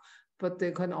cook, but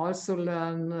they can also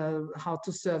learn how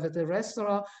to serve at a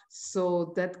restaurant.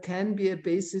 So that can be a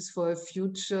basis for a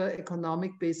future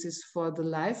economic basis for the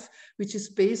life, which is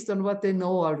based on what they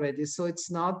know already. So it's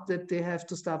not that they have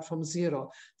to start from zero.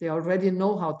 They already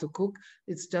know how to cook.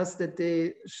 It's just that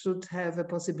they should have a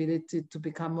possibility to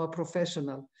become more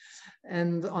professional.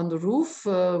 And on the roof,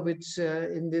 which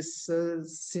in this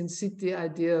Sin City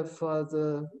idea for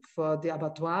the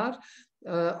abattoir,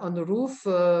 on the roof,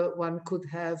 one could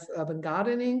have urban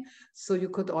gardening. So you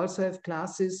could also have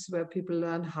classes where people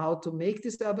learn how to make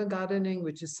this urban gardening,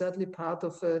 which is certainly part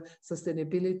of a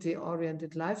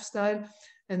sustainability-oriented lifestyle.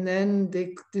 And then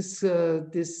this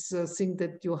thing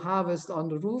that you harvest on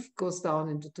the roof goes down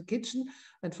into the kitchen,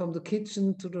 and from the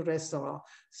kitchen to the restaurant.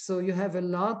 So you have a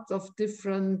lot of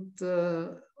different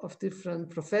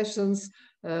professions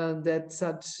that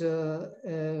such a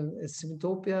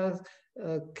Simtopia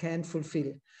can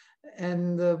fulfill.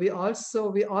 And we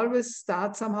always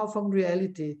start somehow from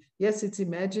reality. Yes, it's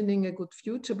imagining a good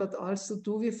future, but also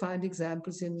do we find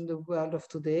examples in the world of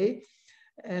today?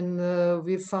 And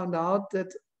we found out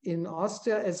that in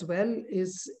Austria as well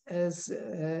as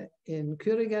in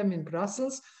Kürigem in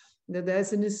Brussels, that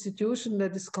there's an institution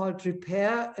that is called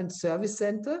Repair and Service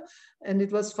Center, and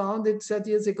it was founded 30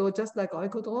 years ago, just like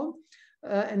Oikodrom.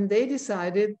 And they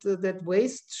decided that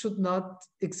waste should not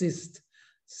exist.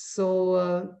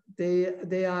 So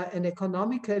they are an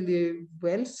economically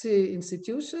wealthy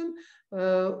institution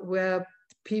where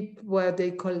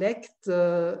they collect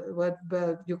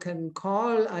where you can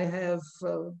call, I have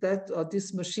that or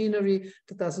this machinery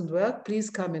that doesn't work, please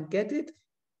come and get it.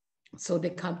 So they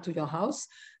come to your house,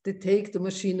 they take the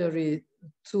machinery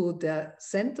to their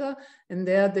center, and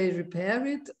there they repair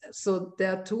it. So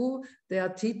there too, they are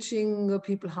teaching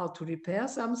people how to repair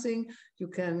something. You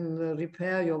can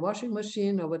repair your washing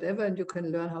machine or whatever, and you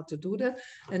can learn how to do that.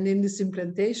 And in this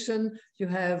implementation, you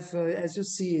have, as you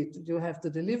see, you have the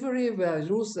delivery where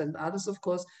Ruth and others, of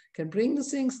course, can bring the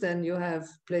things. Then you have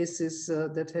places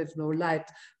that have no light,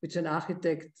 which an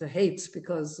architect hates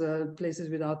because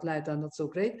places without light are not so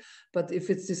great. But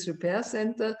if it's this repair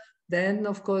center, then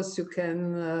of course you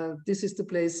can, this is the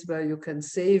place where you can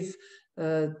save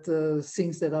the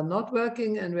things that are not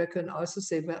working, and we can also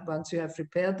say once you have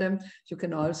repaired them, you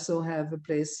can also have a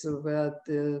place where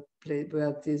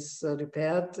these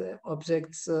repaired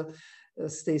objects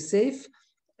stay safe.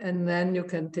 And then you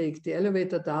can take the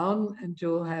elevator down and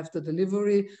you have the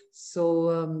delivery.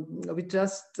 So we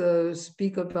just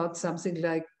speak about something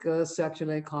like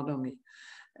circular economy.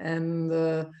 And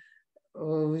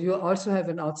you also have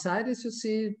an outside, as you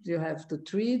see. You have the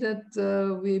tree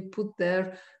that we put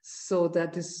there. So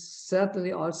that is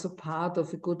certainly also part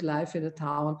of a good life in a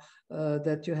town,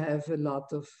 that you have a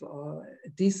lot of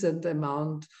decent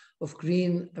amount of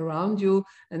green around you.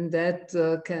 And that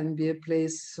can be a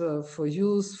place for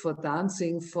use, for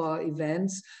dancing, for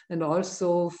events, and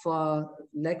also for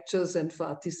lectures and for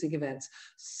artistic events.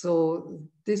 So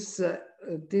this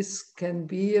can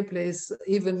be a place,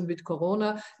 even with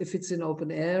Corona, if it's in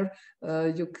open air,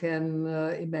 you can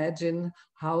imagine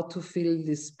how to fill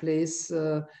this place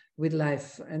with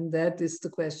life. And that is the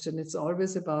question. It's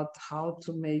always about how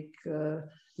to make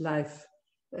life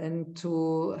and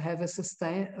to have a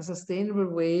sustainable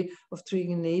way of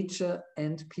treating nature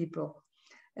and people.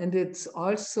 And it's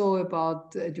also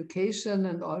about education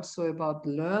and also about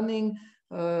learning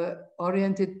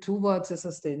oriented towards a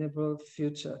sustainable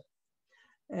future.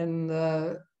 And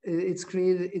it's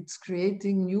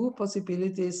creating new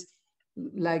possibilities,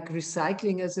 like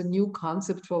recycling as a new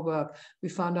concept for work. We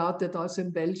found out that also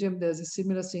in Belgium there's a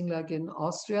similar thing like in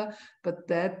Austria, but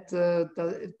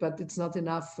but it's not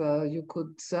enough. You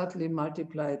could certainly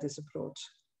multiply this approach.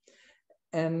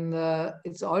 And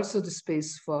it's also the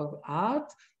space for art,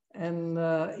 and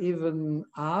even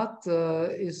art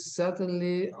is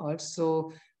certainly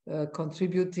also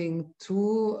contributing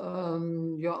to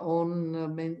your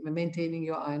own maintaining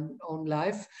your own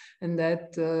life, and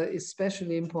that is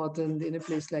especially important in a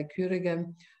place like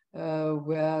Thüringen,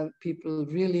 where people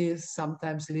really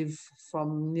sometimes live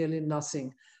from nearly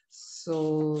nothing.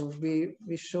 So we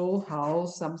show how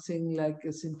something like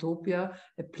a Syntopia,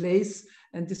 a place,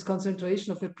 and this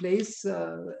concentration of a place,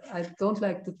 I don't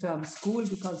like the term school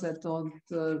because I don't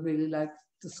really like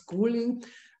the schooling,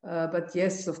 but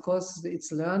yes, of course,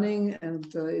 it's learning, and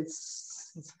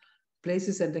it's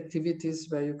places and activities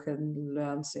where you can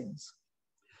learn things.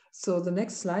 So the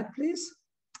next slide, please.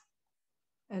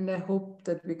 And I hope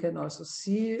that we can also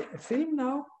see a film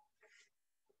now.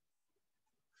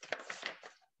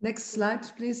 Next slide,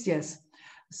 please. Yes.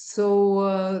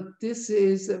 So this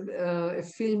is a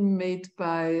film made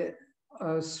by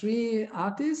 3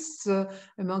 artists,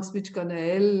 amongst which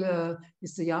Ganael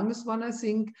is the youngest one, I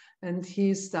think, and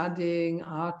he's studying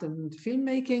art and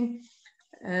filmmaking.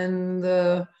 And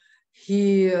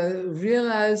he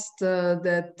realized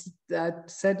that I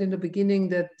said in the beginning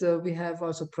that we have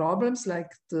also problems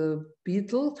like the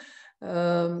beetle.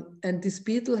 And this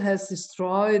beetle has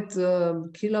destroyed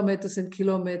kilometers and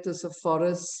kilometers of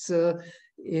forests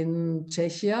in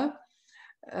Czechia,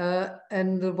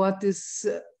 and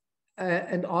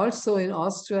and also in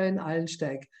Austria in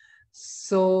Allensteig.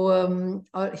 So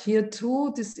here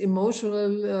too, this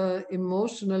emotional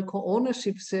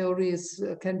co-ownership theories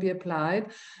can be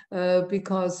applied,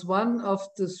 because one of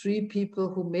the 3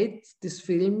 people who made this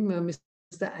film, Mr.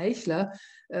 Eichler,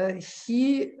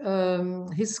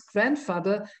 his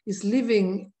grandfather is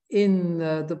living in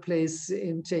the place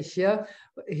in Czechia.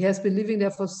 He has been living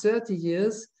there for 30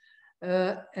 years.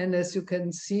 And as you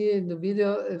can see in the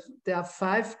video, there are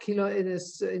 5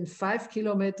 kilometers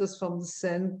from the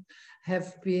center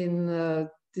have been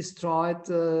destroyed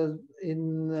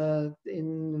in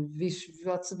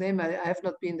what's the name? I have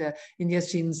not been there, in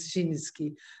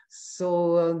Jashinsky.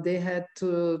 So they had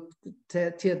to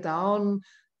tear down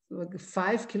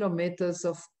 5 kilometers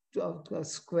of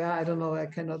square, I don't know, I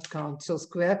cannot count. So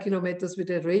square kilometers with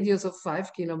a radius of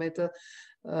 5 kilometers,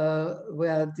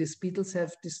 where these beetles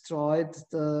have destroyed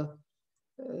the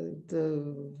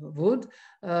wood,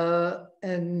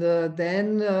 and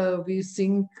then we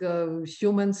think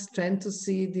humans tend to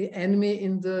see the enemy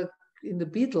in the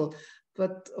beetle,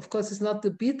 but of course it's not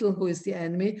the beetle who is the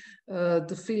enemy.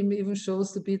 The film even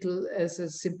shows the beetle as a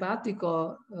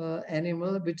simpatico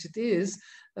animal, which it is.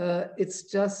 It's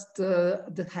just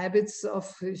the habits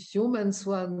of humans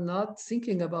who are not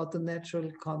thinking about the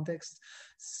natural context.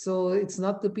 So it's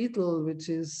not the beetle which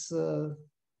is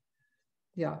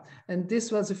yeah, and this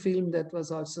was a film that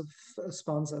was also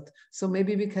sponsored. So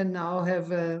maybe we can now have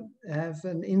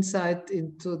an insight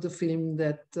into the film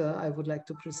that I would like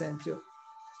to present you.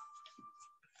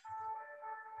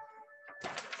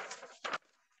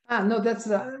 No, that's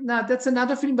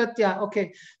another film, but yeah,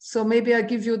 okay. So maybe I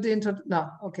give you the intro. No,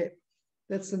 okay,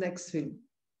 that's the next film.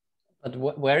 But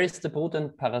where is the Boden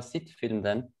Parasit-Film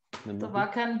then? Da war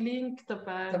kein Link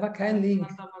dabei. Da war kein Link.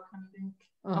 Da war kein Link.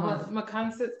 Aha. Aber man kann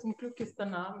es, zum Glück ist der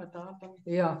Name da.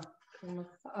 Yeah,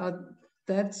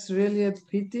 that's really a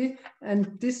pity.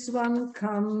 And this one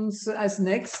comes as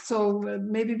next, so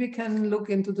maybe we can look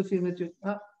into the film.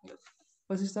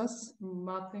 Was ist das?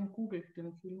 Martin googelt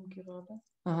den Film gerade.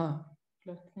 Aha.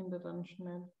 Vielleicht findet er dann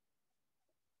schnell.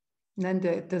 Nein,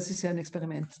 das ist ja ein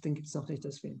Experiment, den gibt es noch nicht,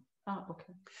 das Film. Ah,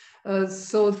 okay.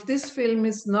 So this film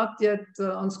is not yet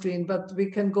on screen, but we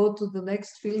can go to the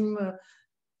next film,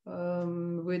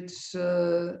 which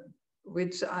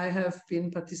I have been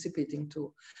participating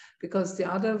to. Because the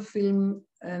other film,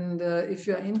 and if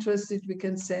you are interested, we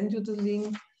can send you the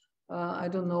link. I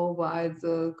don't know why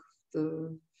the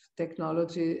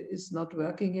technology is not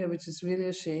working here, which is really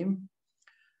a shame.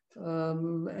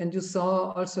 And you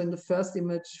saw also in the first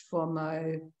image for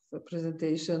my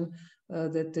presentation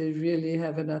that they really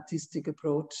have an artistic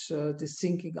approach. The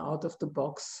thinking out of the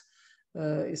box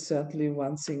is certainly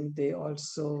one thing they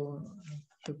also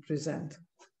present.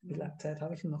 Wie lange Zeit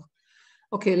habe ich noch?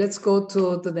 Okay, let's go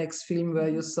to the next film where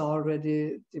you saw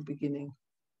already the beginning.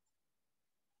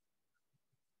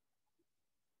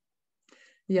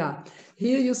 Yeah,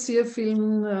 here you see a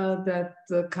film that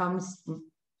comes.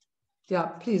 Yeah,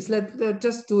 please,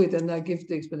 just do it and I'll give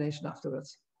the explanation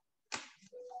afterwards.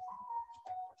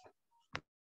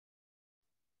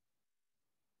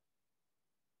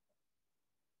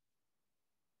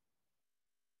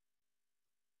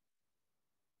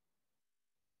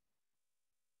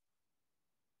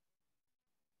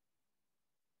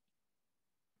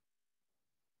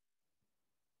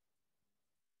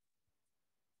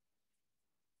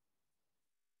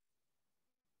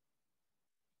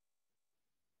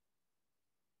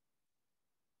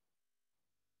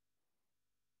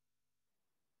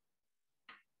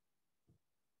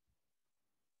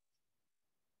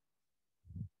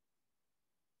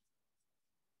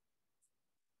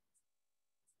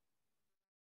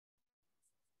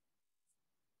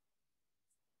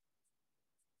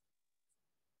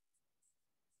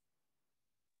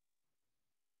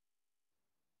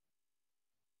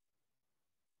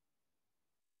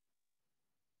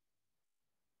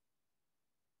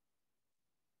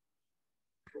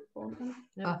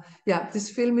 Yeah, this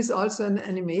film is also an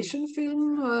animation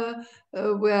film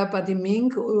where Buddy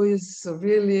Mink, who is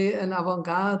really an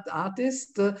avant-garde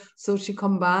artist, so she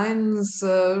combines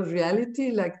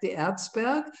reality like the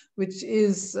Erzberg, which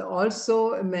is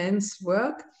also a man's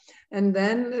work. And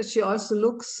then she also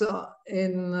looks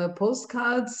in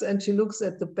postcards and she looks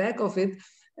at the back of it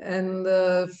and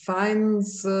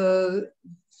finds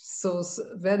so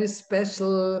very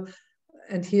special.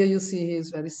 And here you see he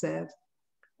is very sad.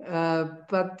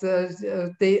 But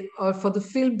they, for the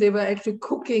film, they were actually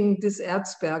cooking this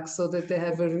Erzberg so that they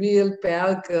have a real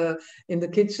berg in the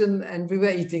kitchen, and we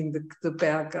were eating the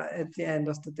berg at the end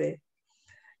of the day.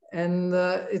 And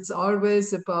it's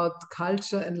always about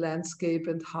culture and landscape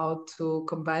and how to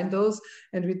combine those.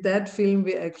 And with that film,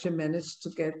 we actually managed to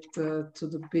get to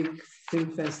the big film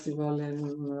festival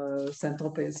in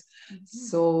Saint-Tropez.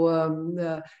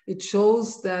 So it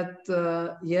shows that,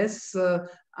 yes,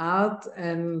 art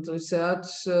and research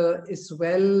is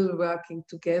well working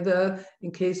together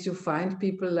in case you find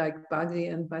people like Buddy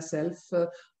and myself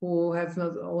who have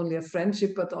not only a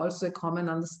friendship, but also a common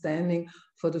understanding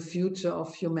for the future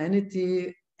of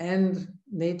humanity and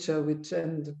nature, which,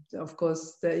 and of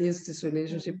course, there is this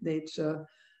relationship, nature,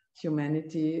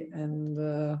 humanity,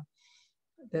 and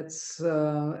that's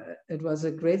it was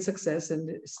a great success and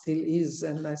it still is,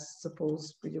 and I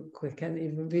suppose you can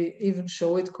even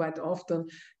show it quite often.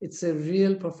 It's a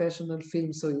real professional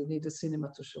film, so you need a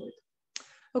cinema to show it.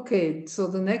 Okay, so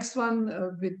the next one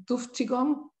with Duft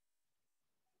Qigong.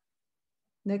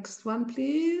 Next one,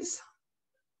 please.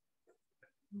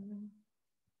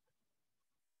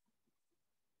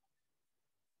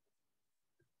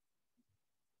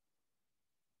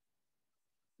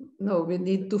 No, we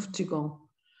need Duft Qigong.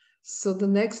 So the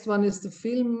next one is the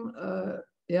film,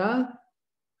 yeah,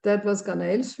 that was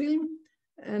Ganael's film.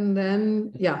 And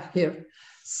then, yeah, here.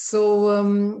 So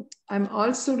I'm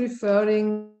also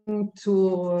referring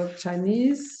to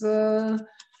Chinese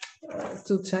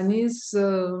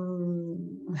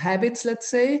habits, let's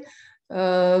say,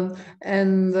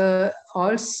 and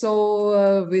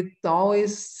also with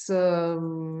Taoist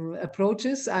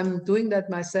approaches. I'm doing that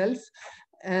myself.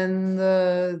 And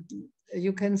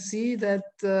you can see that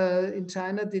in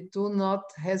China, they do not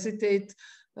hesitate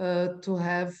to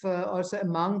have also a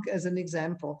monk as an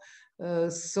example.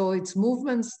 So it's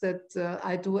movements that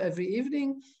I do every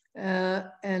evening.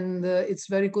 And it's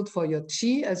very good for your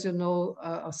qi. As you know,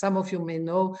 or some of you may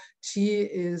know, qi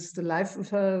is the life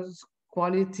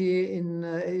quality in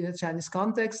a Chinese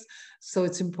context. So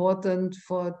it's important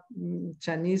for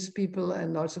Chinese people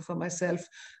and also for myself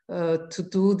to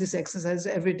do this exercise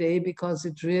every day because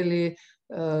it really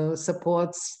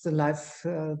supports the life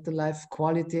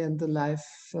quality and the life,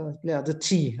 yeah, the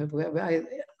qi.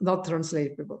 Not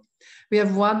translatable. We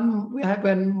have one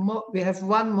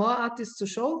more artist to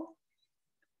show.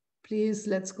 please,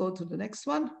 let's go to the next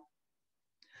one.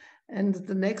 And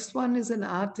the next one is an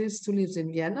artist who lives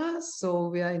in Vienna. So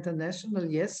we are international,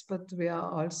 yes, but we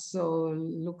are also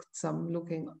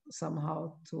looking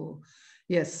somehow to,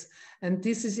 yes. And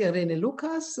this is Irene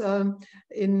Lucas.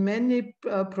 In many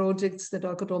projects that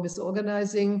Oikodrome is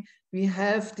organizing, we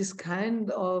have this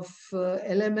kind of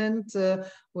element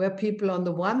where people on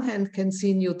the one hand can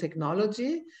see new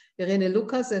technology. Irene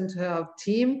Lucas and her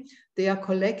team, they are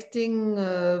collecting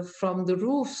from the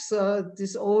roofs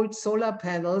these old solar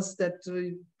panels that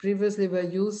previously were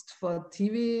used for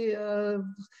TV,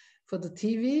 for the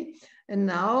TV. And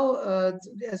now,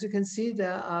 as you can see,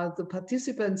 there are the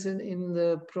participants in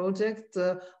the project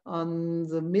on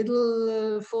the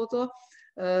middle photo.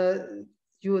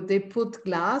 They put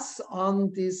glass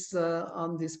on these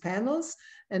panels,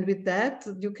 and with that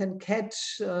you can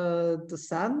catch the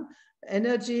sun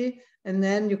energy, and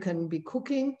then you can be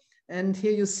cooking. And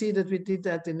here you see that we did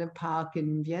that in a park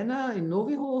in Vienna, in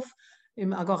Novihof,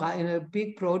 in Agora, in a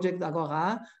big project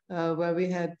Agora, where we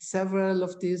had several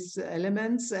of these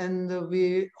elements, and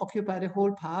we occupied a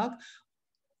whole park.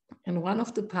 And one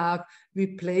of the park, we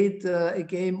played a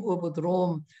game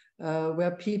Urbodrom,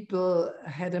 where people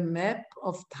had a map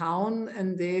of town,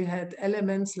 and they had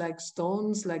elements like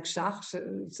stones, like schach,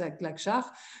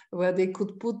 where they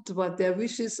could put what their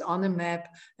wishes on a map.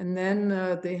 And then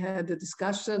they had a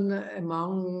discussion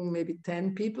among maybe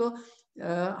 10 people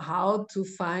how to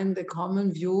find a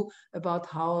common view about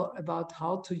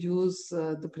how to use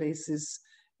the places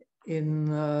in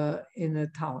a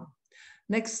town.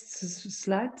 Next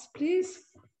slide, please.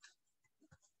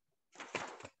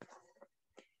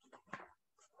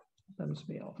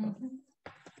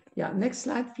 Yeah, next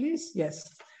slide, please.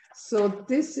 Yes. So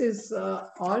this is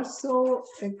also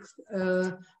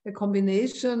a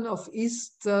combination of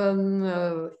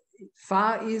Eastern,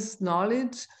 Far East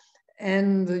knowledge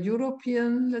and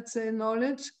European, let's say,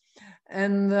 knowledge.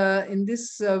 And in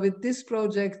this, with this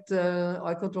project,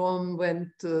 Oikodrome went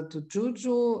to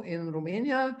Giurgiu in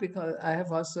Romania, because I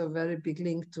have also a very big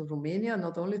link to Romania,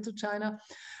 not only to China.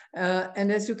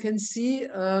 And as you can see,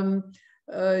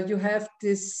 you have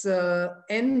this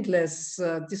endless,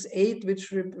 this 8,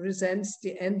 which represents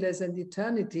the endless and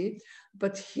eternity.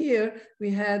 But here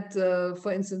we had,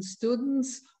 for instance,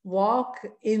 students walk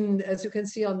in, as you can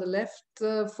see on the left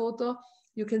photo,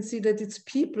 you can see that it's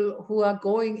people who are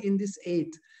going in this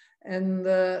 8. And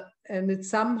it's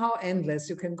somehow endless.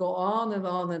 You can go on and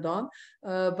on and on.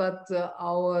 But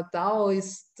our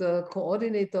Taoist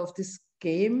coordinator of this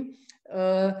game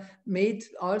made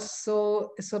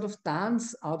also a sort of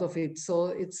dance out of it. So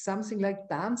it's something like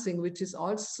dancing, which is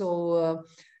also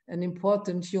an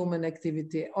important human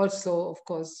activity. Also, of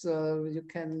course, you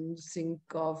can think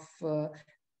of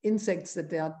insects that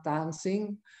they are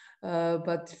dancing.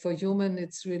 But for human,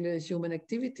 it's really a human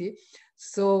activity.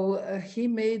 So he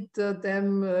made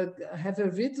them have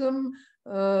a rhythm.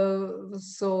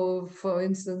 So for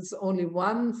instance, only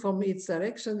one from each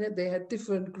direction. They had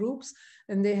different groups,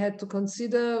 and they had to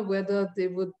consider whether they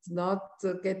would not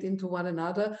get into one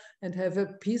another and have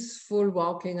a peaceful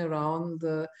walking around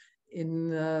in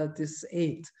this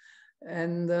 8.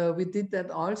 And we did that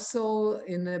also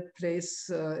in a place,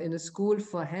 in a school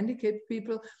for handicapped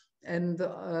people, and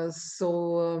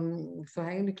for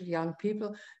handicapped young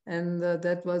people. And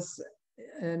that was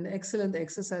an excellent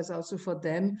exercise also for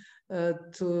them,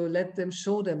 to let them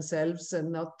show themselves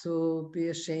and not to be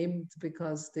ashamed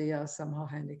because they are somehow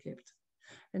handicapped.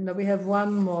 And now we have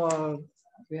one more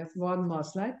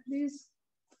slide, please.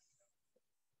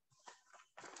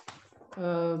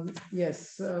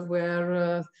 Yes,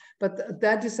 but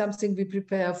that is something we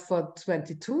prepare for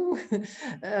 22.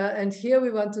 And here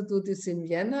we want to do this in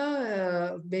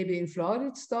Vienna, maybe in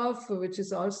Floridsdorf, which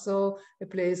is also a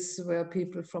place where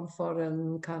people from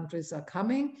foreign countries are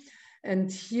coming.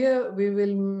 And here we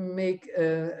will make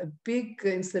a big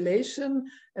installation,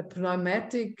 a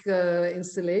pneumatic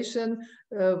installation,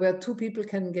 where 2 people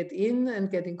can get in and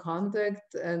get in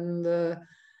contact, and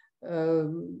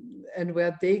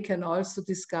where they can also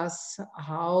discuss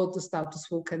how the status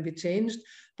quo can be changed,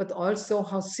 but also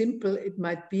how simple it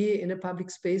might be in a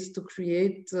public space to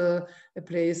create a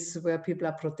place where people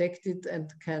are protected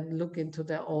and can look into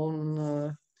their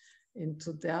own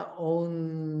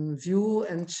view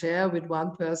and share with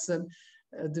one person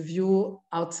the view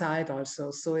outside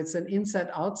also. So it's an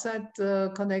inside-outside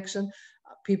connection.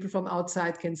 People from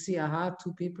outside can see, aha,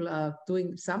 2 people are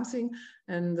doing something,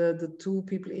 and the 2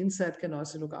 people inside can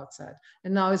also look outside.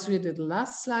 And now it's really the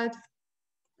last slide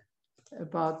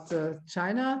about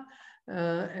China.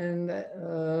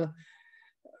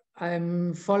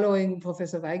 I'm following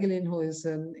Professor Weigelin, who is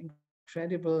an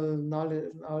incredible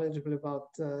knowledgeable about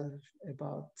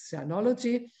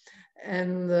cyanology,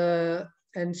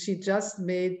 and she just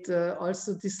made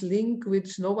also this link,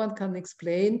 which no one can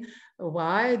explain,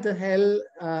 why the hell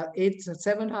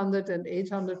 700 and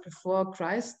 800 before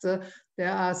Christ,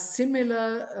 there are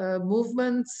similar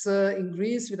movements in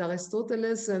Greece with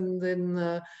Aristoteles, and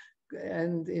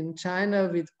in China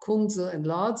with Kungzi and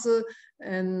Laozi,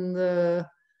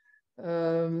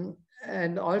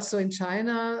 and also in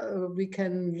China, we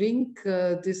can link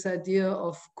this idea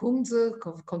of Kungzi,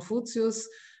 Confucius,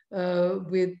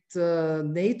 with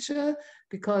nature,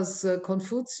 because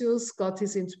Confucius got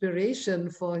his inspiration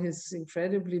for his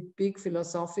incredibly big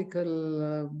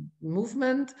philosophical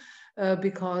movement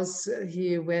because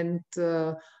he went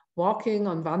walking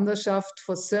on Wanderschaft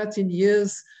for 13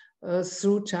 years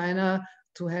through China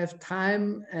to have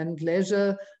time and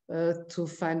leisure to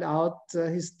find out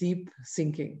his deep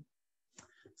thinking.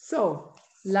 So,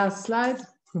 last slide.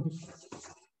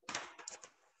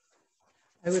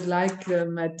 I would like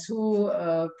my two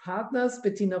partners,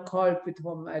 Bettina Kolb, with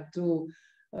whom I do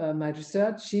my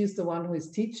research. She's the one who is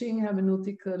teaching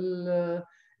hermeneutical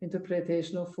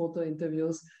interpretation of photo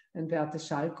interviews, and Beate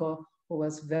Schalko, who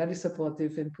was very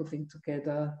supportive in putting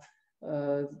together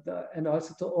and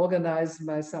also to organize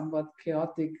my somewhat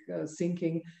chaotic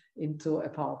thinking into a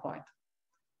PowerPoint.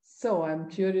 So I'm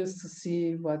curious to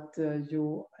see what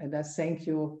and I thank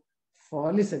you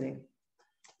for listening.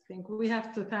 I think we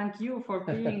have to thank you for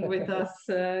being with us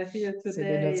here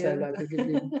today.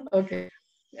 Okay.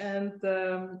 And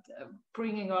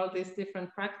bringing all these different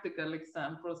practical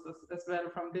examples as well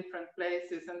from different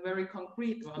places, and very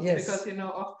concrete ones. Yes. Because, you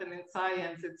know, often in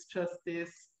science, it's just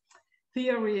these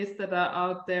theories that are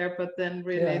out there, but then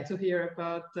really to hear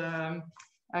about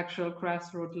actual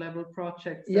grassroots level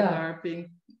projects that are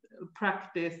being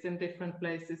practiced in different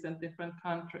places and different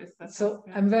countries. So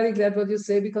I'm very glad what you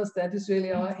say, because that is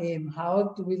really our aim.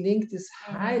 How do we link this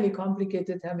highly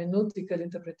complicated hermeneutical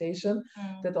interpretation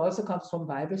that also comes from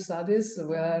Bible studies,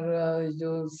 where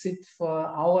you sit for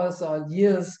hours or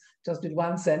years just with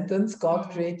one sentence,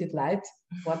 God created light.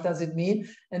 What does it mean?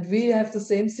 And we have the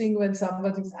same thing when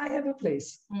somebody thinks, I have a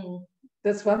place.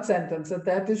 That's one sentence. And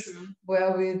that is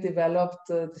where we developed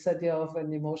this idea of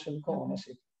an emotional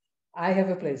co-ownership. I have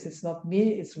a place. It's not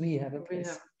me, it's we have a place. We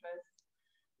have a place.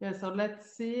 Yeah, so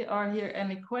let's see, are here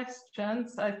any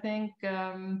questions? I think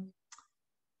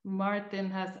Martin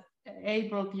has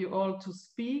enabled you all to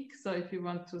speak. So if you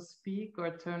want to speak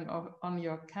or turn on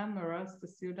your cameras, the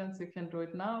students, you can do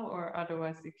it now, or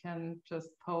otherwise you can just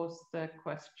post the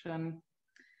question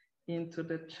into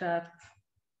the chat.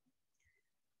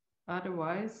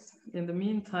 Otherwise, in the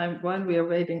meantime, while we are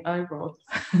waiting, I wrote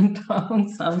down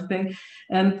something.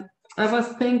 And I was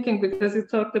thinking, because you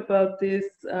talked about this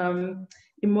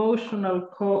emotional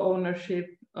co-ownership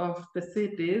of the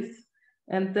cities,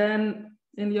 and then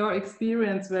in your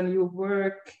experience when you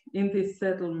work in these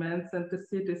settlements and the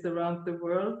cities around the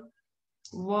world,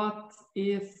 what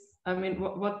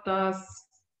does,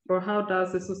 or how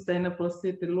does a sustainable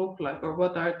city look like, or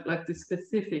what are like the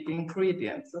specific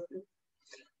ingredients of it?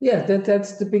 Yeah,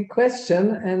 that's the big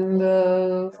question. And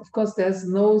of course, there's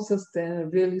no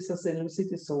really sustainable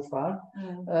city so far.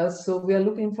 So we are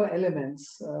looking for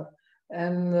elements.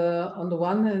 And on the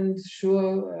one hand,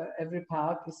 sure, every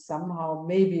park is somehow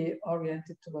maybe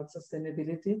oriented towards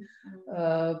sustainability.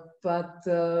 But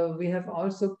we have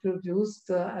also produced,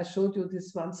 I showed you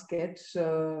this one sketch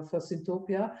for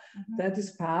Syntopia. That is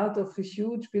part of a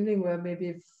huge building where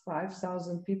maybe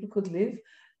 5,000 people could live,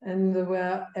 and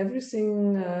where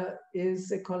everything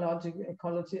is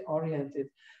ecology oriented.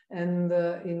 And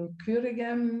in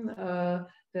Kuregem,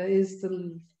 there is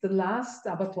the last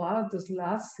abattoir, the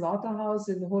last slaughterhouse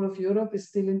in the whole of Europe is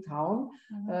still in town,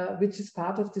 which is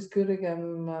part of this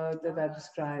Kuregem that I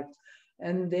described.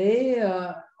 And they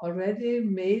already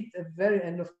made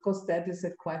and of course that is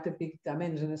at quite a big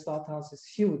dimension. The slaughterhouse is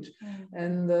huge.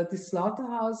 And the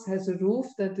slaughterhouse has a roof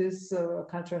that is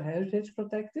cultural heritage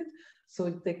protected, so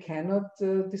they cannot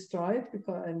destroy it,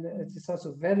 and it is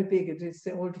also very big. It is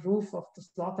the old roof of the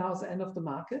slaughterhouse and of the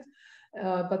market.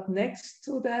 But next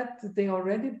to that, they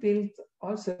already built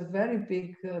also a very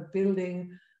big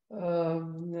building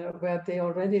where they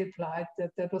already applied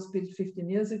that was built 15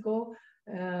 years ago.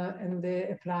 and they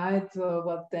applied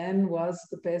what then was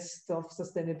the best of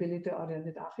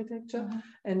sustainability-oriented architecture.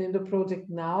 And in the project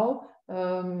now,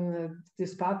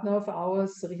 this partner of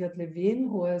ours, Richard Levin,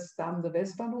 who has done the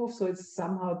Westbahnhof, so it's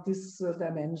somehow this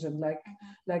dimension,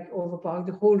 like overpowering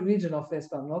the whole region of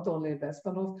Westbahnhof, not only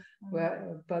Westbahnhof,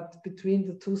 but between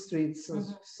the two streets.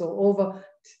 So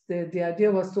the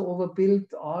idea was to overbuild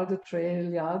all the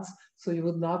trail yards, so you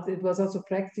would not. It was also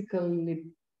practically.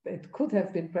 It could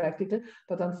have been practical,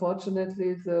 but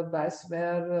unfortunately the vice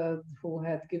mayor who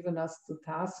had given us the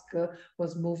task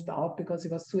was moved out because he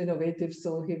was too innovative.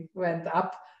 So he went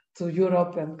up to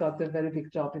Europe and got a very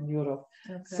big job in Europe.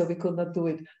 Okay. So we could not do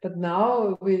it. But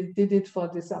now we did it for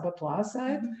this abattoir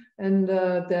side, and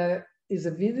there is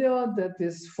a video that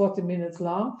is 40 minutes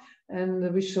long,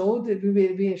 and we showed it.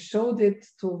 We showed it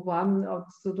to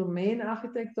the main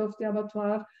architect of the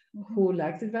abattoir, who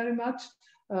liked it very much.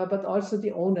 But also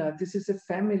the owner. This is a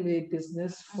family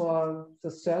business for the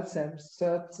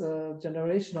third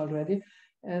generation already.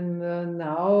 And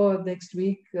now next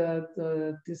week,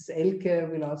 this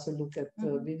Elke will also look at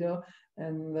the video.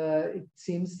 And it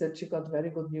seems that she got very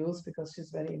good news because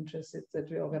she's very interested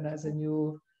that we organize a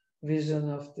new vision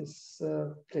of this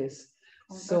place.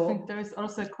 So I think there is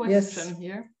also a question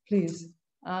here. Please.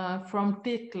 From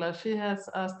Tikla, she has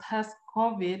asked, has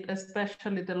COVID,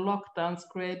 especially the lockdowns,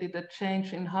 created a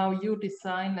change in how you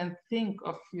design and think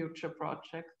of future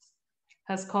projects?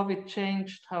 Has COVID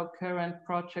changed how current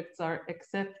projects are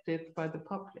accepted by the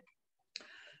public?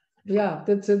 Yeah,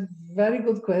 that's a very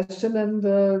good question, and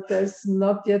there's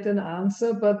not yet an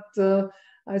answer, but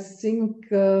I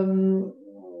think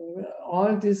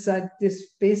all this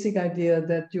basic idea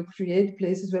that you create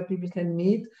places where people can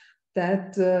meet,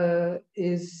 that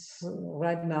is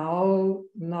right now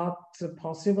not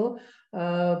possible,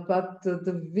 but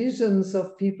the visions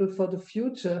of people for the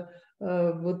future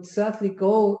would certainly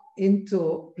go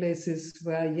into places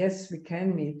where, yes, we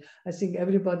can meet. I think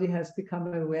everybody has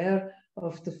become aware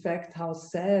of the fact how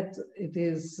sad it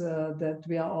is that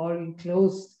we are all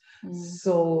enclosed.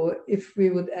 So if we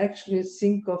would actually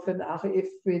think of if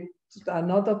we are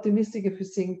not optimistic, if we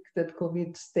think that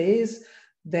COVID stays,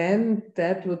 then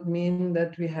that would mean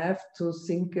that we have to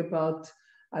think about,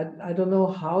 I don't know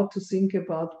how to think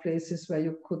about places where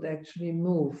you could actually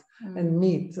move and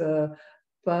meet.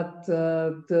 But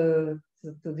the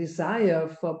desire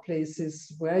for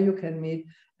places where you can meet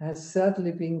has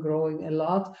certainly been growing a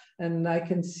lot. And I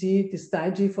can see this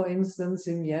Daiji, for instance,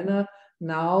 in Vienna.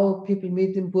 Now people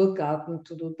meet in Burggarten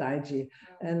to do Daiji.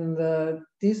 And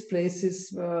these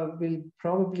places will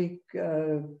probably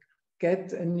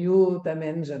get a new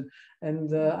dimension.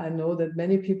 And I know that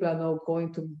many people are now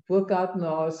going to Burggarten,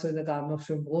 or also in the Garden of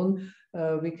Schönbrunn.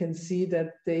 We can see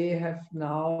that they have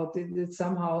now, it's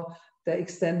somehow the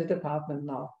extended apartment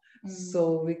now.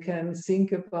 So we can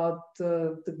think about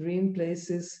the green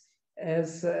places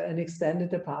as an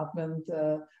extended apartment,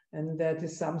 and that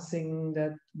is something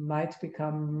that might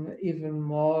become even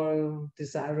more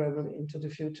desirable into the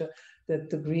future, that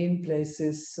the green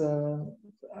places,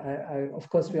 of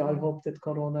course, we all hope that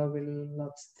Corona will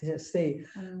not stay,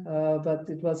 but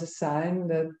it was a sign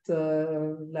that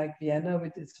like Vienna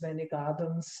with its many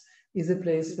gardens is a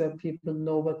place where people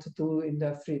know what to do in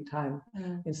their free time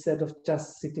instead of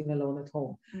just sitting alone at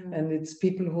home. And it's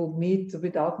people who meet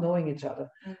without knowing each other.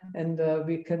 And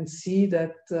we can see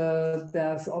that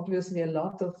there's obviously a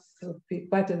lot of,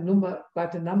 quite a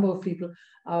number of people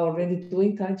are already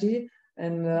doing Tai Chi.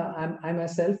 And I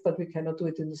myself, but we cannot do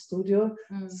it in the studio.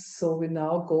 So we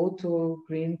now go to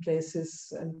green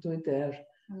places and do it there.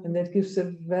 And that gives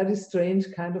a very strange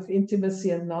kind of intimacy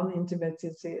and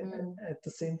non-intimacy at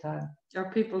the same time. Are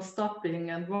people stopping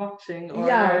and watching? Or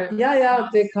Yeah.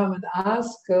 They come and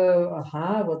ask,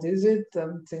 what is it?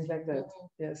 And things like that.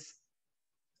 Yes.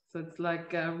 So it's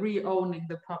like re-owning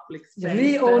the public space.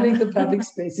 Re-owning the public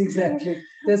space, exactly.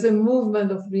 There's a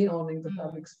movement of re-owning the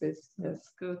public space. Yes. That's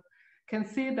good. Can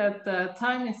see that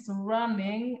time is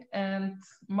running, and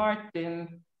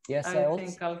Martin, yes, I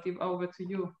think I'll give over to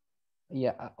you.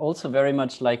 Yeah, I also very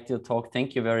much like your talk.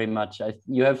 Thank you very much.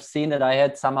 You have seen that I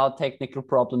had somehow technical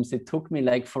problems. It took me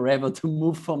like forever to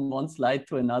move from one slide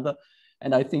to another.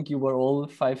 And I think you were all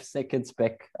 5 seconds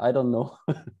back. I don't know.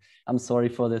 I'm sorry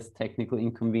for this technical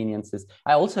inconveniences.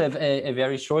 I also have a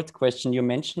very short question. You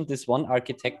mentioned this one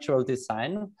architectural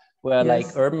design where like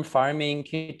urban farming,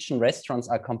 kitchen, restaurants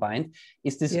are combined.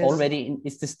 Is this already,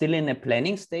 is this still in a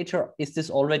planning stage, or is this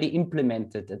already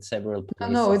implemented at several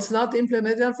places? No, it's not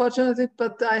implemented, unfortunately,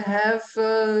 but I have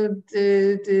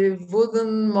the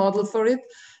wooden model for it.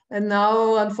 And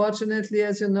now, unfortunately,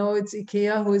 as you know, it's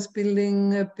IKEA who is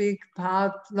building a big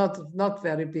part, not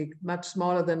very big, much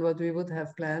smaller than what we would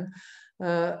have planned.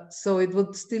 So it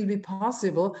would still be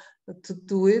possible to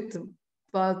do it,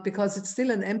 but because it's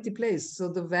still an empty place. So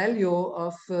the value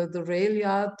of the rail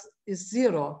yard is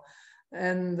zero.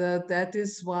 And that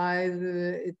is why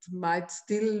it might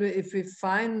still, if we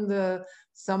find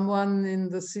someone in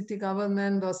the city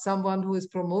government or someone who is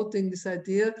promoting this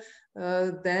idea,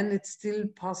 then it's still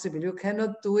possible. You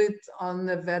cannot do it on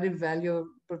a very valuable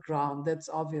ground, that's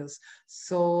obvious.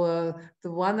 So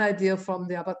the one idea from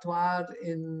the abattoir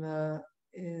in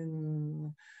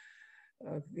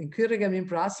Kuregem in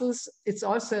Brussels, it's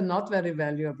also a not very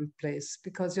valuable place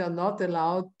because you're not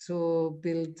allowed to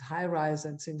build high-rise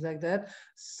and things like that.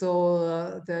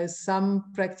 So there is some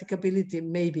practicability,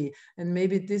 maybe. And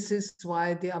maybe this is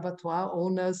why the abattoir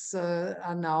owners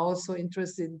are now so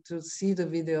interested to see the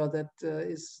video that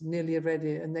is nearly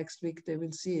ready. And next week they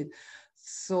will see it.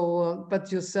 So,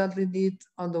 but you certainly need,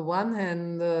 on the one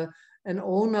hand, an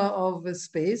owner of a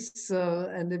space,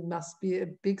 and it must be a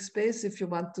big space if you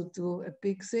want to do a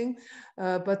big thing.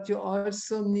 But you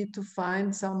also need to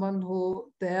find someone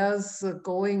who dares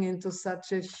going into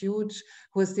such a huge,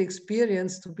 who has the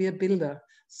experience to be a builder.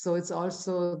 So it's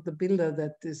also the builder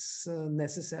that is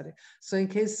necessary. So in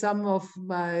case some of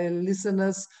my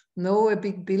listeners know a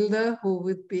big builder who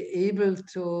would be able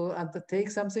to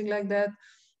undertake something like that,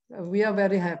 we are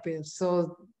very happy.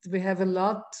 So we have a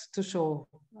lot to show.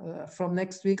 From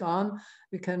next week on,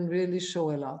 we can really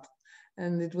show a lot.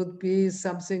 And it would be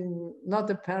something, not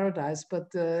a paradise, but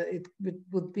it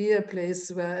would be a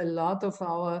place where a lot of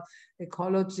our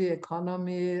ecology,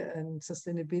 economy, and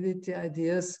sustainability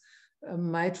ideas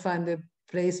might find a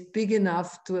place big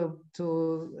enough to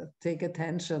take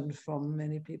attention from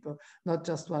many people, not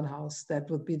just one house. That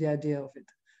would be the idea of it.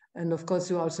 And of course,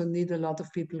 you also need a lot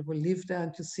of people who live there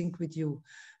and to think with you.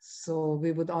 So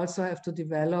we would also have to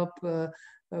develop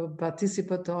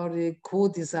participatory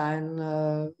co-design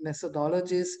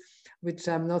methodologies, which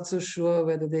I'm not so sure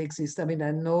whether they exist. I mean,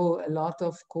 I know a lot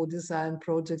of co-design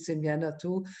projects in Vienna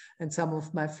too, and some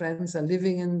of my friends are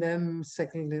living in them,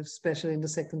 especially in the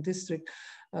second district.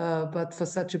 But for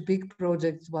such a big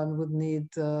project, one would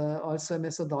need also a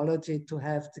methodology to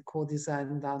have the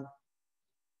co-design done.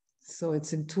 So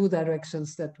it's in two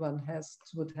directions that one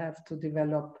would have to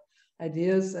develop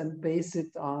ideas and base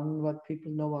it on what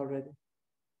people know already.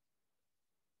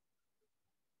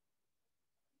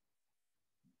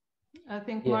 I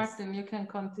think, yes. Martin, you can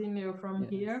continue from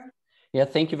here. Yeah,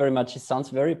 thank you very much. It sounds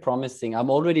very promising. I'm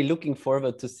already looking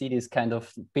forward to see these kind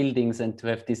of buildings and to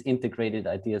have these integrated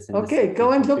ideas. Okay,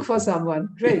 go and look for someone.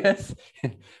 Great. Yes.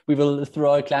 We will, through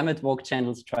our climate walk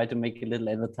channels, try to make a little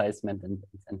advertisement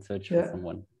and search for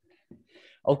someone.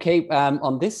 Okay,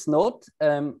 on this note,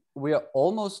 we are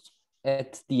almost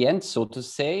at the end, so to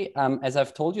say. As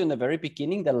I've told you in the very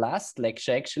beginning, the last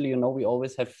lecture, actually, you know, we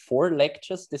always have 4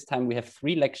 lectures. This time we have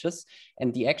 3 lectures,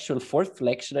 and the actual 4th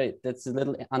lecture, that's a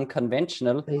little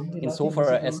unconventional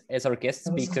insofar as our guest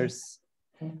speakers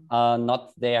are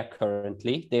not there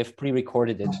currently. They've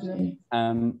pre-recorded it.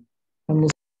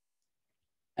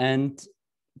 And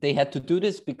they had to do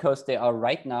this because they are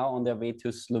right now on their way to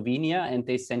Slovenia, and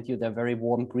they sent you their very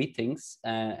warm greetings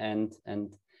and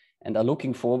are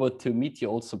looking forward to meet you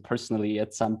also personally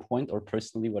at some point, or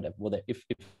personally, whatever if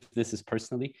this is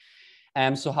personally.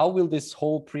 So how will this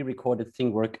whole pre-recorded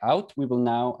thing work out? We will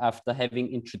now, after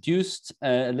having introduced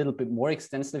a little bit more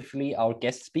extensively our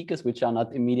guest speakers, which are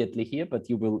not immediately here, but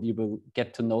you will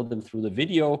get to know them through the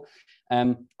video.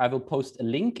 I will post a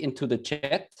link into the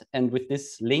chat, and with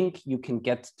this link, you can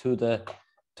get to the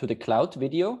cloud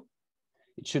video.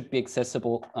 It should be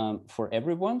accessible for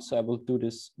everyone. So I will do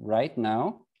this right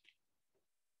now.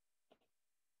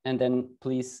 And then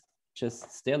please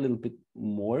just stay a little bit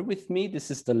more with me. This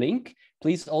is the link.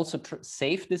 Please also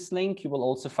save this link. You will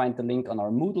also find the link on our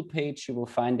Moodle page. You will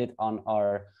find it on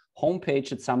our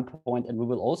homepage at some point, and we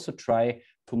will also try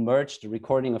to merge the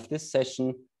recording of this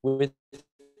session with the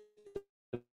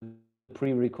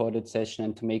pre-recorded session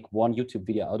and to make one YouTube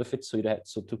video out of it, so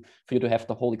for you to have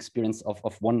the whole experience of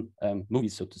one movie,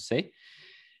 so to say.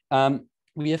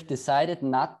 We have decided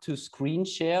not to screen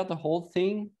share the whole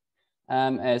thing.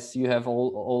 As you have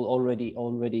already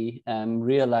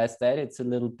realized that it's a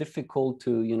little difficult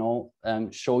to, you know,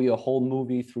 show your whole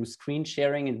movie through screen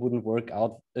sharing. It wouldn't work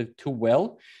out too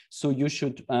well. So you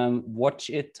should watch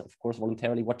it, of course,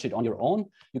 voluntarily watch it on your own.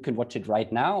 You can watch it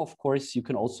right now. Of course, you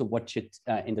can also watch it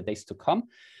in the days to come.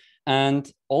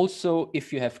 And also,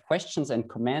 if you have questions and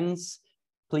comments,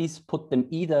 please put them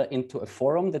either into a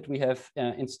forum that we have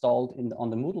installed on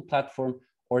the Moodle platform,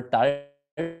 or directly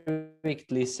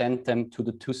directly send them to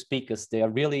the two speakers. They are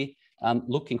really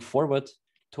looking forward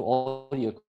to all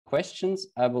your questions.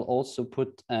 I will also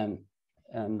put their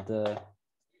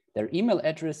email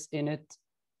address in it.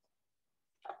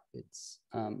 It's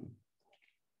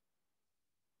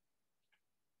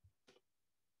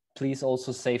please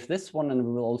also save this one, and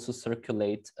we will also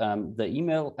circulate the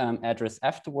email address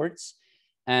afterwards.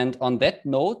 And on that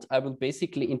note, I will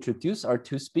basically introduce our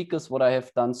two speakers. What I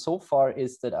have done so far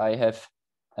is that I have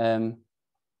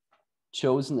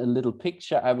chosen a little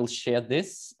picture. I will share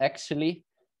this actually.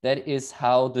 That is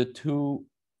how the two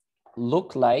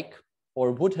look like,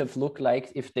 or would have looked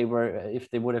like if they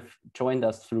would have joined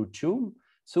us through Zoom.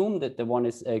 That the one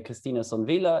is Christina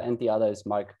Sonvila and the other is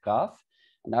Mark Graf.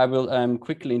 And I will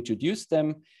quickly introduce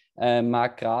them.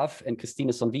 Mark Graf and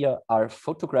Christina Sonvila are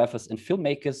photographers and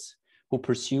filmmakers who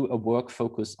pursue a work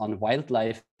focus on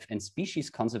wildlife and species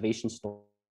conservation stories.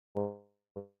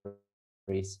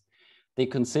 They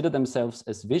consider themselves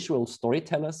as visual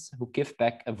storytellers who give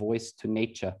back a voice to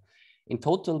nature. In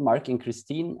total, Mark and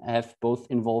Christine have both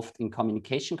involved in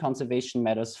communication conservation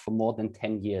matters for more than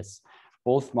 10 years.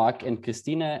 Both Mark and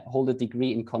Christina hold a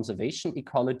degree in conservation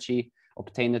ecology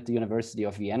obtained at the University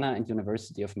of Vienna and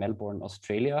University of Melbourne,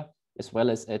 Australia, as well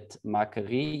as at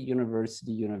Macquarie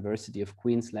University, University of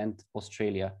Queensland,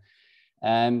 Australia.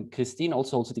 Christine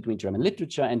also holds a degree in German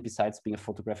literature, and besides being a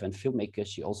photographer and filmmaker,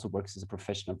 she also works as a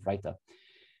professional writer.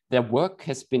 Their work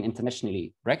has been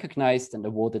internationally recognized and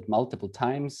awarded multiple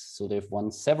times. So they've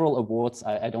won several awards.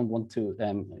 I don't want to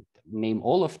name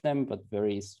all of them, but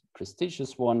very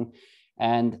prestigious one.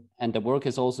 And the work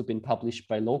has also been published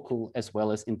by local as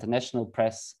well as international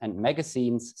press and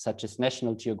magazines, such as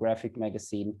National Geographic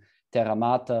magazine, Terra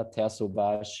Mata, Terre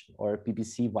Sauvage, or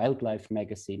BBC Wildlife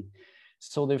magazine.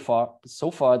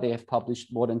 So far they have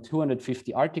published more than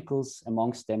 250 articles,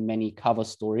 amongst them many cover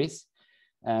stories.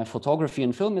 Photography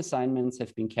and film assignments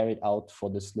have been carried out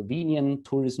for the Slovenian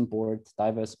Tourism Board,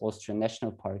 diverse Austrian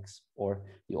national parks, or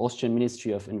the Austrian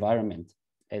Ministry of Environment.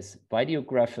 As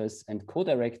videographers and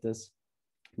co-directors,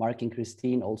 Mark and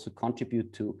Christine also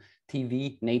contribute to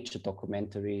TV nature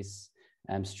documentaries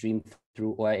streamed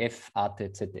through ORF, Arte,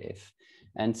 ZDF.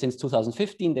 And since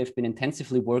 2015, they've been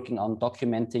intensively working on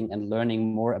documenting and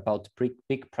learning more about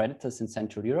big predators in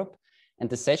Central Europe. And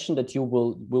the session that you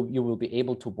will be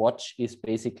able to watch is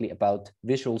basically about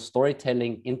visual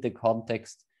storytelling in the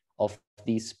context of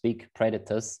these big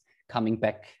predators coming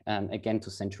back again to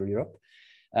Central Europe.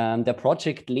 The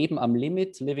project Leben am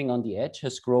Limit, Living on the Edge,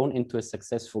 has grown into a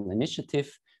successful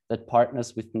initiative that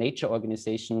partners with nature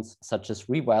organizations such as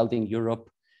Rewilding Europe.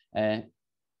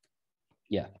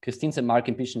 Christine's and Mark's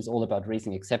ambition is all about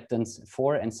raising acceptance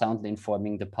for and soundly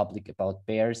informing the public about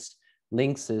bears,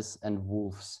 lynxes, and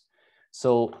wolves.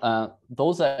 So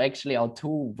those are actually our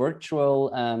two virtual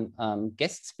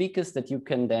guest speakers that you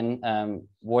can then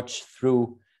watch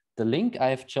through the link I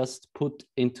have just put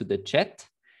into the chat.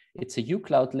 It's a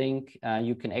uCloud link.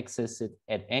 You can access it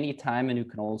at any time, and you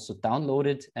can also download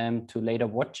it to later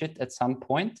watch it at some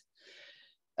point.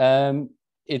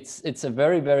 It's a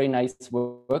very, very nice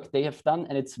work they have done,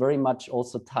 and it's very much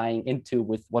also tying into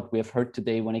with what we have heard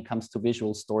today when it comes to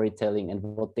visual storytelling. And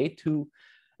what they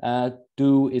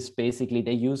do is basically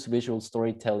they use visual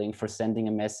storytelling for sending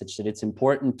a message that it's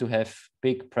important to have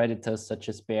big predators such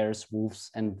as bears,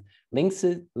 wolves, and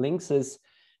lynxes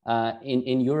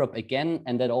in Europe again,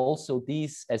 and that also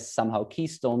these as somehow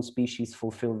keystone species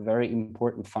fulfill very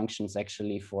important functions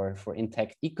actually for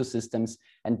intact ecosystems.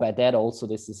 And by that also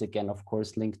this is again of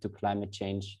course linked to climate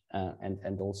change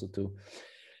and also to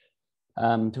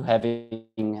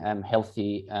having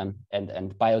healthy and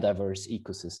biodiverse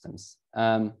ecosystems.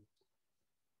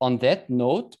 On that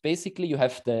note, basically you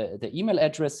have the email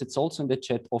address. It's also in the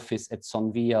chat,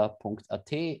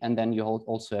 office@sonvia.at, and then you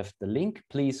also have the link.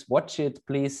 Please watch it.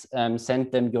 Please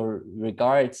send them your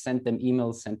regards, send them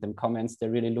emails, send them comments.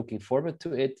 They're really looking forward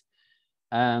to it.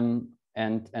 And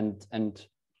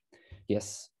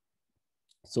yes.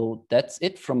 So that's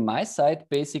it from my side.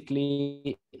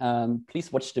 Basically,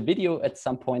 please watch the video at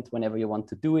some point whenever you want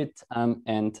to do it.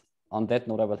 And on that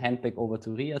note, I will hand back over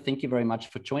to Ria. Thank you very much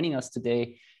for joining us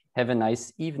today. Have a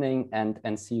nice evening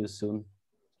and see you soon.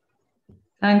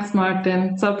 Thanks,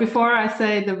 Martin. So before I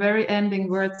say the very ending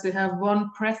words, we have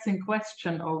one pressing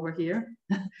question over here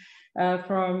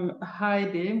from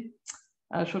Heidi.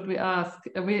 Should we ask?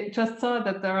 We just saw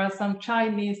that there are some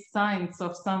Chinese signs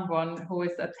of someone who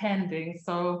is attending.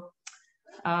 So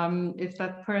if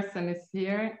that person is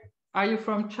here, are you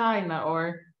from China,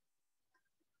 or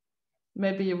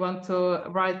maybe you want to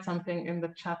write something in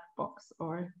the chat box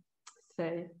or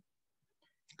say?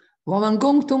 我们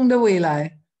共同的未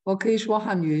来我可以说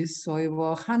汉语，所以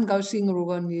我很高兴，如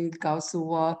果你告诉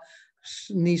我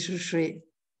你是谁。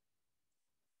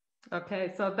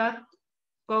 Okay, so that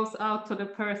goes out to the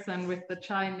person with the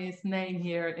Chinese name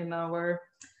here in our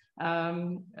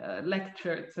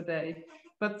lecture today.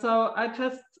 But so I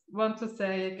just want to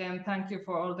say again, thank you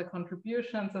for all the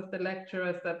contributions of the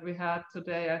lecturers that we had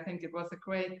today. I think it was a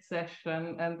great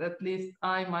session, and at least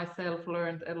I myself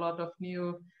learned a lot of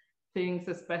new things,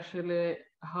 especially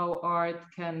how art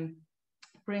can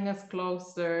bring us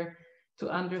closer to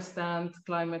understand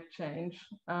climate change.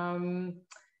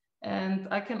 And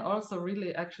I can also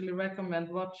really actually recommend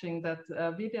watching that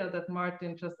video that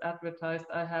Martin just advertised.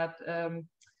 I had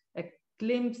a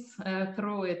glimpse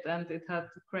through it, and it had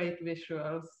great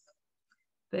visuals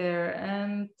there.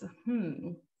 And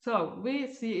so we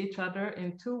see each other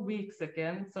in 2 weeks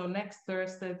again. So next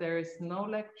Thursday, there is no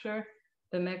lecture.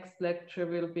 The next lecture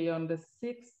will be on the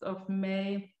 6th of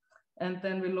May. And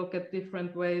then we look at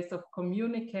different ways of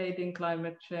communicating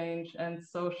climate change and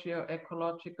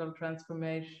socio-ecological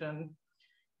transformation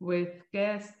with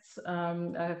guests.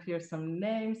 I have here some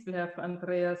names. We have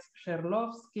Andreas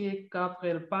Scherlowski,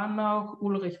 Gabriel Banauch,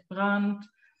 Ulrich Brandt,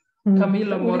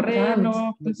 Camilo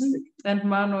Moreno, and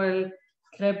Manuel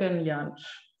Grebenjansch.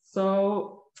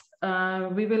 So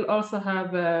we will also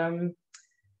have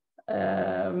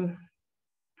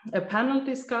a panel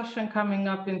discussion coming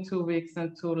up in 2 weeks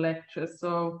and 2 lectures.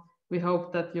 So we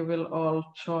hope that you will all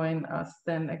join us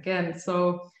then again.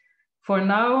 So for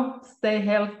now, stay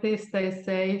healthy, stay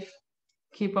safe,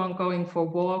 keep on going for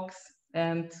walks,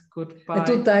 and goodbye. And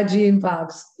do Tai Chi in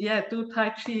parks. Yeah, do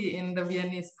Tai Chi in the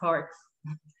Viennese parks.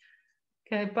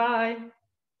 Okay, bye.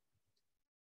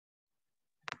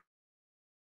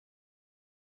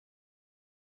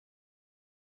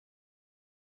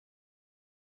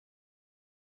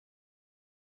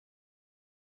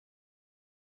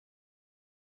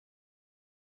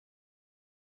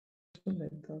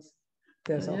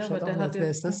 Der ist auch schon da.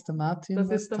 Wer ist das? Der Martin? Das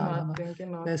ist der Martin,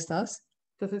 genau. Wer ist das?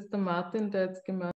 Das ist der Martin, der jetzt gemeint